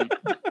shooting.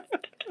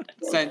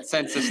 Since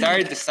the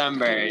start of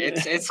December,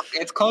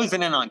 it's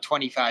closing in on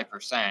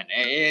 25%.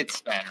 It's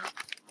been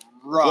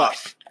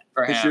rough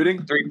for him.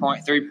 Shooting?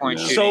 3-point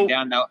shooting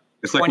down to 25%.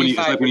 It's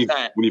like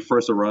when he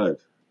first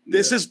arrived.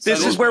 This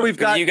is where we've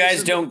got. You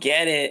guys don't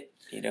get it.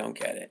 You don't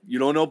get it. You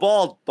don't know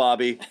ball,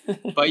 Bobby.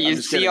 But you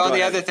see all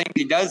the other things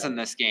he does in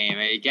this game.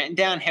 Getting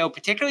downhill,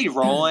 particularly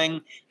rolling.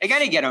 They got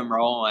to get him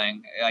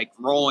rolling, like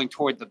rolling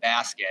toward the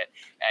basket.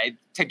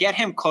 To get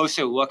him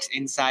closer looks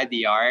inside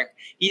the arc.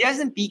 He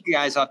doesn't beat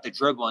guys off the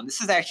dribble. And this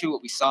is actually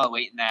what we saw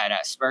late in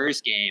that Spurs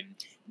game,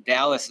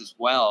 Dallas as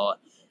well.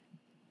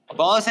 The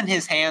ball is in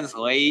his hands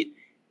late.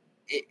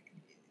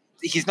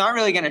 he's not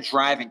really going to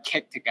drive and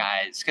kick to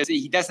guys because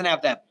he doesn't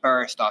have that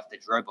burst off the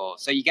dribble.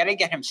 So you got to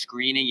get him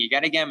screening. You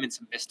got to get him in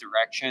some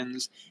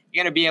misdirections.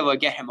 You got to be able to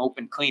get him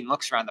open, clean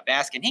looks around the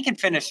basket. And he can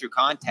finish through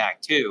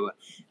contact too,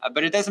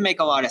 but it doesn't make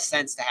a lot of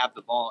sense to have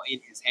the ball in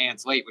his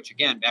hands late, which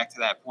again, back to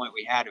that point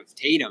we had of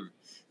Tatum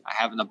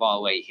having the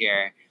ball late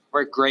here.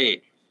 Worked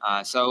great.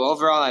 So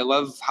overall, I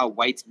love how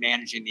White's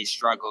managing these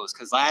struggles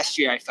because last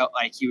year I felt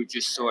like he would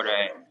just sort of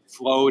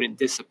float and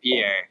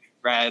disappear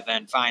rather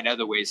than find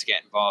other ways to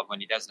get involved when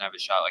he doesn't have a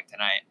shot like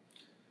tonight.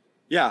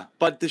 Yeah,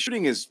 but the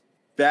shooting is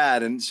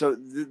bad, and so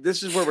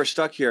this is where we're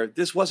stuck here.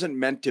 This wasn't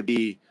meant to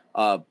be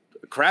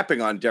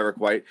crapping on Derek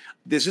White.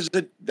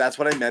 That's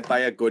what I meant by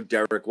a good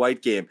Derek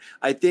White game.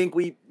 I think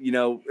the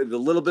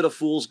little bit of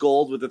fool's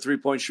gold with the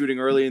 3-point shooting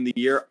early in the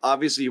year,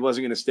 obviously he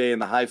wasn't going to stay in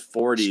the high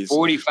 40s.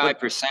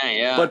 45%,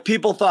 yeah. But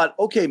people thought,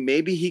 okay,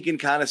 maybe he can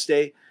kind of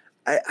stay.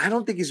 I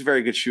don't think he's a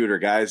very good shooter,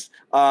 guys.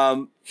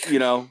 I don't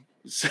know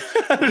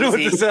what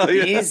to tell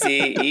you.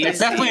 Easy. It's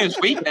definitely his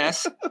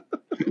weakness.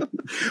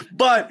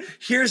 But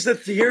here's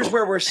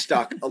where we're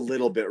stuck a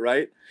little bit,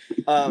 right?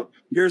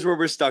 Here's where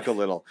we're stuck a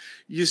little.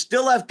 You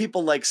still have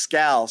people like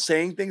Scal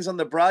saying things on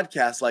the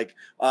broadcast like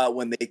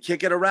when they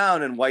kick it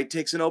around and White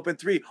takes an open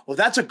three. Well,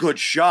 that's a good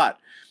shot.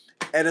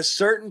 At a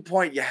certain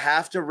point, you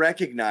have to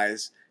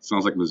recognize.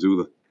 Sounds like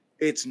Missoula.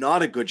 It's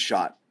not a good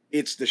shot.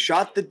 It's the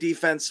shot the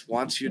defense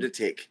wants you to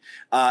take,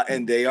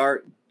 and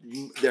they're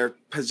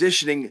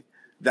positioning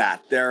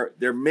that.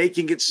 They're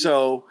making it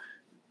so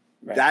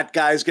that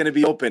guy's going to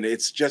be open.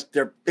 It's just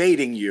they're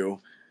baiting you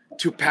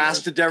to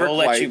pass to Derek White.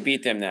 They'll let you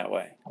beat them that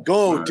way.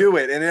 Go do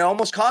it. And it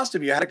almost cost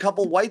him. You had a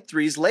couple White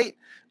threes late.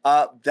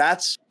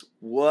 That's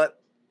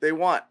what they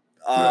want.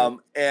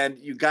 And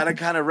you got to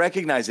kind of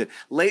recognize it.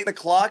 Late in the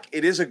clock,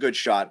 it is a good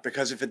shot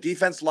because if a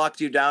defense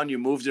locked you down, you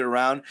moved it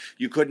around,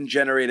 you couldn't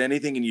generate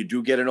anything, and you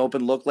do get an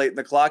open look late in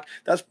the clock,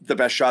 that's the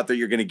best shot that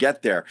you're going to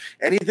get there.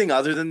 Anything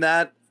other than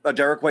that, a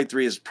Derek White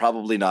three is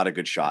probably not a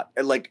good shot.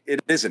 Like,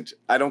 it isn't.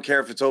 I don't care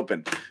if it's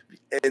open.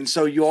 And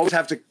so you always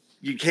have to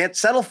 – you can't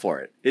settle for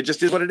it. It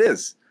just is what it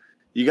is.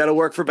 You got to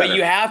work for better. But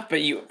you have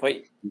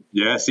 –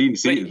 yeah, see,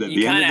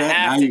 you kind of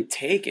have to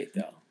take it,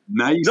 though.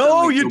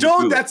 No, you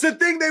don't. That's the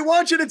thing. They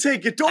want you to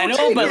take it. Don't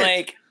take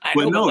it.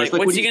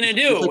 What's he going to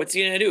do? What's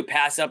he going to do?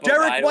 Pass up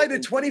Derek White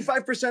at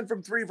 25%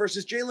 from three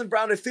versus Jaylen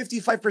Brown at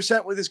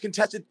 55% with his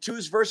contested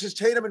twos versus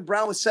Tatum and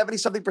Brown with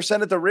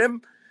 70-something% at the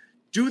rim.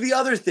 Do the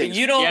other things.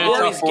 You don't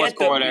always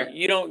get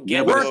you don't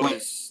get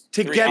those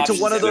to get to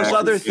one of those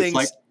other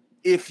things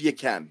if you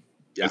can.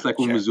 It's like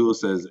when Missoula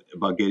says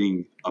about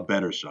getting a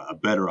better shot, a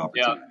better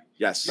opportunity. Yeah.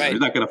 Yes, right. He's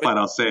not going to flat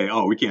out say,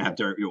 "Oh, we can't have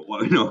Derek. We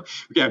can't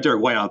have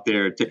Derek White out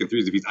there taking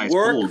threes if he's ice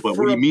cold." But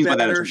what he means by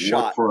that is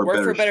work for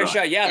a better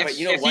shot. Yeah, but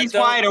if he's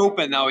wide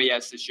open though, he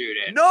has to shoot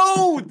it.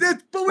 No,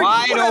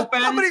 wide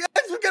open. How many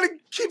guys are going to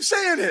keep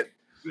saying it?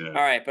 Yeah. All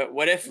right, but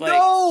what if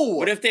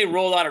what if they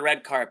rolled out a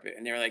red carpet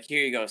and they were like,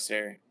 "Here you go,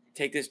 sir.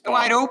 Take this ball.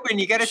 Wide open.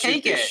 You got to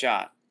take it.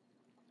 Shot."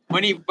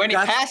 When he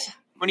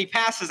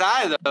passes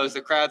out of those,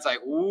 the crowd's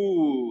like,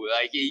 "Ooh!"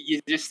 Like you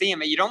just see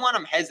him. You don't want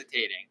him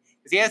hesitating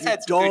because he has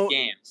had some good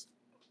games.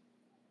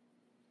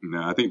 No,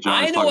 I think John.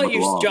 I know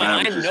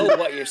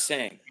what you're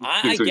saying.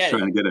 I get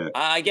it.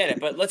 I get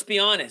it. But let's be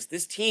honest.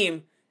 This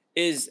team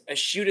is a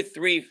shoot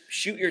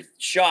your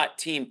shot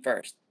team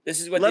first. This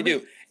is what they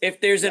do.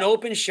 If there's an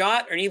open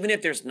shot, or even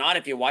if there's not,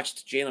 if you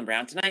watched Jaylen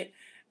Brown tonight,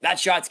 that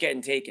shot's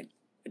getting taken.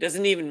 It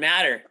doesn't even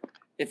matter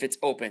if it's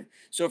open.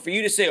 So for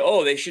you to say,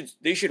 "Oh, they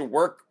should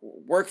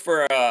work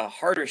for a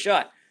harder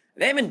shot,"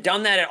 they haven't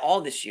done that at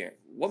all this year.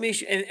 What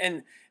makes you?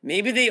 And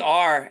maybe they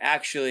are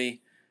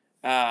actually.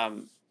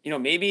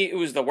 Maybe it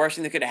was the worst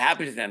thing that could have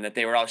happened to them that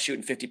they were all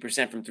shooting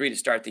 50% from three to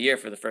start the year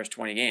for the first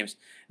 20 games.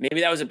 Maybe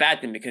that was a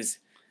bad thing because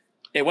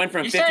it went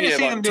from 50 to about 10. You're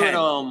starting to see them do it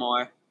a little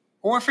more.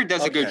 Horford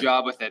does a good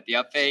job with it. The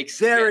up fakes.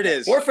 There it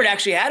is. Horford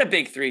actually had a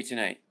big three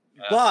tonight.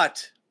 Yeah.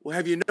 But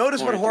have you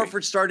noticed what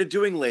Horford started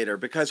doing later?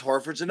 Because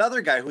Horford's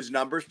another guy whose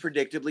numbers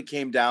predictably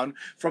came down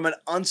from an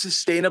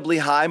unsustainably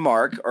high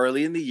mark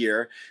early in the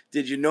year.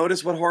 Did you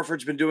notice what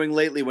Horford's been doing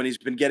lately when he's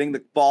been getting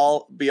the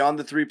ball beyond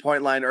the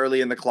three-point line early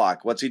in the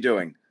clock? What's he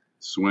doing?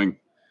 Swing.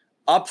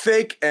 Up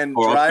fake and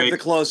drive the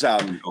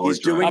closeout. He's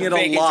doing it a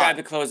lot. And drive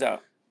the closeout.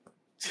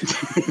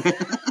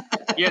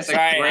 Yes,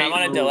 sorry, I'm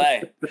on a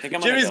delay.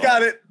 Jimmy's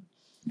got it.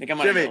 I think I'm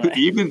on a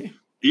delay.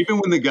 Even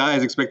when the guy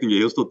is expecting it,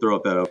 he'll still throw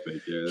up that up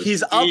fake. Yeah,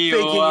 he's up faking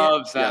it. He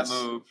loves that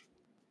move.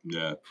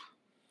 Yeah.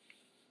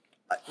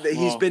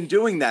 He's been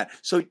doing that.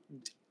 So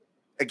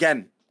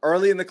again,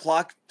 early in the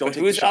clock, don't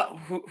take the shot.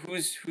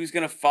 Who's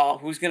gonna fall?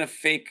 Who's gonna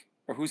fake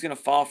or who's gonna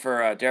fall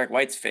for Derek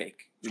White's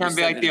fake? It's going to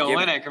be like the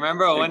Olynyk.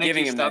 Remember Olynyk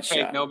used to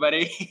fake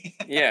nobody?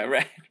 Yeah,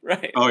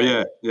 right. Oh,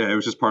 yeah. It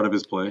was just part of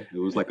his play. It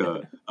was like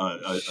a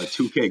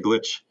 2K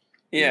glitch.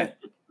 Yeah.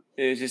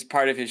 It was just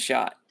part of his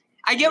shot.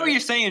 I get what you're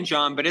saying,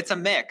 John, but it's a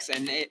mix.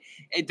 And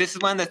this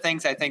is one of the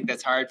things I think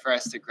that's hard for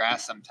us to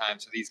grasp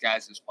sometimes for these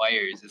guys as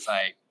players. Is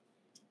like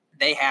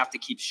they have to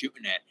keep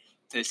shooting it.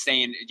 to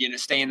stay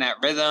in that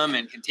rhythm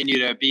and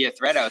continue to be a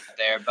threat out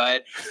there.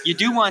 But you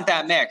do want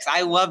that mix.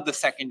 I love the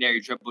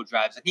secondary dribble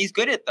drives, and he's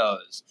good at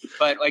those.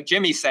 But like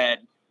Jimmy said,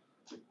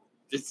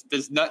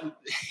 there's nothing.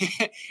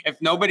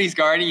 If nobody's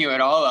guarding you at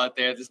all out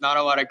there, there's not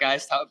a lot of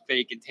guys to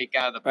fake and take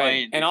out of the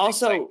plane. And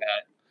also, like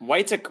that.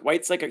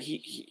 White's like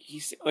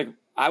he's like,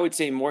 I would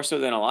say more so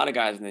than a lot of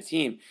guys on the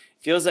team.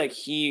 Feels like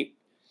he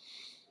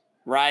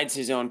rides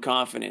his own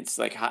confidence.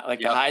 The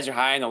highs are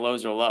high and the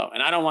lows are low.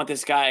 And I don't want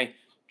this guy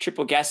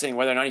triple guessing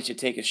whether or not he should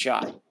take a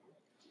shot.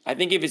 I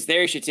think if it's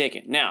there, he should take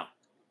it. Now,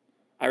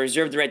 I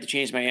reserve the right to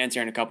change my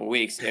answer in a couple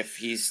weeks if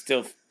he's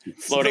still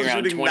floating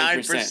around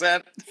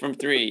 20% from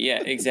three.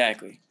 Yeah,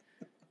 exactly.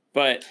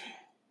 But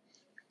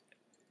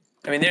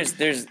I mean,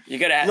 there's you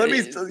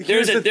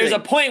gotta. There's a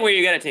point where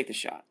you gotta take the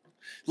shot.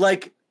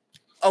 Like,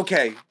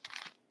 okay,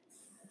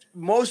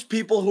 most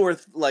people who are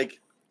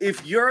like,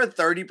 if you're a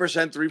 30%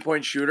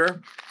 3-point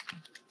shooter,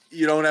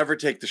 you don't ever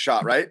take the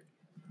shot, right?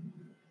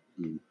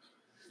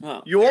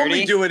 Oh, you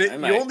only do it.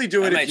 You only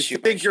do it if you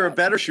think you're a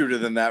better shooter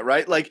than that,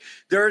 right? Like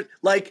there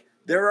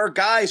are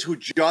guys who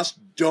just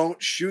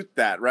don't shoot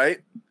that, right?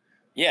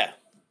 Yeah,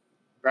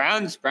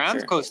 Brown's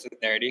close to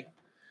 30.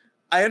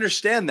 I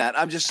understand that.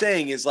 I'm just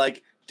saying is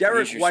like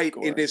Derek White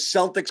in his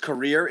Celtics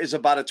career is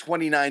about a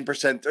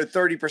 29% or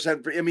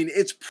 30%. I mean,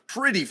 it's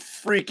pretty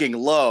freaking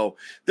low.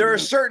 There are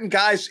certain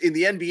guys in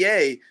the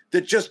NBA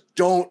that just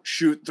don't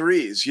shoot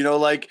threes. You know,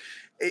 like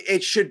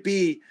it should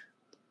be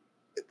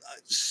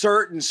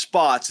certain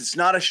spots. It's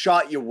not a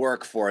shot you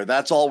work for.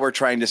 That's all we're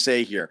trying to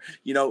say here.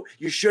 You know,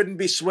 you shouldn't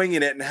be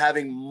swinging it and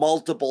having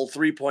multiple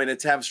 3-point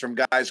attempts from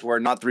guys who are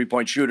not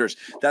 3-point shooters.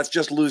 That's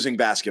just losing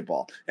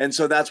basketball. And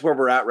so that's where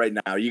we're at right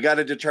now. You got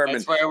to determine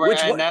that's where we're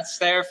at, and that's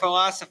their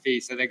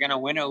philosophy. So they're going to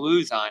win or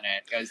lose on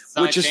it,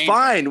 which is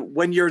fine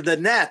when you're the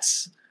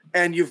Nets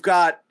and you've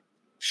got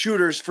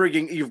shooters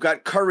you've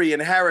got Curry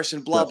and Harris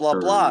and blah blah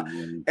blah,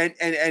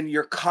 and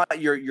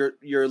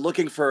you're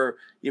looking for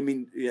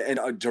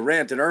and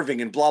Durant and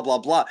Irving and blah blah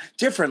blah.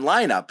 Different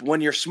lineup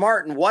when you're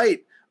Smart and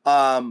White.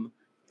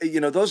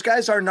 Those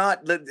guys are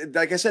not,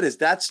 like I said,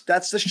 that's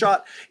the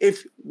shot.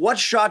 What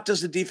shot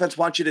does the defense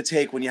want you to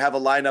take when you have a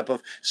lineup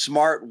of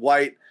Smart,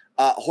 White,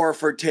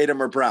 Horford, Tatum,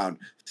 or Brown?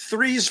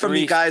 Threes from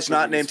the guys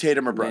not named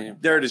Tatum or Brown.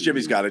 There it is.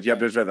 Jimmy's got it. Yep.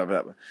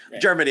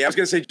 Germany. I was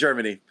going to say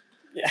Germany.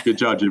 Yeah. Good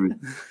job, Jimmy.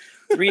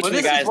 Three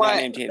guys not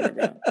named Tatum or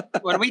Brown.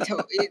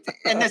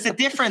 And there's a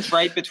difference,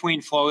 right,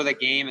 between flow of the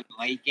game and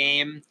late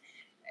game.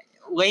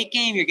 Late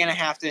game, you're going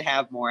to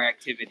have more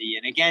activity.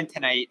 And again,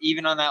 tonight,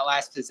 even on that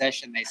last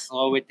possession, they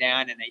slow it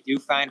down, and they do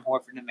find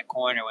Horford in the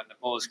corner when the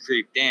Bulls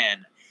creeped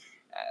in.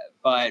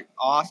 But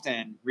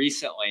often,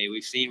 recently,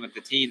 we've seen with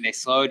the team, they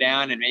slow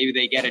down, and maybe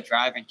they get a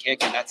drive and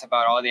kick, and that's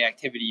about all the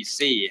activity you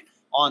see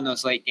on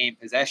those late game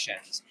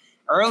possessions.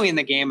 Early in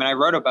the game, and I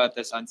wrote about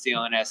this on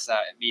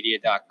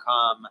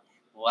clnsmedia.com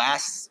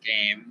last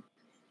game,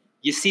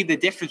 you see the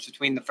difference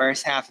between the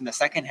first half and the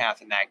second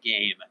half in that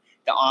game.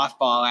 The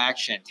off-ball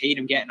action,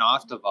 Tatum getting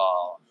off the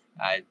ball.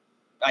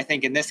 I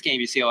think in this game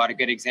you see a lot of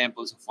good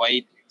examples of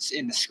White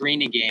in the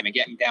screening game and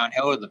getting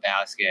downhill to the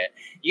basket.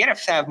 You got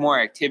to have more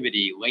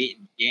activity late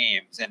in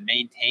games and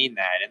maintain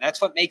that, and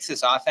that's what makes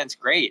this offense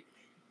great.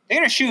 They're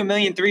going to shoot 1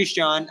 million threes,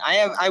 John.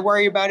 I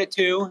worry about it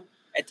too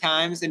at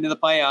times into the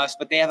playoffs,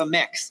 but they have a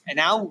mix. And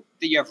now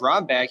that you have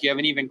Rob back, you have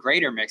an even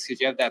greater mix because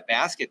you have that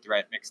basket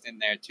threat mixed in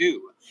there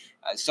too.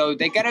 So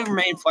they got to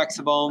remain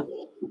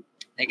flexible.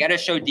 They got to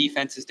show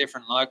defenses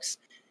different looks.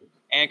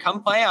 And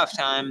come playoff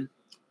time,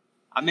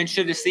 I'm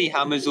interested to see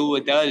how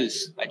Missoula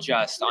does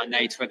adjust on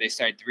nights where they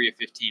start 3 of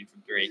 15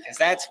 from 3, because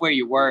that's where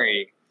you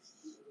worry.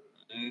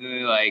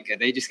 Like, are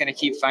they just going to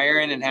keep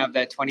firing and have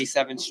that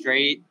 27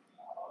 straight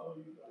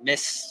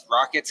miss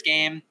Rockets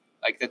game,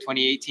 like the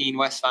 2018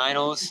 West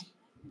Finals?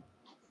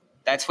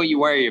 That's what you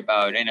worry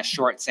about in a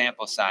short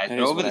sample size. But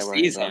over the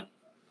season,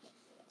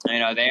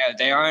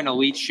 they are an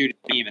elite shooting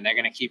team, and they're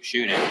going to keep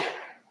shooting.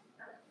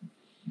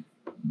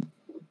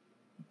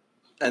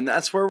 And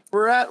that's where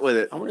we're at with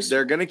it.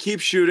 They're going to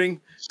keep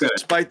shooting,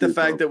 despite the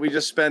fact that we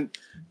just spent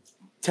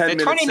 10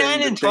 minutes.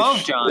 29 and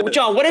 12, John.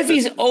 John, what if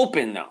he's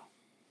open, though?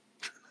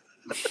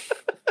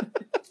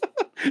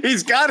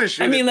 He's got to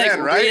shoot. I mean,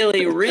 like,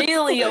 really,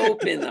 really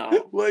open,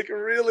 though. Like,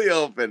 really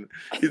open.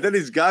 Then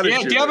he's got to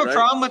shoot. Do you have a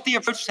problem with the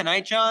approach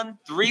tonight, John?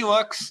 3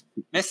 looks,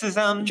 misses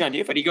them, John, do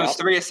you have but he goes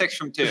 3 of 6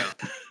 from 2.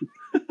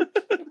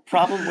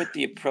 Problem with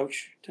the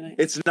approach tonight?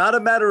 It's not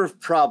a matter of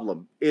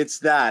problem. It's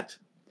that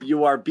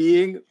you are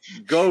being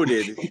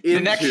goaded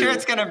into. Next year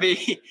it's gonna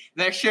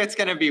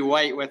be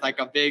White with like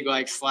a big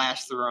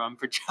slash through him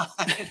for John.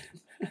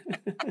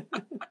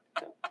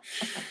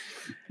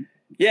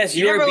 Yes,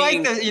 you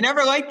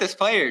never liked this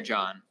player,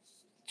 John.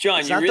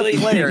 John, it's you not really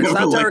the player. It's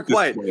not Derek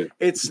White.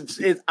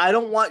 It's I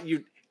don't want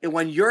you.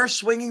 When you're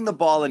swinging the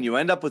ball and you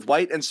end up with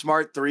White and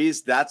Smart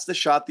threes, that's the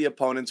shot the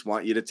opponents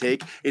want you to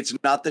take. It's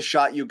not the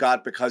shot you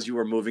got because you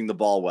were moving the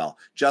ball well,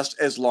 just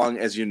as long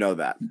as you know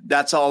that.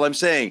 That's all I'm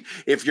saying.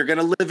 If you're going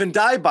to live and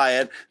die by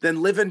it,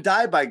 then live and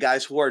die by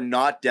guys who are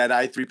not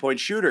dead-eye 3-point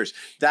shooters.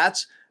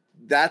 That's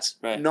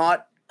right.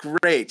 Not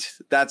Great.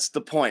 That's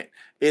the point.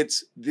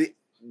 It's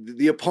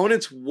the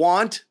opponents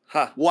want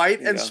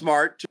White and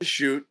Smart to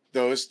shoot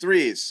those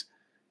threes.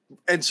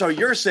 And so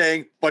you're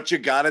saying, but you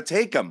got to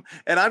take them.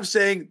 And I'm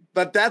saying,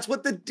 but that's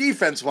what the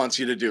defense wants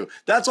you to do.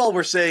 That's all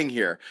we're saying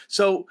here.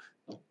 So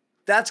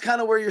that's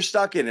kind of where you're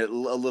stuck in it a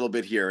little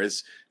bit here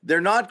is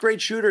they're not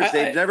great shooters.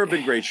 They've never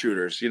been great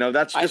shooters.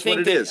 That's just what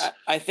it is.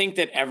 I think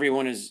that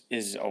everyone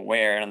is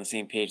aware and on the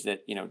same page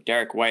that,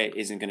 Derek White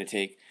isn't going to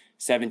take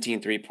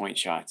 17 3-point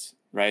shots,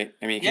 right?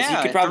 I mean, because he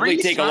could probably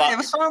take a lot.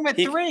 What's wrong with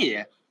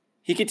three?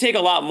 He could take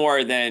a lot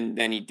more than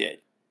he did,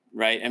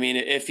 right? I mean,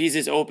 if he's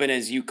as open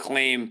as you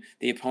claim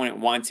the opponent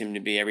wants him to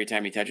be every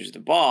time he touches the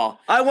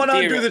ball. I want to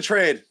undo the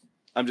trade.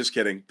 I'm just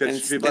kidding.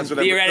 That's what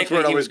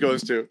it always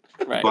goes to.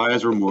 Right.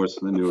 Buyer's remorse.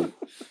 I knew it.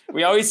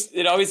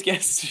 It always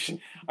gets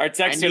our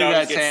text. I knew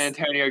that San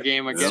Antonio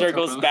game again.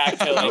 Circles back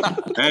to like,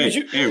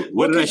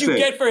 what could you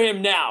get for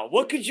him now?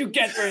 What could you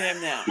get for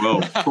him now?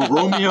 Well,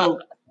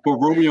 for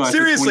Romeo,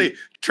 seriously,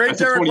 trade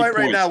Derek White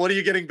right now. What are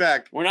you getting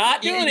back? We're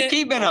not doing it.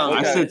 Keeping him.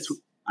 I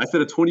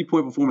said a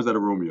 20-point performance out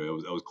of Romeo.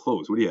 I was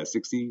close. What do you have?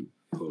 16?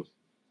 Close.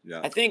 Yeah.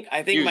 I think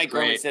Mike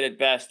Roman said it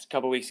best a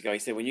couple weeks ago. He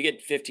said when you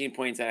get 15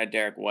 points out of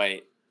Derek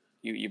White,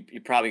 you're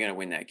probably going to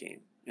win that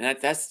game. And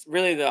that's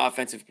really the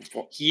offensive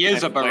performance. He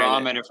is a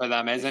barometer for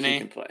them, isn't he?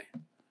 Can play.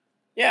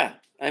 Yeah.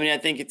 I mean, I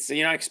think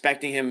you're not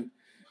expecting him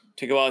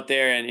to go out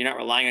there and you're not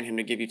relying on him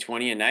to give you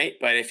 20 a night.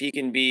 But if he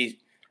can be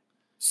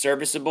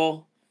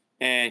serviceable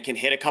and can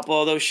hit a couple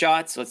of those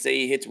shots, let's say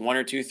he hits 1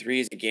 or 2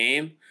 threes a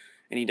game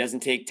and he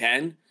doesn't take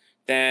 10,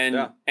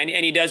 then and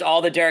he does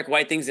all the Derek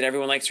White things that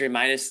everyone likes to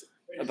remind us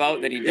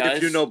about that he does.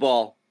 If you know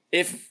ball.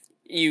 If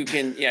you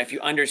can, if you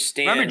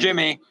understand. Remember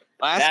Jimmy,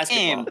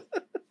 basketball.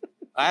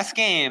 Last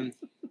game,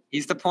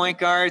 he's the point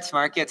guard.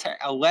 Smart gets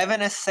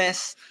 11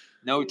 assists,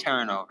 no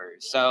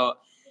turnovers. So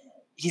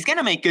he's going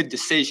to make good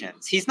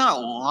decisions. He's not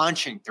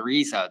launching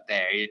threes out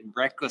there and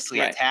recklessly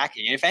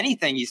attacking. And if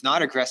anything, he's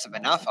not aggressive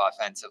enough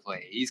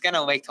offensively. He's going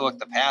to like to look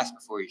the pass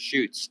before he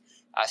shoots.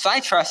 So I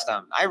trust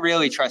him. I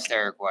really trust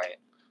Derek White.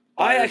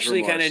 I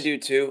actually kind of do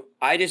too.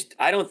 I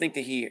don't think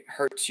that he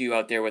hurts you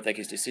out there with like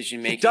his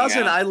decision making. He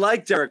doesn't. I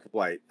like Derek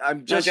White.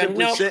 I'm just no,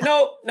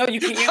 you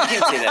can't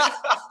say that.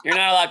 You're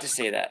not allowed to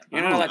say that.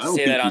 You're not allowed to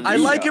say that on the show. I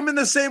like him in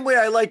the same way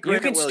I like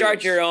Grant Williams. You can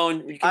start your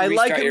own. I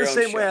like him the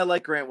same way I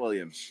like Grant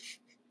Williams.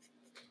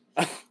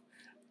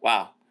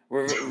 Wow.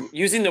 We're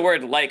using the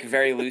word like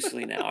very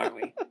loosely now, aren't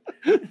we?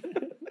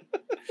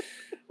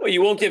 Well,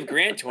 you won't give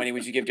Grant 20.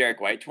 Would you give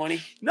Derek White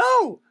 20?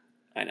 No.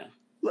 I know.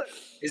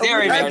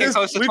 We've had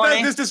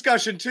this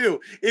discussion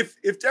too.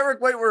 If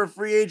Derek White were a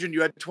free agent,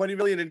 you had $20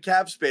 million in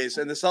cap space,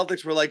 and the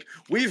Celtics were like,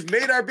 "We've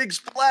made our big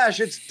splash.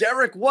 It's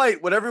Derek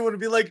White." Would everyone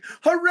would be like,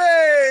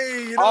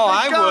 "Hooray!"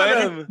 I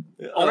would.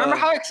 Remember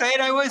how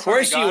excited I was? Of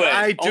course you would.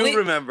 I do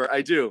remember.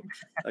 I do.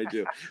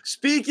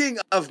 Speaking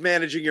of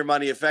managing your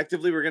money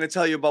effectively, we're going to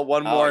tell you about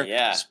one more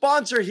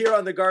sponsor here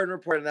on the Garden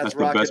Report, and that's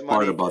Rocket best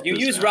Money. part about you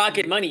this, use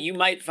Rocket Money, you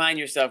might find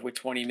yourself with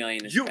 $20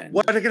 million to spend.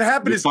 What's going to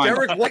happen is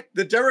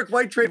the Derek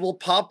White trade will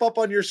pop up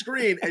on your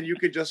screen, and you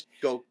could just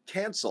go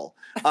cancel,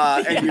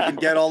 and you can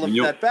get all of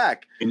that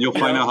back. And you'll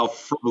find out how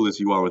frivolous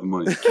you are with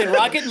money. Can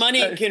Rocket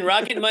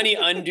Money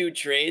undo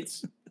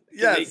trades?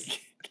 Yes.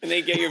 Can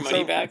they get your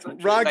money back?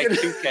 Rocket. Like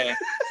 2K.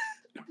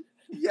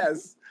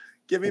 Yes.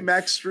 Give me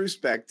Max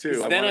Strus back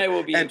too. Then I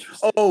will be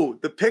interested. Oh,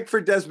 the pick for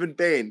Desmond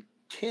Bain.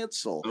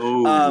 Cancel.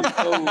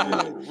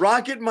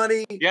 Rocket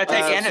Money. Yeah,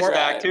 take Ennis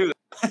back too.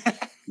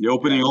 You're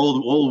opening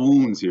old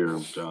wounds here,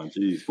 John.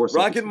 Jeez.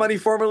 Rocket Money,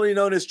 formerly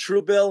known as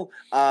Truebill.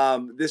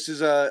 This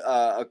is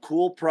a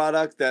cool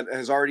product that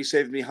has already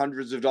saved me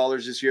hundreds of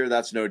dollars this year.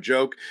 That's no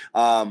joke.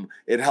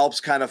 It helps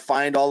kind of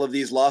find all of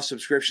these lost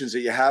subscriptions that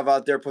you have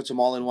out there, puts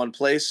them all in one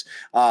place,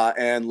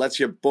 and lets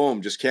you,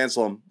 boom, just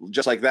cancel them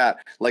just like that.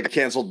 Like I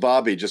canceled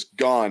Bobby, just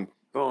gone.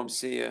 Boom,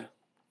 see ya.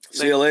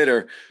 See you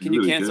later. Can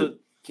you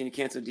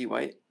cancel D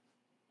White?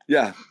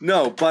 Yeah,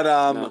 no, but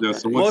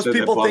most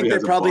people think they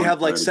probably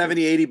have like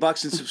 $70,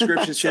 $80 in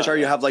subscriptions. Chances are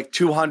you have like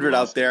 200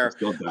 out there.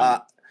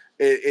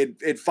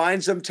 It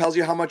finds them, tells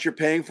you how much you're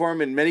paying for them.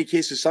 In many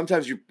cases,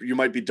 sometimes you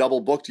might be double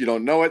booked. You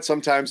don't know it.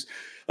 Sometimes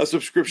a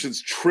subscription's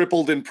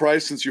tripled in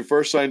price since you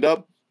first signed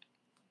up.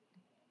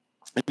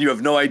 And you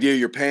have no idea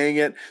you're paying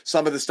it.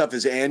 Some of the stuff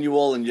is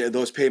annual, and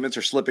those payments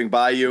are slipping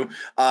by you.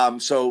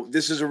 So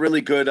this is a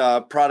really good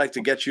product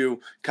to get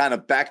you kind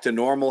of back to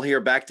normal here,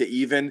 back to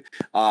even,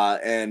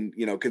 and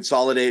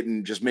consolidate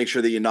and just make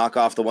sure that you knock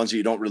off the ones that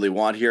you don't really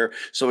want here.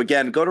 So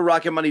again, go to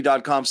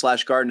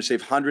rocketmoney.com/garden to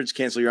save hundreds.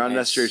 Cancel your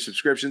unnecessary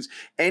subscriptions.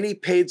 Any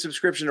paid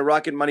subscription to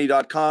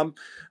rocketmoney.com,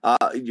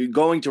 you're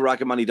going to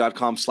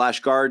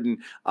rocketmoney.com/garden,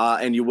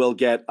 and you will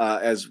get,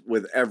 as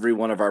with every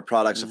one of our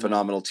products, a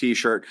phenomenal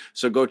T-shirt.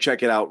 So go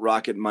check it out,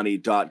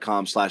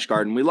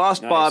 rocketmoney.com/garden. We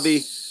lost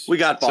Bobby. We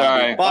got Bobby.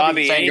 Sorry.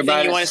 Bobby,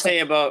 anything you want to say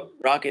about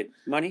Rocket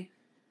Money?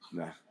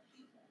 No.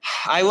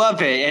 I love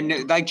it,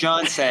 and like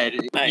John said,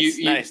 nice.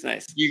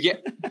 You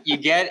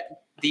get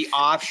the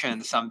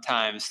option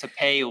sometimes to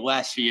pay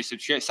less for your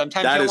subscription.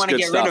 Sometimes That you don't is want to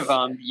good get rid of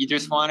stuff. them. You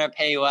just want to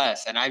pay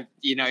less. And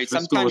Fiscal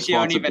sometimes you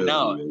don't even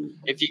know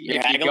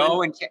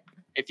responsibility,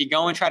 if you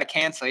go and try to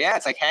cancel. Yeah,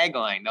 it's like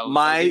haggling. They'll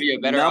My give you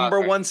a better number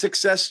offer. one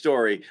success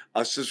story,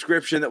 a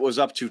subscription that was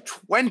up to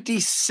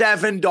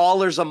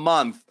 $27 a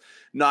month,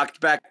 knocked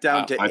back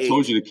down to I $8.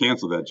 told you to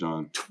cancel that,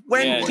 John.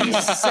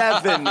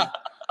 27.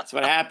 That's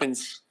what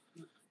happens.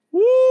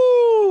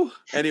 Woo!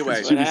 Anyway,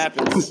 That's what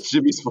happens. It's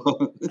Jimmy's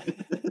fault.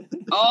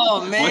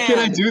 Oh man! Why can't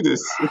I do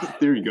this?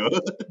 There you go.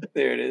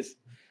 There it is.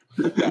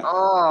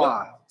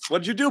 Oh,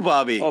 what'd you do,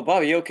 Bobby? Oh,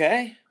 Bobby, you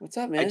okay? What's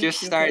up, man? I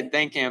just You started okay?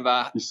 thinking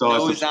about You saw a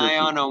no subscription.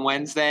 Zion on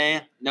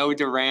Wednesday, no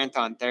Durant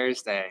on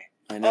Thursday.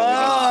 I know. we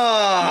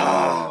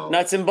got- Oh,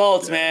 Nuts and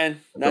bolts, man.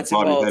 That's Nuts and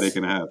probably bolts. headache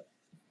and a half.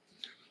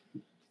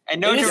 And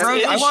no It is- DeRozan.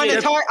 it I is want to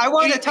shit. talk. I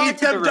want to talk eat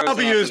to them DeRozan after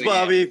W's, the game.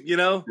 Bobby, you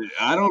know?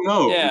 I don't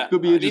know. Yeah. It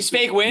could be Are these interesting.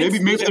 fake wins?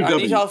 Maybe some Are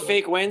these all W's, though.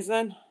 fake wins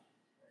then?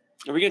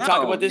 Are we going to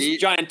talk No, about this, these-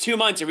 John? In 2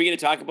 months, are we going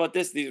to talk about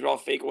this? These are all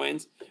fake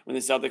wins when the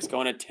Celtics go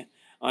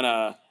on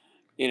a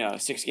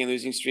 6-game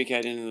losing streak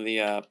heading into the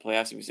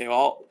playoffs. And we say,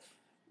 well,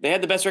 they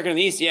had the best record in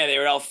the East. Yeah, they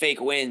were all fake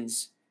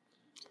wins.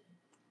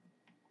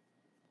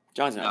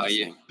 John's not No,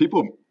 listening.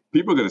 People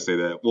are gonna say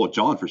that. Well,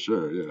 John for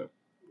sure. Yeah.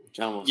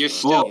 John will You're say-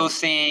 still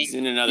seeing. He's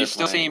in another You're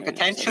still planet seeing right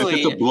now. If potentially.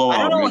 it's a I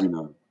blowout, don't know. maybe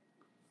not.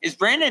 Is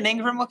Brandon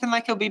Ingram looking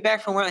like he'll be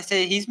back from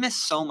Wednesday? He's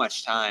missed so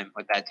much time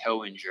with that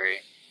toe injury.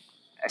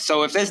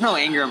 So if there's no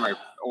Ingram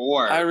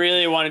or I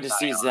really wanted to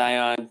see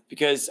Zion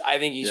because I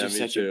think he's Yeah, just me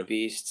such too. a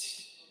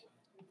beast.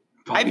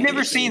 I've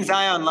never seen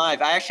Zion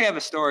live. I actually have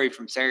a story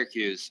from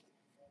Syracuse.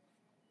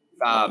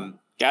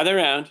 Gather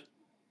around.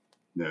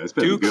 Yeah, it's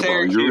been Duke good. Bro.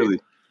 Syracuse. You're really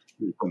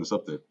putting this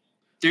up there.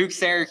 Duke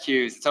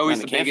Syracuse. It's always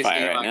On the the biggest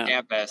campfire game right on now.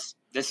 campus.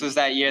 This was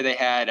that year they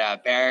had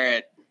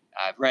Barrett,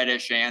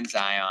 Reddish, and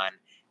Zion.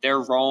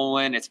 They're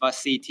rolling. It's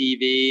must-see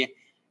TV.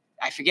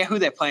 I forget who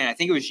they're playing. I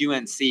think it was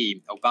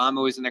UNC.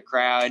 Obama was in the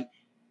crowd.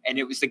 And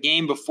it was the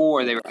game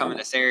before they were coming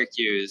to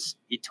Syracuse.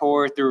 He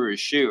tore through his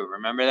shoe.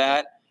 Remember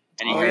that?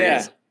 And he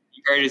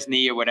hurt his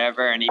knee or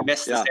whatever, and he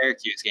missed the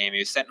Syracuse game. He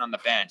was sitting on the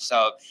bench.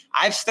 So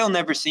I've still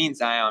never seen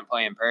Zion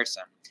play in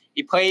person.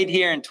 He played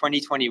here in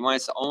 2021.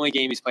 It's the only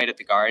game he's played at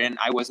the Garden.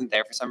 I wasn't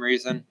there for some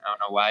reason. I don't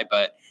know why,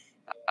 but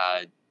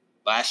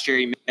last year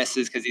he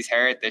misses because he's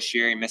hurt. This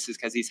year he misses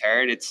because he's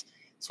hurt. It's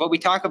what we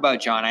talk about,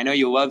 John. I know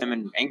you love him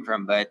and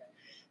Ingram, but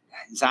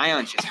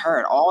Zion's just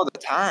hurt all the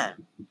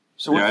time.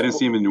 So I didn't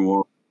see him in New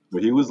Orleans,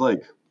 but he was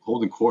like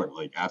holding court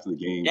like after the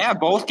game. Yeah,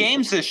 both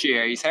games this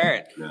year he's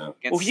hurt. Yeah.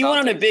 Well, he went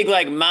on a big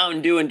like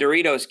Mountain Dew and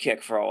Doritos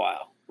kick for a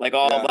while, like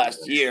all of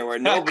last year, where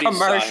That nobody saw him.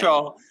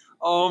 commercial.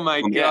 Oh my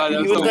Yeah, God,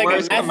 that he was was the like a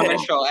worst method.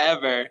 commercial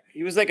ever.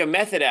 He was like a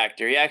method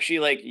actor. He actually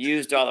like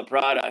used all the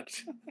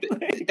product.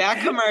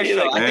 That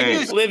commercial, I think it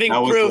was living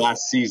that was proof.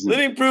 last season.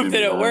 Living proof that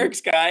Jimmy, it man. works,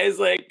 guys.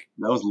 Like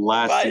That was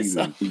last Buy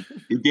season.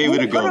 He gave it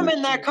a Who go. put him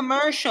in that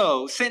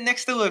commercial, sitting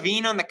next to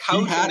Levine on the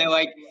couch, had-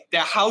 and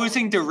they're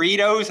housing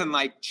Doritos and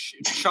like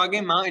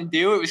chugging Mountain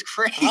Dew. It was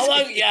crazy. how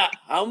long? Yeah,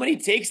 how many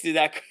takes did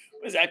that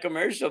was that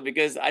commercial?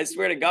 Because I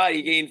swear to God,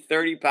 he gained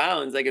 30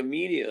 pounds like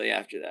immediately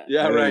after that.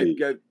 Yeah, Hey,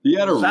 right. he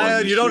had a run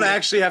Zion, this you don't year.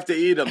 actually have to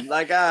eat them.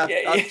 Like,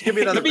 give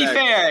me another To be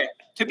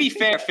bag.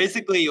 fair,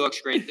 physically he looks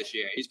great this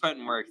year. He's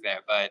putting work there,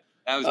 but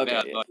that was Okay,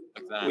 bad yeah. luck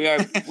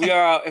then. We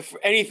are. If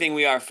anything,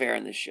 we are fair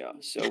in this show.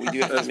 So we do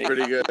have That's to make.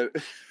 pretty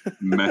good.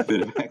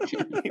 Method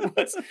actor.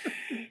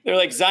 They're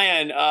like,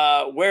 Zion,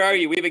 where are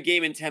you? We have a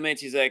game in 10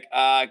 minutes. He's like,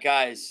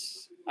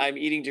 guys, I'm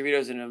eating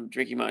Doritos and I'm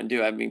drinking Mountain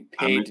Dew. I'm being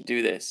paid to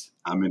do this.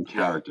 I'm in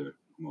character.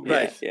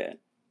 Right. Yeah.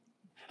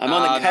 I'm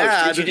on the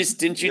couch. Dad,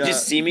 Didn't you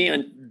just see me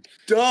on?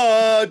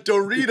 Duh,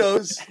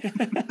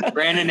 Doritos.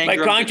 Brandon My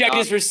Ingram contract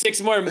did is for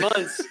 6 more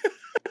months.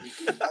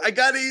 I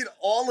gotta eat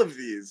all of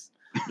these.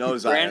 No,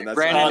 Zion. That's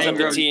Brandon Calls up the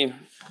Ingram. team.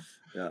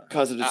 Yeah.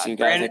 Calls up the team, guys.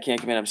 Brandon- I can't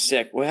come in. I'm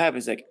sick. What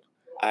happens? Like,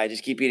 I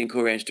just keep eating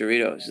Cool Ranch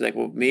Doritos. He's like,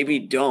 well, maybe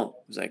don't. I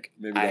was like,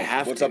 Maybe I don't.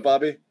 have What's to. up,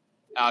 Bobby?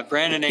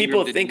 Brandon Ingram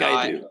People did think not,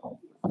 I do.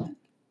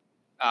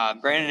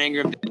 Brandon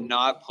Ingram did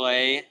not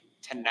play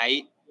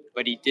tonight,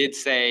 but he did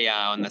say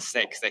on the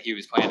 6th that he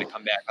was planning to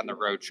come back on the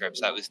road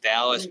trips. That was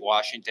Dallas,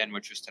 Washington,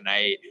 which was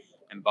tonight,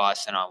 and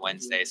Boston on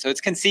Wednesday. So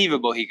it's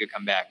conceivable he could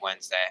come back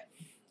Wednesday.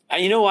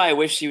 You know why I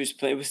wish he was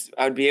playing?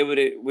 We'd be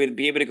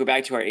able to go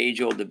back to our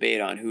age-old debate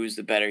on who's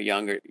the better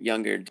younger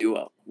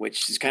duo,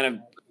 which has kind of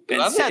been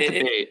Love that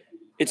debate.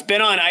 It's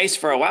been on ice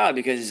for a while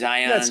because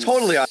Zion. Yeah, it's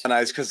totally on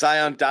ice because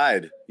Zion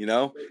died, you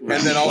know?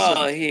 And then also,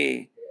 well,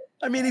 he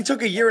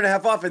took a year and a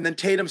half off, and then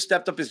Tatum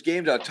stepped up his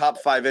game to a top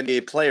 5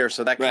 NBA player,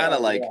 so that kind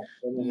of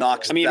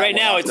knocks. I mean, that right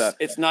one now off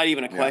it's not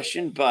even a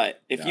question.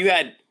 But if you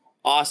had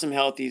awesome,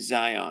 healthy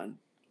Zion,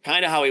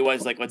 kind of how he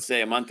was, like let's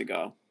say a month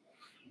ago,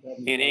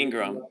 in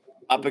Ingram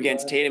up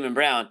against Tatum and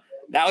Brown,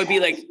 that would be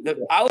like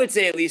I would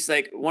say at least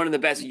like one of the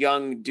best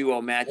young duo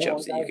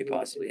matchups that you could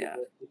possibly have.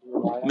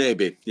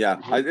 Maybe, yeah.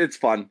 It's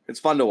fun. It's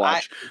fun to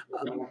watch.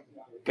 But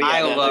yeah,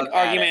 I the love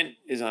argument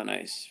is on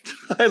ice.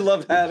 I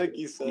love Haddock.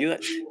 He said.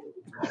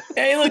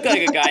 Yeah, you look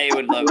like a guy you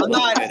would love. I'm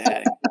not- Good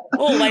Haddock.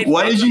 Oh, light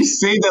Why fun. did you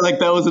say that like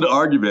that was an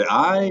argument?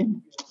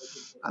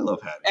 I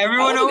love haddock.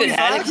 Everyone I love a good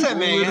always laughs at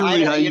me.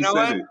 Literally how You you know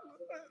said what? it.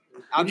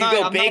 I'm Would you not,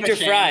 go I'm baked not or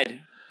ashamed. fried?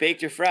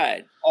 Baked or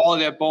fried? Oh,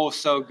 they're both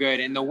so good.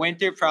 In the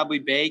winter, probably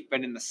baked,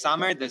 but in the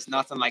summer, there's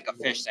nothing like a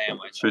fish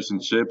sandwich. Fish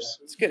and chips.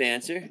 That's a good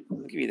answer. I'll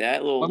give you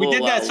that. When we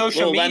did that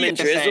social little lemon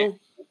media drizzle.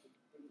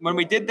 When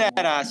we did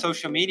that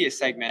social media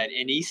segment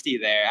in Eastie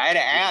there, I had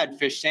to add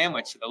fish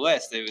sandwich to the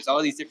list. There was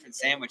all these different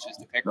sandwiches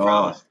to pick from.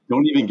 Oh,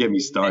 don't even get me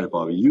started,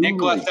 Bobby. You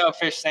Nick left out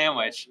fish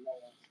sandwich.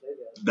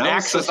 that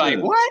Max was such like,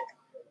 a- what?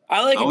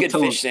 I like I a was good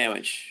telling- fish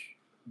sandwich.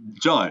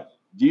 John,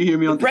 do you hear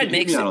me on bread this? Hear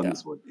makes me it, out on though.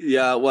 this one.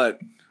 Yeah, what?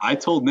 I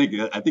told Nick,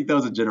 I think that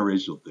was a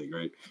generational thing,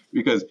 right?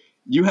 Because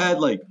you had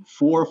like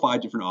 4 or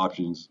 5 different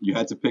options. You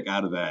had to pick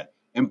out of that.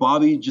 And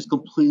Bobby just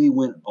completely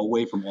went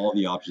away from all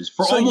the options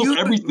for So almost you-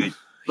 everything.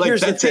 Like,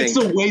 Here's that the takes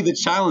thing. away the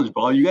challenge,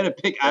 Bobby. You got to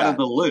pick out of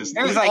the list.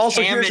 There was like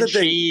Also, ham here's and the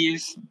thing.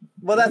 cheese.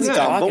 Well, that's Yeah.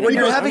 dumb. But when Talking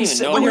you're about- having I don't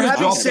even know when you're what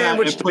having Drop that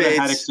sandwich and put a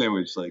haddock debates,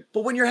 sandwich, like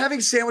but when you're having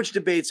sandwich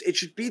debates, it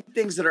should be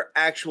things that are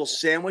actual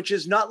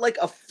sandwiches, not like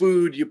a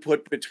food you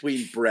put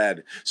between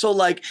bread. So,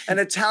 like an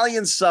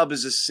Italian sub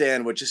is a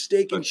sandwich, a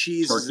steak and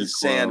cheese is turkey a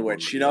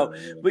sandwich, club, you know.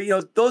 yeah.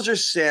 But those are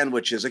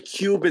sandwiches. A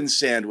Cuban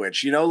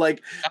sandwich,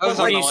 like. That was What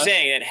are on you the list.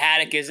 saying? That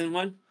haddock isn't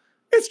one?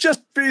 It's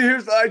just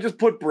I just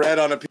put bread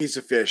on a piece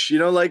of fish,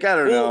 like I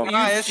don't know. All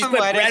right, there's You some put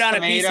lettuce, bread on a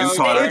piece of tomatoes,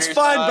 steak. tartar It's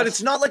fine, sauce. but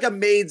it's not like a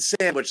made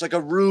sandwich. Like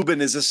a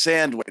Reuben is a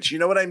sandwich. You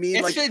know what I mean?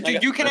 It's Like just,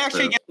 dude, you can that's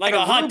actually fair. get Like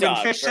a hot Reuben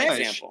dog, fish for sandwich.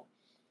 example.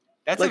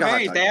 That's Like a a hot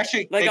very. dog, They yeah.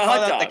 actually Like they a call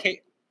hot that dog.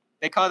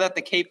 they call that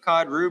the Cape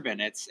Cod Reuben.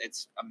 It's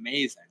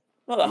amazing.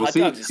 Well, the Well, hot see-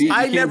 dog's a see, sandwich.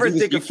 I can't never do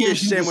this- think you of can't fish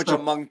do this sandwich stuff.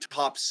 among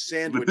top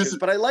sandwiches, is-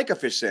 but I like a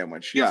fish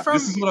sandwich. You're Yeah. from-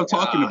 This is what I'm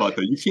talking about,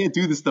 though. You can't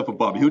do this stuff with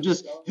Bobby. He'll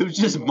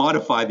just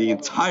modify the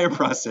entire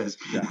process.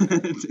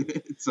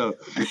 So,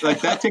 like,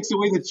 that takes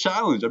away the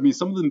challenge. I mean,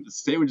 some of the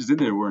sandwiches in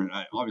there weren't.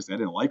 Obviously, I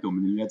didn't like them,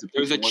 and then you had to. There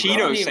was a pick the ones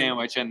Cheeto out.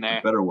 sandwich in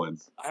there. Better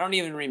ones. I don't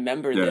even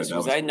remember Yeah, this. that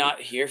Was was I cool. not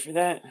here for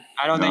that?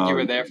 I don't think you No.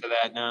 were there for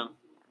that. No.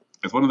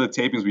 It's one of the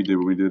tapings we did.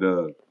 When we did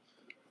the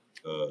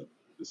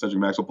Cedric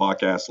Maxwell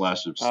podcast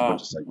 / just a Oh,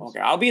 bunch of segments. okay.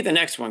 I'll be at the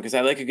next one because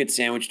I like a good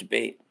sandwich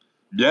debate.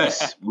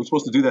 Yes, we're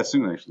supposed to do that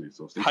soon, actually.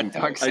 So stay tuned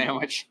Hot for dog that.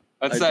 sandwich.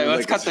 Let's I do let's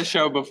like cut it. the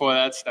show before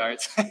that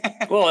starts.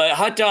 Well, a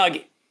hot dog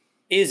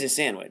is a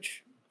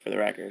sandwich, for the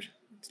record.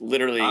 It's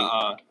literally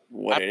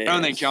what it I is.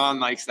 don't think John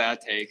likes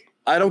that take.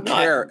 I don't No,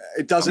 care.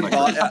 It doesn't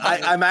bother.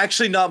 I'm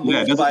actually not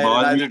Yeah, it moved doesn't by it in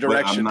bother either me, but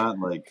direction. I'm not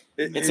like.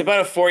 It's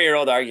about a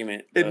 4-year-old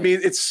argument. It but-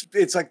 means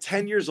it's like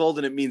 10 years old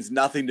and it means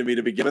nothing to me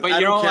to begin with. But I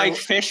you don't care like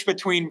fish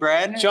between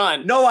bread?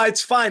 John. No,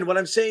 it's fine. What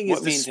I'm saying is What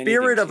the means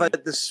spirit anything of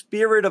to the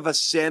spirit of a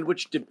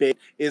sandwich debate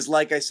is,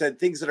 like I said,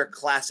 things that are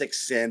classic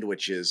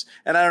sandwiches.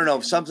 And I don't know,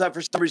 sometimes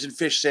for some reason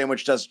fish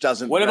sandwich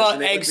doesn't. What about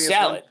resonate egg with me as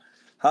well. salad?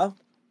 Huh?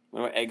 What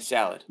about egg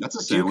salad? That's a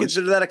Do you sandwich.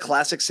 consider that a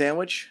classic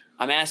sandwich?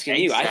 I'm asking Egg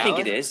you. I think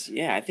salad? it is.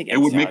 Yeah, I think It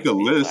would make the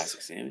salad should be a list.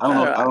 classic sandwich.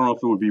 I don't know if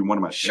it would be one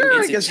of my Sure,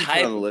 favorites. I guess you put it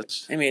type- on the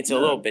list. I mean, it's a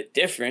little bit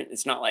different.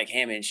 It's not like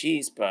ham and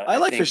cheese, but I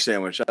like think- fish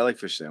sandwich. I like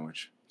fish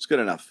sandwich. It's good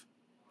enough.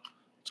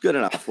 It's good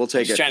enough. We'll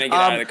take Just it. trying to get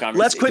out of the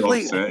Let's conversation. quickly.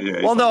 Don't say it.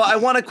 Yeah, Well, no, I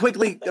want to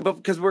quickly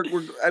because we're.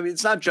 I mean,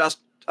 it's not just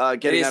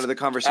getting is out of the actually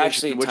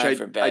conversation, which time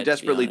for bed, I to be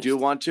desperately do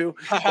honest. want to,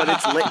 but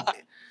it's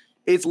late.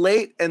 It's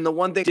late, and the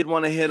one thing I did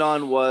want to hit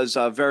on was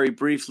very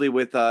briefly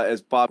with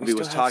as Bobby still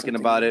was have talking something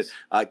about it.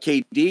 else.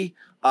 KD,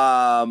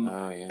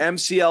 Oh, yeah.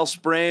 MCL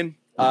sprain,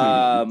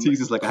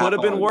 Teases like a could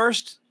have been hot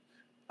worse.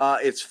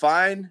 It's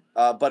fine,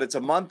 but it's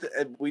a month.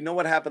 We know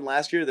what happened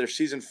last year. Their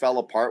season fell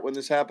apart when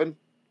this happened.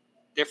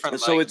 Different.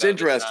 So leg, it's though, this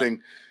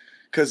interesting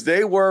because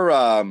they were.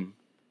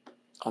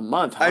 A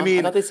month, huh? I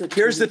mean, thought they said 2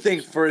 here's the weeks.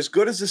 thing: for as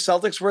good as the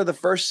Celtics were the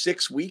first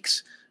 6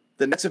 weeks,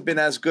 the Nets have been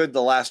as good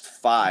the last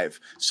 5.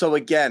 So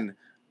again,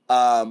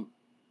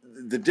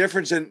 the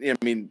difference I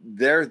mean,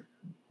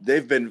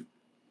 they've been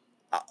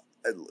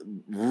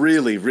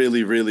really,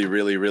 really, really,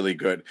 really, really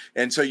good,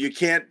 and so you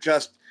can't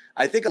just.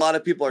 I think a lot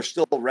of people are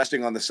still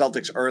resting on the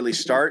Celtics' early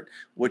start,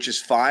 which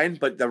is fine,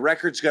 but the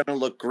record's going to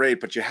look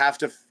great. But you have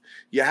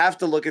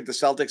to look at the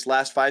Celtics'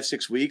 last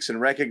 5-6 weeks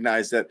and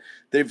recognize that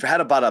they've had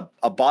about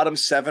a bottom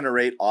 7 or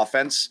 8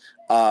 offense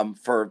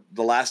for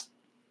the last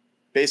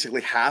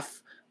basically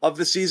half of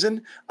the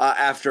season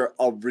after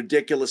a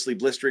ridiculously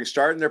blistering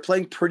start, and they're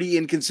playing pretty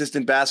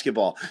inconsistent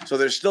basketball. So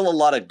there's still a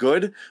lot of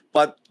good,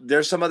 but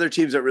there's some other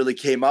teams that really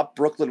came up.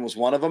 Brooklyn was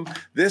one of them.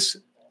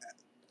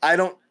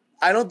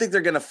 I don't think they're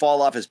going to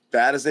fall off as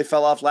bad as they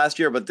fell off last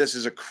year, but this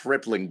is a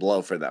crippling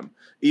blow for them,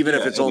 even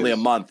if Yeah, it's it only is.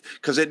 a month,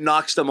 because it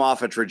knocks them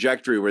off a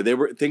trajectory where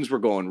things were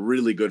going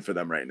really good for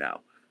them right now.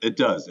 It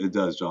does,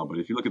 John. But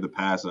if you look at the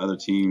past of other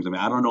teams, I mean,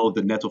 I don't know if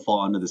the Nets will fall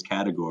under this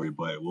category,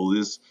 but will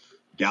this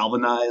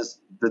galvanize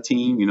the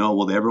team? You know,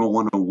 will everyone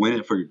want to win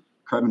it for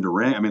Kevin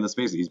Durant? I mean, let's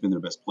face it, he's been their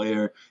best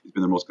player. He's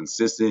been their most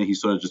consistent. He's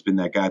sort of just been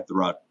that guy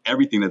throughout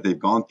everything that they've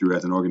gone through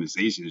as an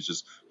organization. It's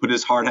just put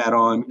his hard hat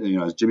on, you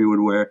know, as Jimmy would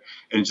wear,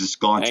 and just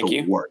gone Thank to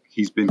you. work.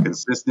 He's been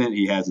consistent.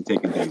 He hasn't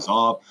taken days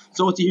off.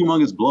 So it's a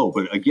humongous blow.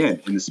 But again,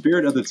 in the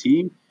spirit of the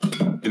team,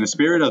 in the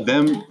spirit of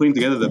them putting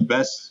together the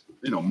best,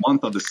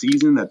 month of the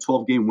season, that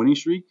 12-game winning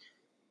streak,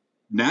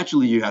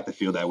 naturally you have to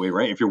feel that way,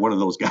 right? If you're one of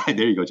those guys,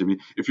 there you go, Jimmy.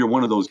 If you're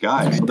one of those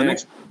guys, so the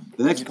next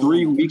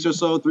 3 weeks or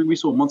so, 3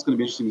 weeks or a month's going to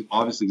be interesting,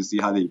 obviously, to see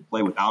how they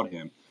play without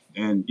him.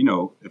 And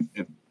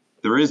if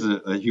there is a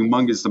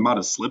humongous amount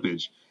of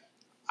slippage,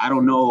 I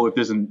don't know if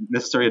there's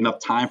necessarily enough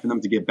time for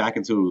them to get back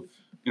into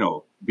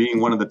being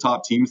one of the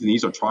top teams in the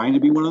East or trying to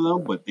be one of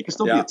them. But it can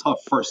still be a tough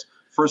first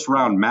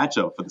round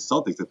matchup for the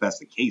Celtics if that's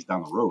the case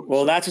down the road.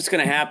 Well, that's what's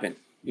going to happen.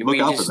 Look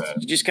out for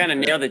that. You just kind of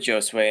nailed it,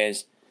 Josue.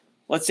 Is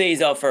let's say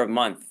he's out for a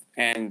month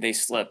and they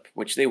slip,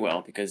 which they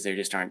will because they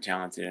just aren't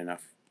talented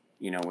enough.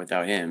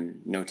 Without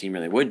him, no team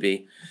really would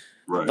be.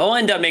 Right. They'll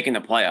end up making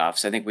the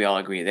playoffs. I think we all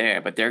agree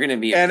there. But they're going to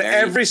be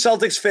every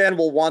Celtics fan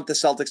will want the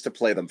Celtics to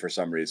play them for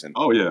some reason.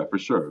 Oh yeah, for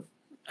sure.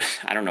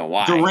 I don't know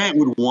why. Durant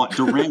would want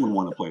to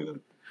play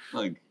them.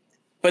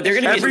 But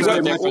they're going to be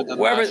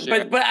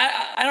wherever. But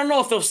I don't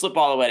know if they'll slip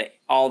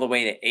all the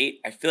way to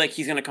 8. I feel like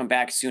he's going to come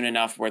back soon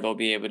enough where they'll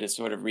be able to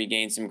sort of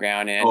regain some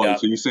ground and end up.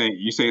 So you saying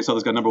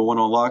Celtics got number 1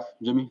 on lock,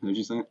 Jimmy? Is what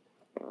you saying?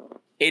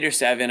 8 or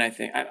 7, I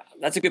think.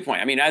 That's a good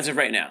point. I mean, as of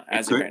right now,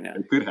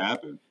 it could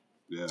happen.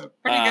 Yeah.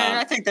 Pretty good.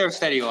 I think they're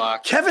steady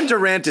lock. Kevin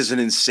Durant is an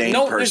insane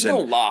person. There's no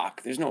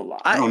lock.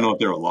 I don't know if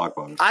they're a lock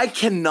on it. I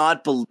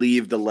cannot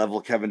believe the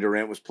level Kevin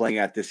Durant was playing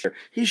at this year.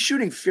 He's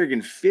shooting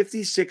friggin'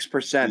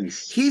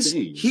 56%.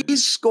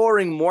 He's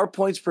scoring more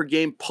points per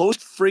game post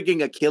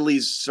frigging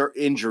Achilles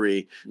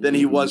injury than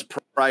he was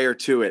prior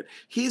to it.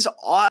 He's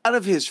out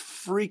of his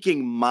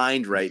freaking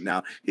mind right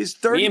now. He's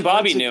 30. Me and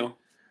Bobby knew.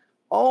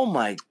 Oh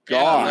my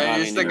God! Yeah,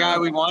 he's the guy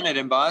we wanted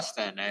in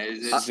Boston.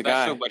 It's the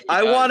guy.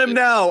 I want him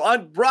now.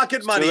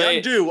 Rocket money.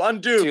 Undo.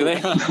 Too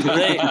late.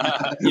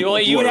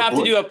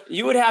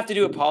 You would have to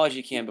do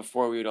apology cam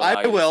before we would allow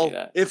I you will. To do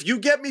that. If you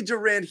get me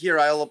Durant here,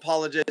 I'll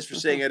apologize for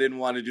saying I didn't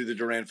want to do the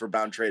Durant for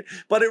Brown trade.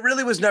 But it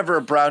really was never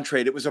a Brown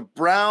trade. It was a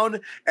Brown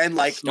and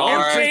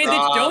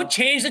don't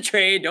change the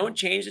trade. Don't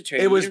change the trade.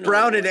 It was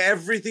Brown and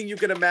everything you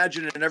could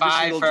imagine in every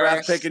single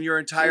draft pick in your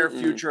entire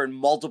future and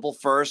multiple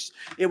firsts.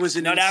 It was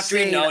an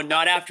insane.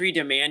 Not after he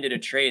demanded a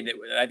trade. That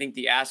I think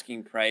the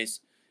asking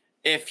price.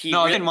 If he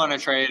I didn't want to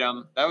trade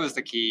him. That was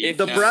the key.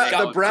 The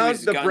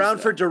Brown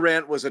for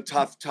Durant was a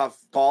tough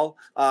call.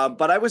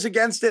 But I was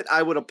against it.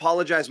 I would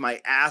apologize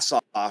my ass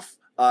off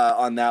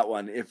on that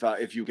one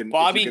if you can.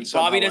 Bobby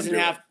doesn't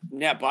have.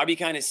 Yeah, Bobby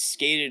kind of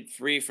skated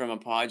free from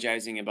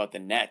apologizing about the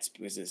Nets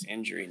because of his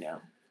injury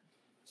now.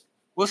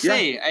 We'll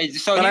see.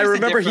 But I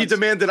remember he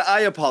demanded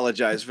I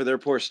apologize for their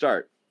poor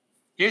start.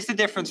 Here's the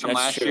difference from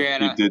last year.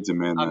 And he did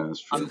demand that.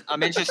 That's true.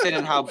 I'm interested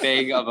in how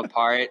big of a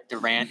part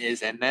Durant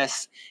is in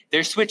this.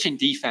 Their switching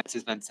defense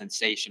has been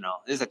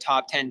sensational. This is a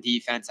top 10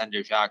 defense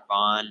under Jacques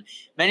Vaughn.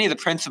 Many of the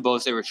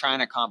principles they were trying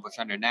to accomplish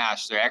under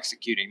Nash, they're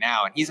executing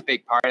now. And he's a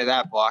big part of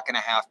that, block and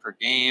a half per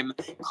game.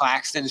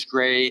 Claxton's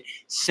great.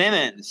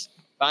 Simmons,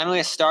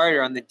 finally a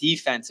starter on the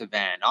defensive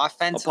end.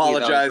 Offensively,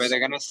 though, where they're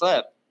going to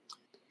slip.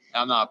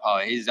 I'm not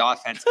apologizing. He's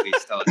offensively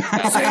still.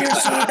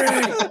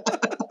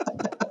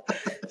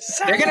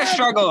 They're going to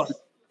struggle.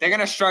 They're going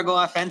to struggle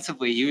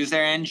offensively, use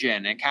their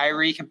engine. And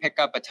Kyrie can pick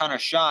up a ton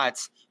of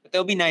shots, but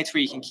there'll be nights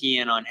where you can key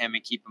in on him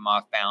and keep him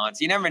off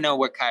balance. You never know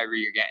what Kyrie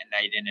you're getting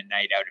night in and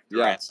night out if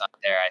Durant's not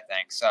there, I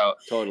think. So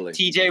totally.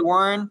 TJ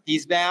Warren,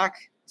 he's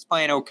back. He's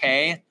playing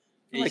okay.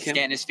 He's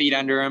getting his feet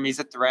under him. He's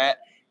a threat.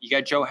 You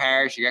got Joe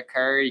Harris. You got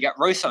Curry. You got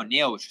Royce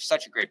O'Neal, which was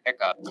such a great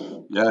pickup.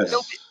 Yes.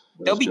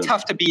 They'll be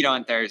tough to beat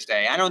on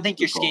Thursday. I don't think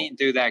you're skating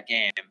through that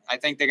game. I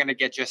think they're going to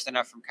get just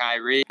enough from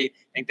Kyrie. I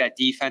think that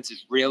defense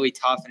is really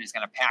tough and is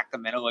going to pack the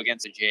middle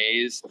against the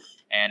Jays.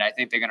 And I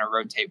think they're going to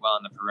rotate well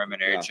on the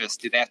perimeter. It's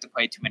just, do they have to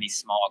play too many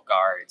small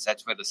guards?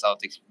 That's where the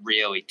Celtics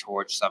really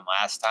torched them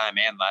last time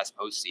and last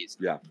postseason.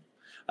 Yeah.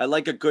 I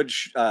like a good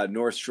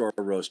North Shore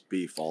roast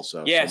beef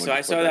also. Yeah, so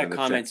I saw that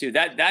comment too.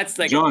 That's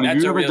like John,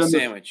 that's a real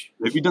sandwich.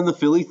 Have you done the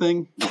Philly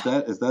thing? Is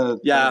that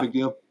a big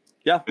deal?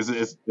 Yeah. Is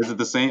it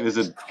the same? Is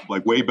it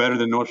like way better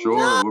than North Shore?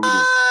 Or what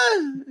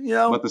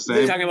about the same?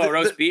 You're talking about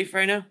roast beef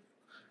right now?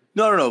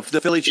 No.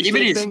 The Philly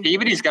cheesesteak thing?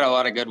 Peabody's got a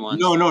lot of good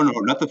ones. No,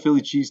 not the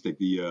Philly cheesesteak.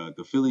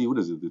 The Philly, what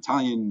is it? The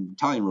Italian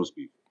roast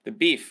beef. The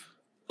beef.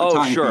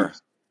 Italian sure.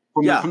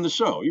 Beef. From the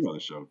show. You know the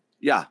show.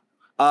 Yeah. Is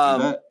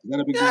that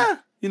a big deal?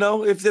 You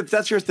know, if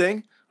that's your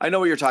thing, I know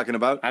what you're talking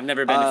about. I've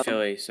never been to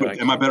Philly, so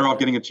am I better off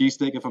getting a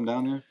cheesesteak if I'm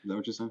down there? Is that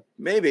what you're saying?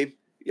 Maybe.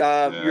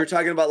 You're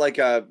talking about like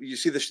you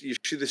see the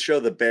show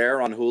The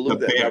Bear on Hulu.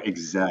 The Bear,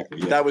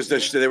 exactly. Yeah. That was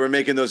they were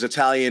making those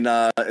Italian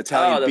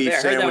beef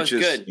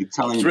sandwiches.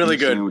 It's really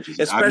good,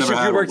 especially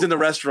if you worked in the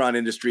restaurant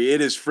industry.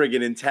 It is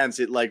friggin' intense.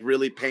 It like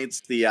really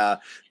paints the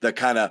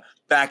kind of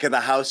back of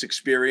the house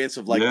experience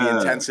of like the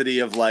intensity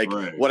of like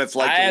what it's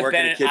like to work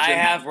in a kitchen. I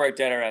have worked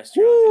at a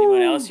restaurant.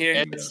 Anyone else here?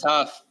 It's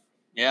tough.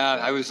 Yeah,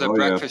 I was a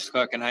breakfast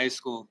cook in high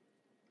school.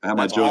 I had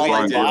my Joe's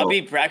Bar and Grill.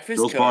 Bobby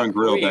breakfast Joe's Bar and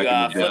Grill back in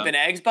the day. Flipping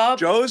eggs, Bob?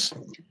 Joe's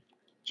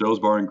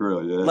Bar and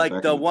Grill, yeah.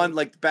 Like the one,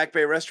 like the Back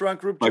Bay Restaurant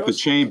Group? Like the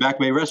chain Back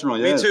Bay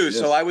Restaurant, yeah. Me too. Yes.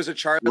 So I was a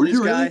Charlie's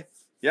guy. Really?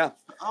 Yeah.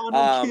 Oh,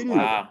 no kidding.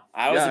 Wow.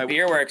 I was a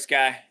Beerworks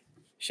guy.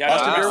 Shout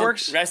out to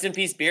Beerworks? Rest in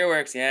peace,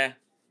 Beerworks, yeah.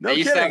 No they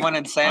used kidding. to have one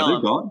in Are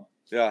Salem. they gone?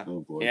 Yeah.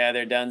 Oh boy. Yeah,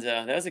 they're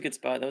Dunzo. That was a good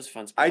spot. That was a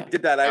fun spot. I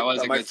did that. That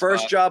was a My good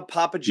first spot. job,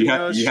 Papa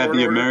Gino's. You had short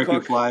the order American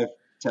cook. Fly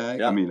tag.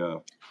 Yeah.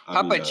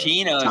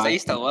 Papagenos. I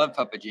used to love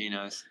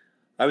Papagenos.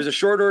 I was a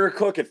short order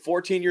cook at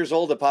 14 years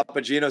old at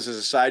Papa Gino's as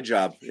a side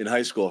job in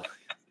high school.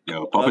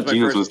 Yo, That was my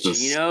Papagenos first- was the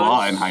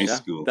spot in high Yeah.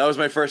 school. That was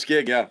my first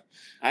gig. Yeah.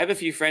 I have a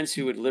few friends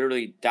who would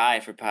literally die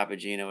for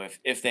Papagino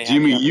if they had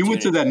Jimmy, the you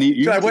went to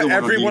opportunity. that. I went on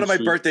every one of my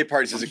Needham Street. birthday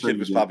parties as a I'm sure kid you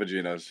was did. Papa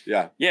Gino's.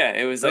 Yeah. Yeah,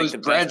 it was Those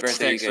like the best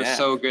birthday you breadsticks could were have.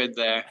 so good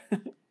there.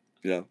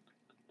 Yeah.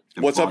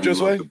 And What's up, Bobby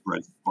Josue? loved the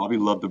bread- Bobby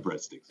loved the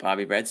breadsticks.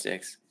 Bobby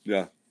breadsticks.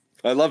 Yeah.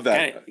 I love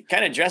that.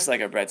 Kind of dressed like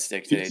a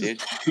breadstick today,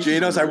 dude.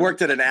 Gino's. I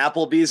worked at an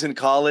Applebee's in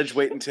college,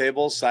 waiting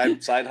tables, side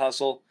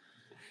hustle.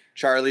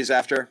 Charlie's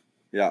after.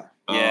 Yeah.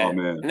 Yeah. Oh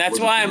man. And that's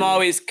Wasn't why I'm good.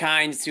 always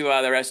kind to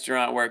the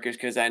restaurant workers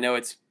because I know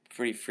it's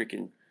pretty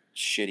freaking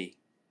shitty.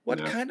 What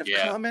Yeah. kind of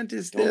Yeah. comment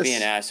is Don't this? be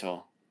an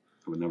asshole.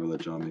 I would never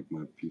let John make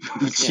my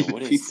pizza. Yeah,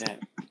 what is that?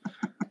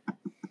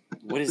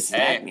 What does Hey.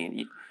 that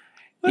mean?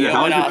 Yeah, know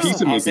how's what, your I'll-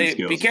 pizza I'll making say,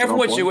 skills? be careful On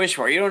what you point? wish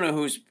for. You don't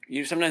know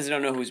you sometimes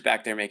don't know who's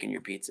back there making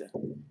your pizza.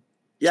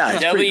 Yeah. The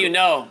it's devil pretty you cool.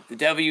 know, the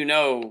devil you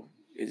know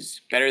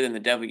is better than the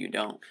devil you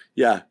don't.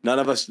 Yeah. None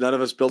of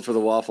us built for the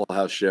Waffle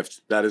House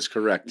shift. That is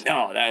correct.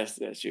 No, that's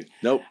true.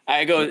 Nope. It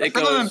I still haven't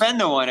goes been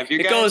to one. If you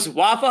it guys, goes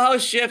Waffle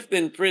House shift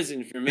and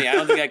prison for me. I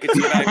don't think I could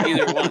survive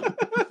either one.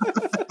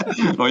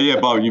 Oh yeah,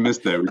 Bob, you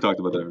missed that. We talked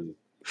about that earlier.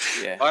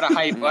 Yeah. what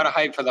a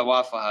hype for the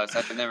Waffle House.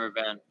 I've never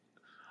been.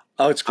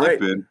 Oh, it's I've great.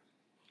 been.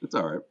 It's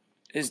all right.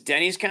 Does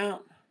Denny's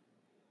count?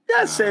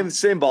 Yeah. Same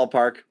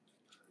ballpark.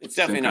 It's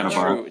definitely Same not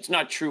kind of true. It's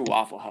not true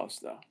Waffle House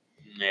though.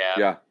 Yeah.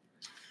 Yeah.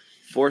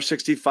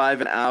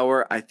 $4.65 an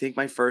hour. I think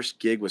my first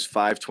gig was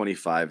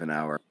 $5.25 an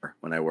hour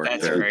when I worked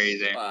That's there.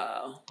 crazy.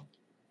 Wow.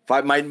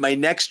 My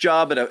next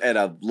job at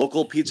a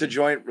local pizza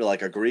joint,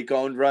 like a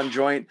Greek-owned run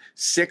joint,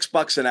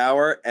 $6 an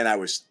hour, and I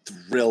was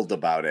thrilled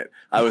about it.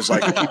 I was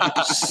like,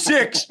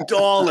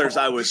 $6.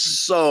 I was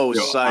so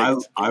Yo,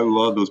 psyched. I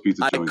love those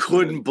pizza I joints.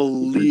 couldn't man.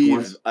 believe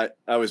ones.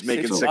 I was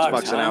making $6, $6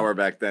 an huh? hour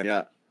back then.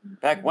 Yeah,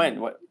 Back when?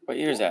 What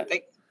year is that?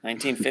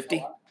 1950?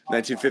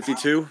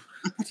 1952.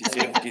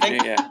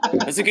 52, yeah.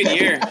 That's a good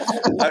year.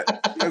 I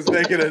was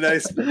making a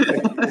nice.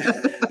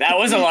 That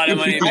was a lot of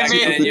money back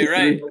then. You're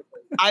right.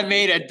 I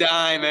made a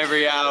dime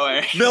every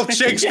hour.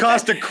 Milkshakes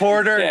cost a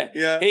quarter.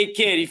 Yeah. Hey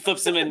kid, he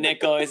flips him a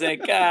nickel. He's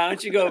like, why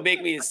don't you go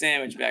make me a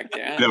sandwich back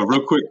there? Huh? Yeah,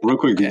 real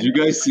quick. Did you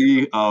guys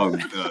see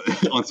on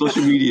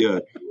social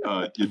media?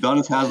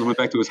 Udonis Haslem went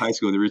back to his high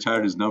school. They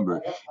retired his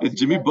number. And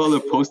Jimmy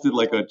Butler posted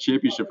like a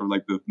championship from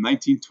like the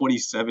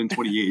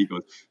 1927-28. He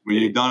goes, when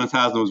Udonis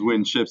Haslem was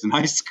winning chips in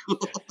high school.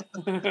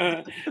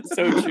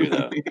 So true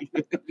though.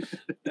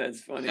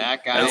 That's funny.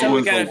 That guy. That's how we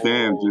Everyone's kind like, of.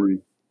 damn, Jimmy.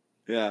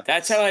 Yeah.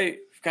 That's how I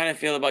kind of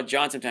feel about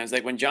John sometimes.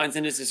 Like when John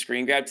sent us a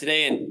screen grab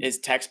today, and his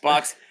text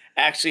box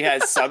actually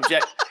has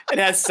subject. It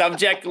has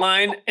subject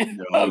line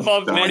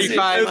above message.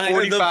 45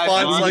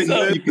 fonts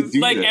So You could it's do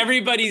like that.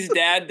 everybody's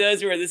dad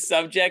does, where the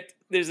subject.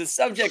 There's a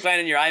subject line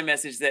in your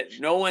iMessage that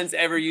no one's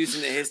ever used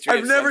in the history.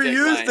 I've never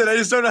used it. I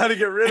just don't know how to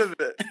get rid of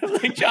it.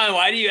 Like John,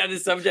 why do you have the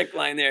subject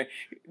line there?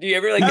 Do you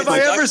ever like? Have get I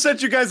stuck? ever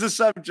sent you guys a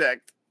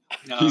subject?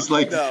 No. He's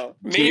like No.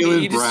 Maybe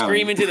Jaylen you just Brown.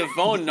 scream into the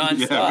phone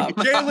nonstop.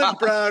 Jaylen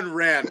Brown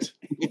rant.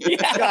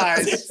 Yeah.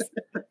 Guys,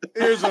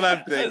 here's what I'm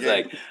I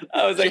thinking.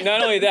 was like,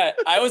 not only that,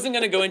 I wasn't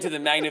gonna go into the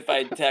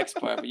magnified text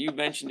part, but you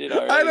mentioned it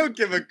already. I don't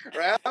give a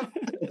crap.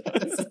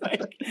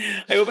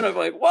 I open up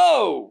like,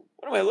 whoa,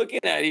 what am I looking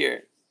at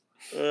here?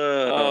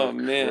 Oh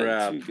man,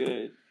 crap. too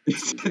good.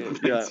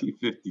 Yeah.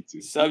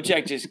 1952.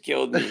 Subject just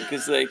killed me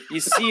because like you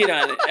see it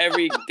on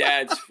every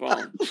dad's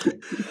phone.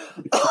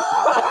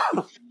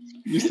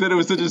 You said it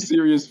with such a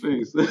serious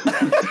face.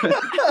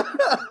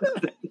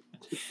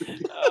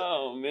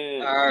 Oh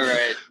man. All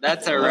right.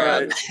 That's a All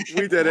wrap. right.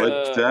 We did it.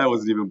 My dad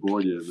wasn't even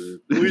born yet, man.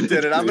 We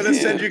did it. I'm gonna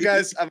Yeah. send you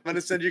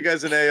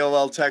guys an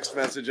AOL text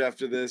message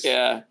after this.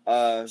 Yeah.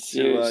 To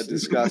Seriously.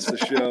 discuss the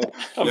show. A Yeah,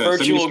 send me a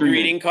virtual screen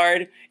greeting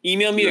card.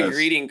 Email me a Yes.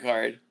 greeting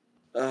card.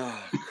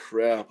 Oh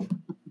crap.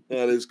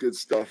 That is good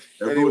stuff.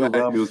 Everyone Anyway,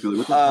 around me was like,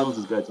 what the hell is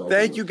this guy talking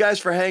thank about? you guys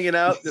for hanging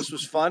out. This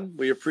was fun.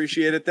 We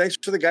appreciate it. Thanks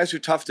for the guys who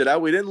toughed it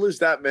out. We didn't lose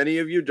that many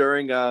of you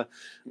during Or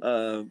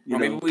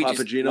maybe we Papa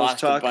just Gino's lost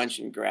talk. a bunch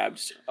and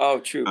grabbed. Oh,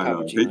 true. I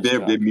Papa know. Gino's They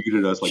talk.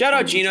 muted us. Like Shout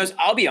out 10 minutes Geno's.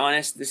 I'll be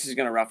honest. This is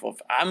gonna ruffle.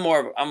 I'm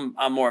more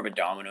of a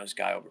Domino's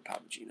guy over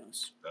Papa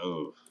Gino's. ago.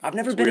 Oh. I've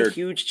never It's been a weird.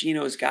 huge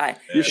Geno's guy.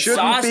 You The shouldn't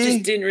sauce be.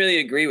 just didn't really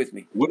agree with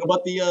me. What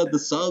about the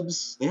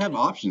subs? They have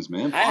options,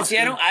 man. I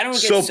don't get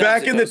So subs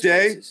back at in the those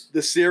day, places.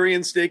 the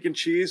Syrian steak and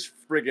cheese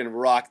friggin'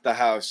 rocked the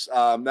house.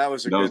 That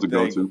was a That good was the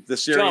thing. go-to. The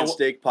Syrian John,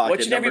 steak pocket.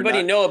 What should number everybody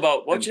 9. know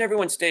about? What And- should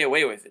everyone stay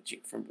away with?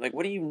 From like,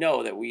 what do you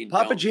know that we?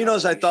 Papa don't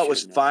Gino's know I that we thought was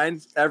should know?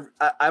 fine.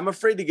 I'm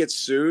afraid to get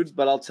sued,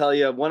 but I'll tell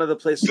you, one of the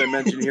places I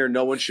mentioned here,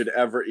 no one should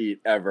ever eat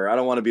ever. I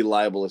don't want to be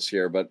libelous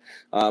here, but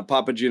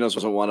Papa Gino's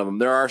wasn't one of them.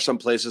 There are some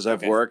places I've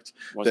Okay. worked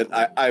Wasn't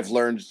that I've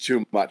learned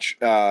too much,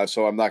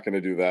 so I'm not going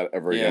to do that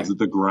ever Yeah. again. Is it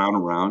the ground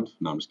around?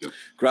 No, I'm just kidding.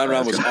 Ground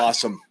round was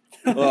awesome.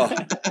 Oh,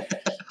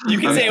 You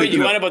can say what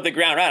you want about the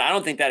ground round. I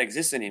don't think that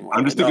exists anymore.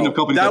 I'm just thinking of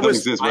companies that don't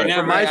exist. Right?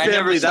 I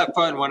never set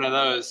foot in one of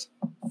those.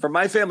 For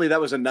my family,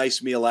 that was a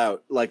nice meal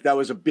out. Like that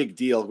was a big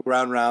deal.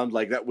 Ground round,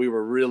 like that. We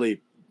were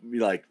really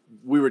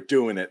we were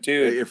doing it,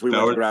 dude. If we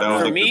went to ground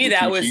round, for me,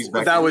 that was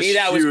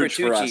huge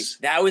for us.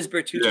 That was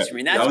Bertucci's for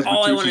me. That's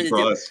all I wanted to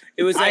do.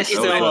 It was like, it's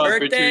my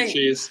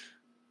birthday.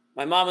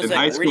 My mom was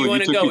like, "Where do you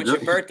want to go? It's your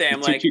birthday." I'm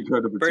like,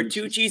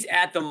 "Bertucci's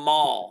at the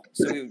mall."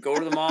 So we would go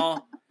to the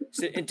mall.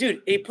 So, and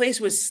dude, a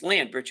place was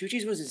slammed.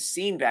 Bertucci's was a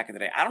scene back in the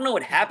day. I don't know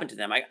what happened to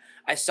them.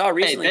 I saw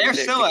recently. Hey, they're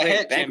still a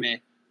hit,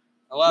 Jimmy.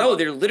 No,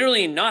 they're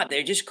literally not.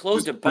 They just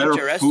closed a bunch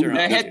of restaurants.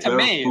 They're hit to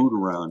me. Food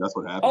around. That's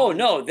what happened. Oh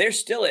no, they're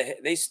still a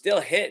hit. They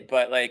still hit,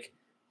 but like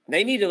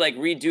they need to like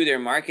redo their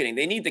marketing.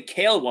 They need the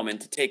kale woman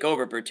to take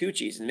over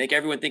Bertucci's and make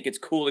everyone think it's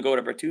cool to go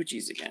to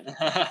Bertucci's again.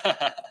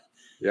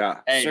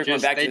 Yeah. Hey,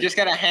 they just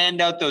gotta hand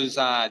out those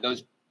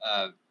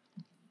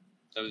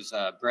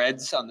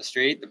breads on the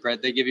street. The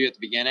bread they give you at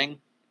the beginning.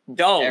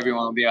 Dough.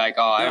 Everyone will be like,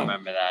 "Oh, I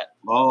remember that."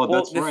 Oh,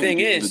 that's right. The thing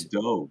is,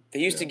 they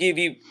used to give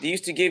you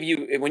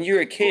when you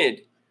were a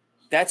kid.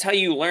 That's how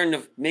you learn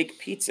to make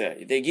pizza.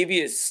 They give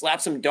you slap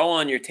some dough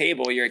on your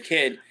table. You're a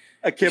kid.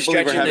 I can't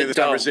believe we're having this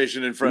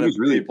conversation in front of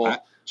people.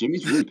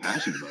 Jimmy's really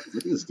passionate about it.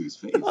 Look at this dude's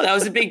face. Oh, that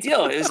was a big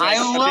deal. It was like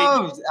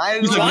John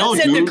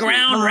said the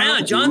ground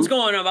round. John's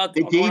going about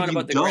the ground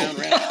round. That's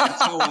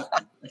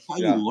how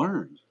you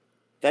learned.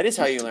 That is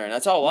how you learn.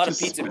 That's how a lot of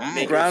pizza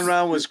makers. Ground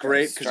round was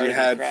great because you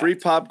had free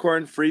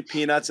popcorn, free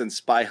peanuts, and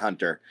Spy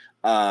Hunter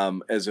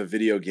as a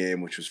video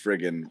game, which was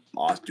friggin'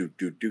 awesome.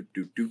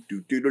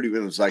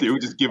 It was like they were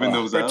just giving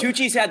those out.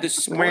 Bertucci's had the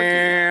sport.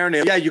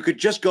 Yeah, you could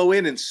just go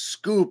in and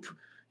scoop.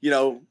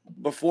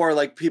 Before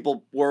like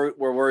people were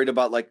worried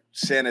about like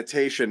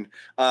sanitation,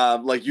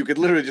 like you could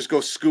literally just go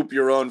scoop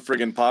your own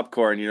friggin'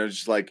 popcorn,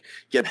 just like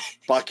get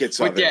buckets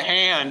of it. With your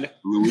hand.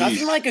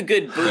 Nothing like a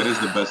good booth. That is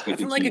the best thing.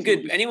 Nothing like a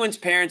good, anyone's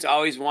parents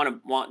always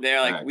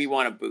they're like, we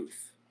want a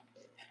booth.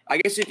 I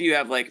guess if you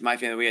have like my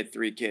family, we had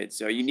 3 kids.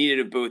 So you needed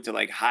a booth to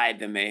like hide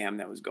the mayhem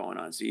that was going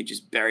on. So you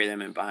just bury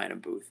them in behind a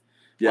booth.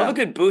 Yeah. Have a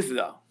good booth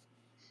though.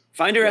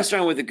 Find a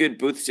restaurant with a good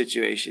booth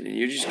situation and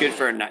you're just good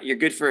for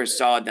a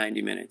solid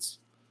 90 minutes.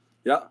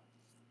 Yeah.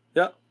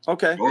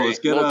 Okay. Oh, let's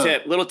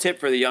get little tip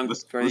for the young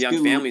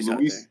families out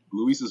there.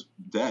 Luis's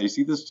dad. You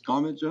see this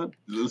comment, John?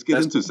 Let's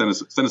get into send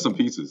us some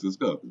pizzas. Let's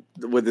go.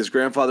 With his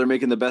grandfather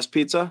making the best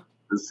pizza.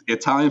 This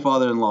Italian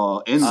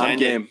father-in-law. I'm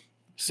game.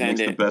 Send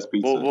it. The best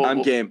pizza.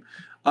 I'm game.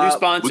 New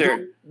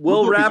sponsor.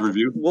 We'll wrap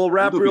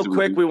real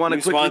quick. We want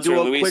to quickly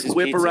do a quick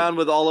whip around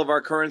with all of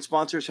our current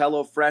sponsors.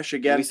 HelloFresh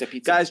again.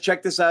 Guys,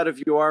 check this out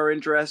if you are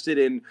interested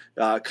in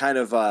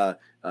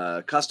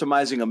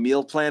customizing a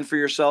meal plan for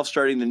yourself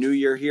starting the new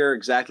year here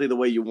exactly the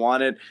way you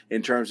want it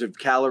in terms of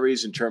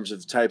calories, in terms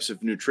of types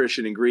of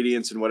nutrition,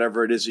 ingredients, and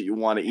whatever it is that you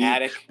want to eat.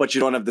 Haddock. But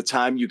you don't have the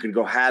time. You can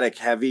go haddock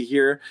heavy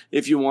here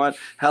if you want.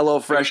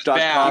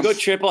 HelloFresh.com. You go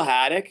triple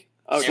haddock.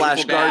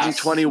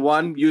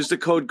 /Garden21. Use the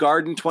code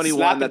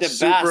Garden21. That's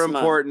super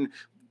important.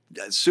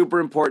 Super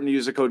important to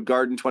use the code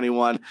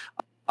Garden21.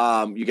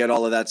 You get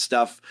all of that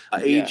stuff.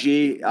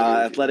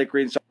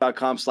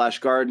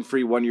 athleticgreens.com/garden,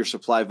 free 1-year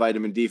supply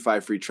vitamin D,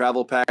 5 free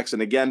travel packs.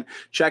 And again,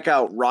 check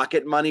out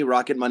Rocket Money,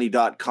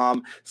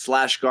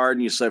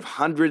 rocketmoney.com/garden. You save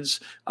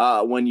hundreds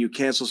when you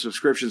cancel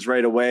subscriptions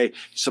right away.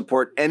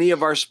 Support any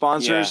of our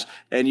sponsors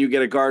and you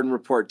get a Garden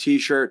Report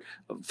t-shirt,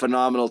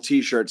 phenomenal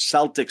t-shirt.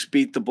 Celtics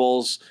beat the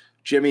Bulls.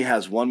 Jimmy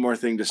has one more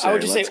thing to say. I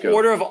would just say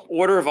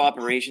order of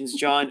operations,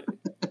 John.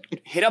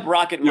 Hit up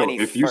Rocket Money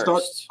if you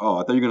first. I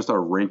thought you were gonna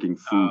start ranking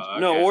food.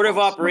 No, order of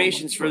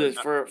operations for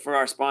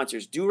our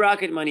sponsors. Do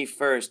Rocket Money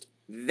first,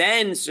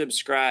 then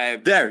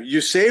subscribe. There,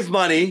 you save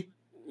money.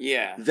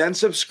 Yeah. Then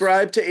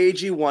subscribe to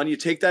AG1. You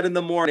take that in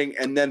the morning,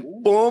 and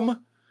then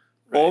boom.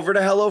 Over to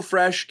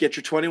HelloFresh, get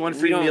your 21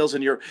 free meals,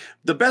 and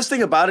the best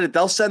thing about it,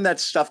 they'll send that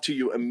stuff to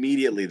you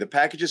immediately. The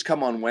packages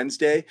come on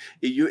Wednesday.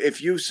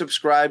 If you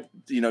subscribe,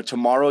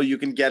 tomorrow you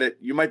can get it.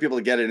 You might be able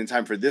to get it in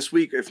time for this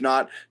week. If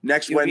not,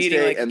 next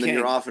Wednesday, and then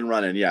you're off and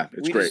running. Yeah,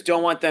 it's great. We just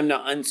don't want them to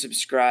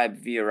unsubscribe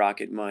via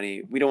Rocket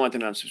Money. We don't want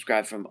them to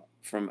unsubscribe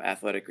from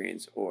Athletic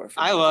Greens or.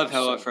 I love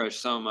HelloFresh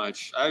so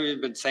much. I've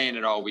been saying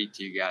it all week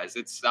to you guys.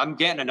 I'm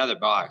getting another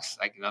box.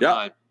 I'm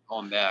not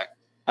going back.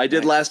 I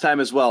did last time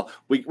as well.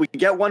 We can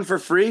get one for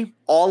free.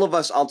 All of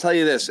us. I'll tell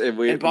you this. If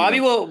we and Bobby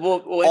will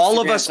all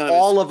of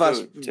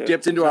us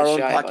dipped into our own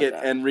pocket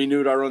and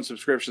renewed our own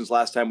subscriptions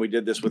last time we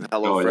did this with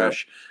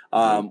HelloFresh,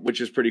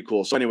 which is pretty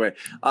cool. So anyway,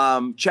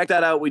 check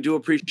that out. We do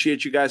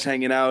appreciate you guys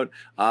hanging out.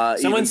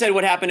 Someone said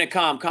what happened at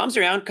Com. Com's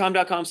around.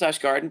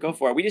 Com.com/garden. Go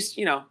for it. We just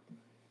you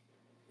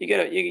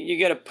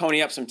gotta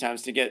pony up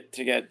sometimes to get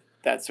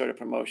that sort of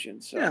promotion.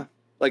 So. Yeah.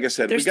 Like I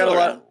said, we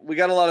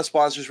got a lot of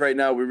sponsors right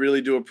now. We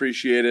really do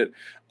appreciate it.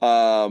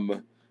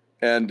 And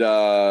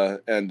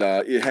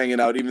hanging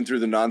out even through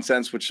the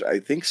nonsense, which I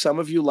think some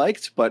of you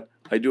liked, but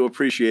I do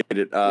appreciate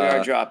it. They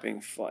are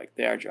dropping. A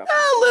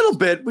little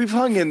bit. We've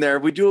hung in there.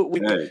 We do.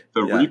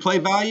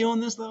 Replay value on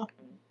this, though.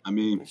 I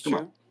mean, come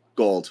on.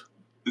 Gold.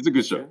 It's a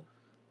good show.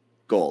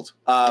 gold.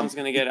 Someone's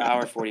going to get an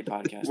hour 40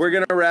 podcast. We're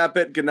going to wrap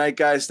it. Good night,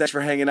 guys. Thanks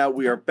for hanging out.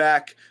 We are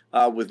back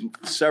with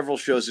several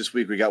shows this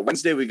week. We got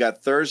Wednesday. We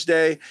got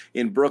Thursday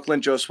in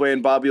Brooklyn. Josue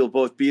and Bobby will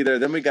both be there.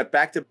 Then we got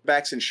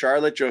back-to-backs in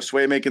Charlotte.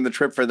 Josue making the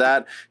trip for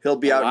that. He'll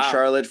be out in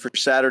Charlotte for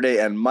Saturday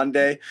and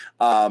Monday.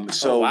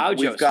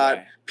 We've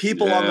got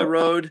people on the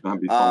road.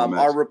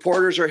 Our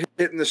reporters are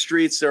hitting the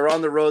streets. They're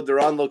on the road. They're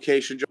on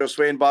location.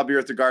 Josue and Bobby are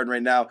at the Garden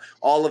right now.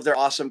 All of their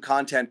awesome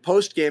content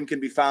post-game can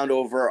be found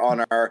over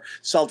on our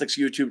Celtics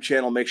YouTube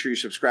channel. Make sure you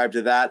subscribe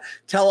to that.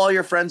 Tell all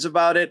your friends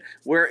about it.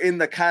 We're in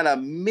the kind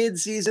of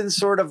mid-season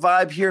sort of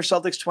vibe here.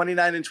 Celtics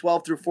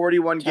 29-12 through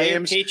 41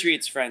 games. Tell your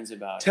Patriots friends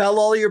about it. Tell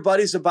all your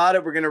buddies about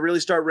it. We're going to really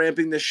start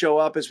ramping this show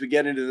up as we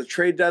get into the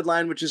trade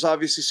deadline, which is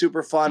obviously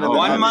super fun. And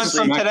 1 month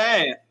from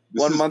today.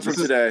 1 month from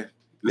today.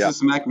 This is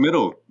smack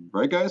middle,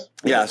 right, guys?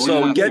 Yeah,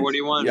 so get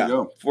 41.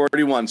 Yeah,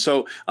 41.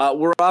 So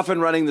we're off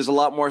and running. There's a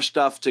lot more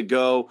stuff to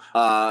go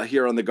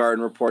here on the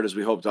Garden Report as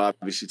we hope to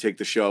obviously take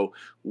the show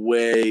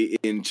way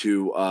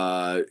into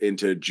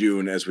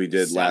June as we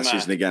did last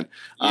season again.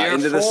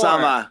 Into the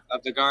summer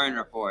of the Garden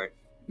Report.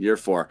 Year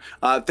 4.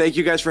 Thank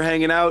you guys for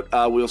hanging out.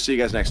 We'll see you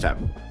guys next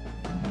time.